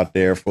stuff out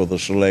there for the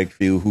select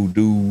few who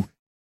do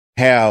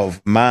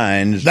have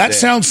minds. That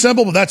sounds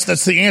simple, but that's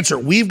the answer.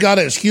 We've got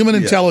to, as human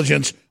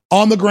intelligence,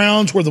 on the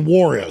grounds where the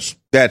war is.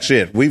 That's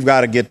it. We've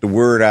got to get the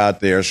word out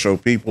there so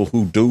people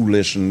who do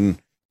listen,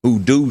 who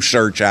do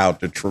search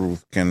out the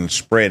truth, can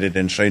spread it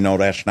and say, no,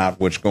 that's not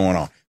what's going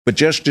on. But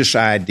just this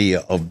idea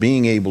of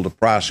being able to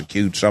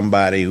prosecute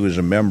somebody who is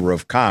a member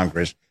of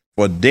Congress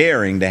for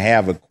daring to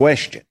have a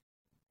question.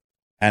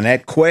 And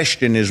that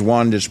question is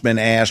one that's been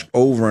asked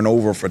over and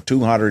over for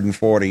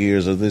 240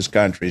 years of this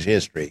country's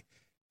history.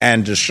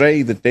 And to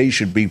say that they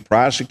should be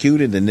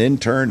prosecuted and then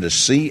turn the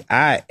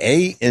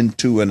CIA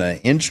into an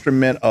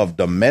instrument of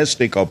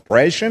domestic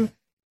oppression,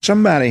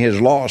 somebody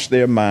has lost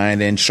their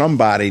mind, and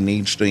somebody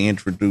needs to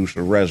introduce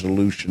a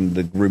resolution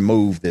to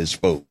remove this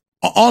fool.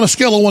 On a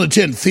scale of 1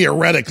 to 10,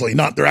 theoretically,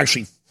 not they're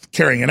actually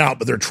carrying it out,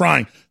 but they're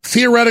trying.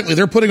 Theoretically,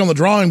 they're putting on the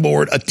drawing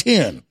board a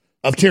 10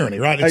 of tyranny,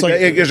 right? It's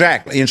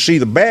exactly. And see,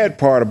 the bad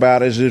part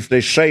about it is if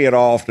they say it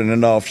often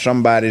enough,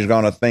 somebody's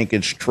going to think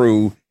it's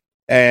true.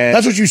 And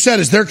that's what you said,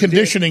 is they're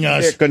conditioning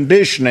us. They're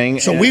conditioning.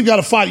 So we've got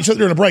to fight. You said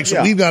during a break,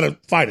 so we've got to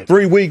fight it.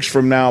 3 weeks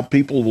from now,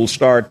 people will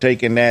start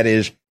taking that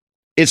as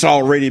it's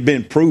already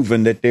been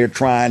proven that they're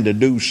trying to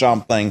do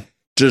something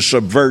to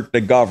subvert the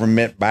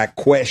government by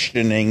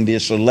questioning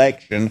this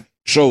election,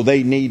 so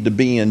they need to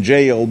be in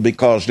jail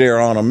because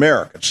they're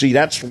un-American. See,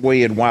 that's the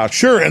way it was.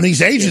 Sure, and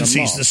these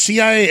agencies, the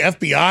CIA,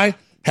 FBI,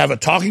 have a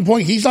talking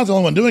point. He's not the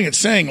only one doing it,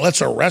 saying,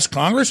 let's arrest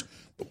Congress.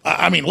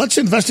 I mean, let's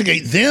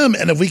investigate them,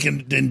 and if we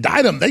can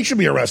indict them, they should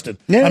be arrested.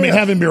 I mean,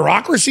 having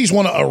bureaucracies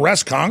want to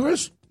arrest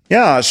Congress?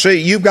 Yeah, see,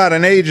 you've got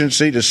an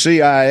agency, the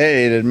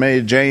CIA, that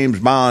made James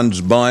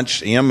Bond's bunch,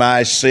 the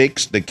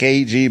MI6, the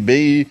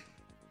KGB.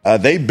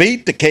 They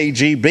beat the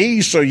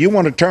KGB, so you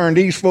want to turn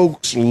these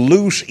folks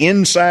loose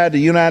inside the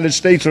United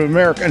States of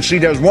America. And see,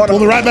 there's one. We'll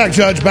be right back,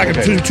 Judge. Back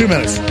in 2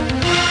 minutes.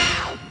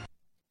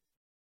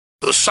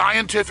 The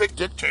scientific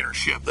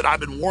dictatorship that I've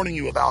been warning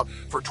you about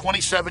for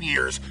 27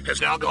 years has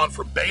now gone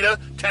from beta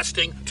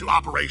testing to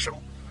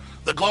operational.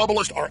 The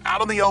globalists are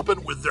out in the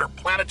open with their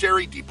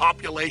planetary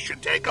depopulation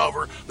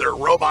takeover, their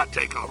robot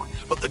takeover.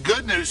 But the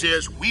good news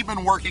is we've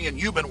been working and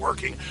you've been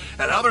working,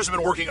 and others have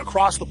been working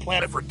across the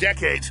planet for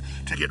decades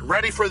to get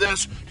ready for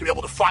this, to be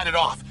able to fight it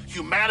off.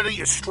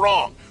 Humanity is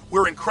strong.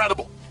 We're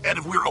incredible. And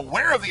if we're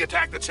aware of the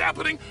attack that's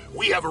happening,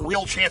 we have a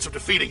real chance of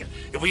defeating it.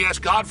 If we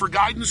ask God for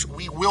guidance,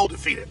 we will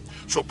defeat it.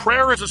 So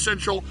prayer is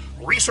essential,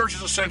 research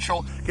is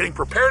essential, getting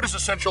prepared is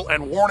essential,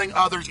 and warning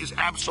others is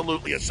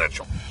absolutely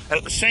essential. And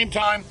at the same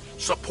time,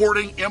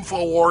 supporting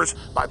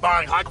InfoWars by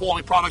buying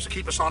high-quality products to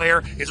keep us on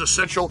air is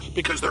essential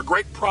because they're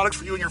great products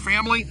for you and your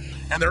family,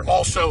 and they're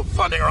also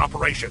funding our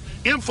operation.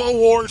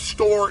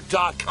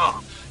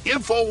 InfoWarsStore.com.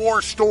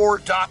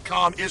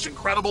 InfoWarsStore.com is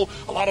incredible.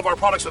 A lot of our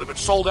products that have been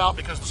sold out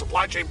because the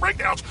supply chain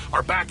breakdowns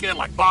are back in,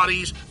 like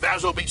bodies,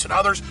 Vasobeats, and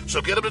others.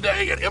 So get them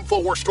today at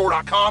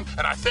InfoWarsStore.com,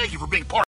 and I thank you for being part